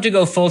 Like, you don't have to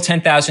go full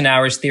 10,000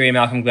 hours theory of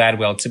Malcolm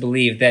Gladwell to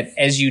believe that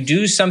as you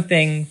do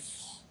something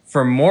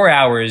for more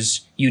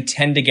hours, you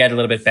tend to get a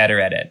little bit better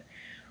at it.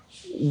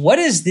 What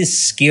is this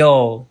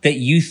skill that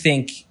you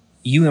think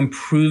you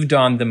improved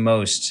on the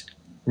most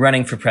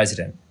running for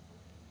president?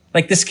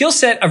 Like, the skill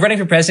set of running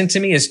for president to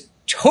me is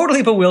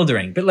totally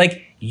bewildering, but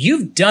like,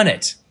 you've done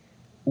it.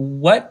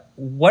 What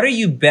are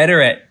you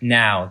better at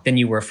now than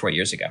you were 4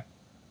 years ago?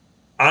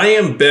 I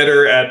am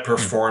better at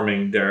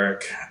performing,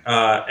 Derek.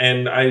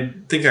 And I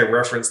think I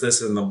referenced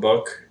this in the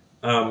book.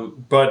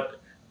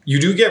 But you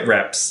do get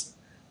reps.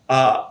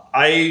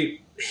 I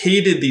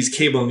hated these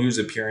cable news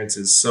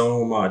appearances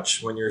so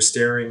much when you're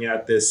staring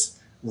at this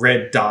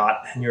red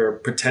dot and you're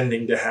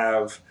pretending to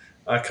have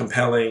a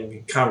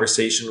compelling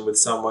conversation with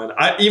someone.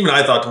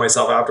 I thought to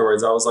myself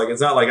afterwards, I was like,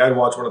 it's not like I'd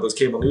watch one of those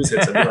cable news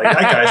hits and be like,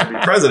 that guy should be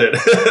president.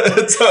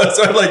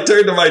 so I'd like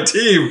turn to my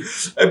team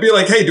and be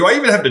like, hey, do I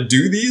even have to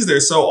do these? They're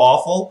so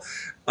awful.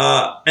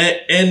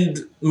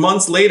 And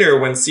months later,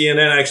 when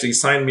CNN actually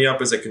signed me up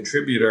as a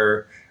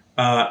contributor,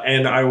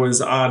 and I was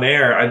on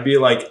air, I'd be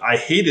like, I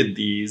hated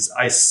these.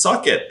 I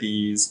suck at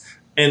these.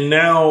 And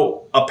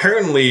now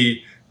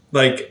apparently,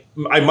 like,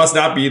 I must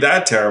not be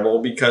that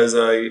terrible because,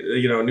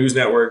 News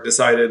Network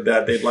decided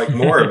that they'd like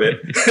more of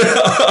it.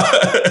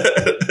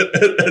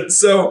 And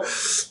so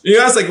you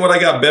asked like what I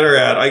got better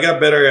at. I got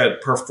better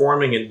at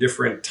performing in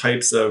different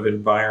types of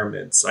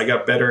environments. I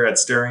got better at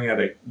staring at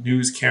a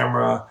news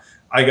camera.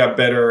 I got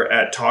better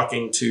at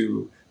talking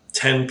to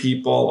 10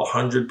 people,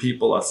 100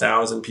 people,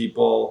 1,000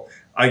 people.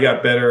 I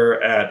got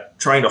better at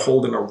trying to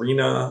hold an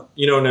arena,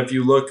 and if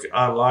you look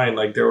online,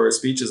 like there were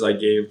speeches I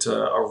gave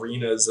to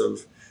arenas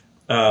of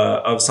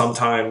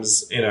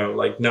sometimes,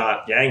 like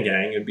not Yang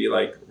Gang, it'd be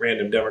like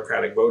random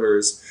Democratic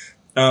voters.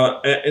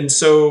 And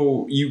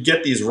so you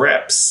get these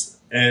reps.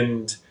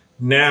 And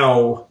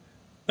now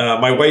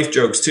my wife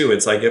jokes too.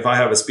 It's like if I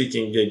have a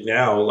speaking gig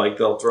now, like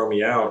they'll throw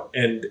me out.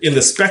 And in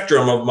the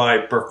spectrum of my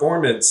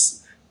performance,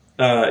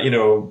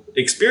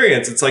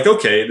 experience, it's like,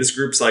 okay, this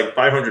group's like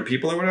 500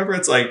 people or whatever.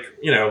 It's like,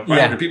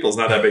 500 people is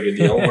not that big a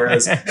deal.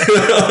 Whereas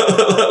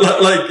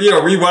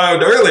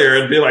rewound earlier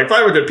and be like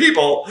 500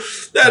 people,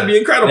 that'd be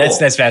incredible.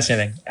 That's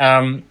fascinating.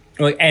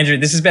 Well, Andrew,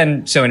 this has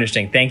been so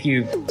interesting. Thank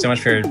you so much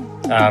for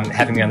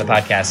having me on the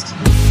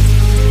podcast.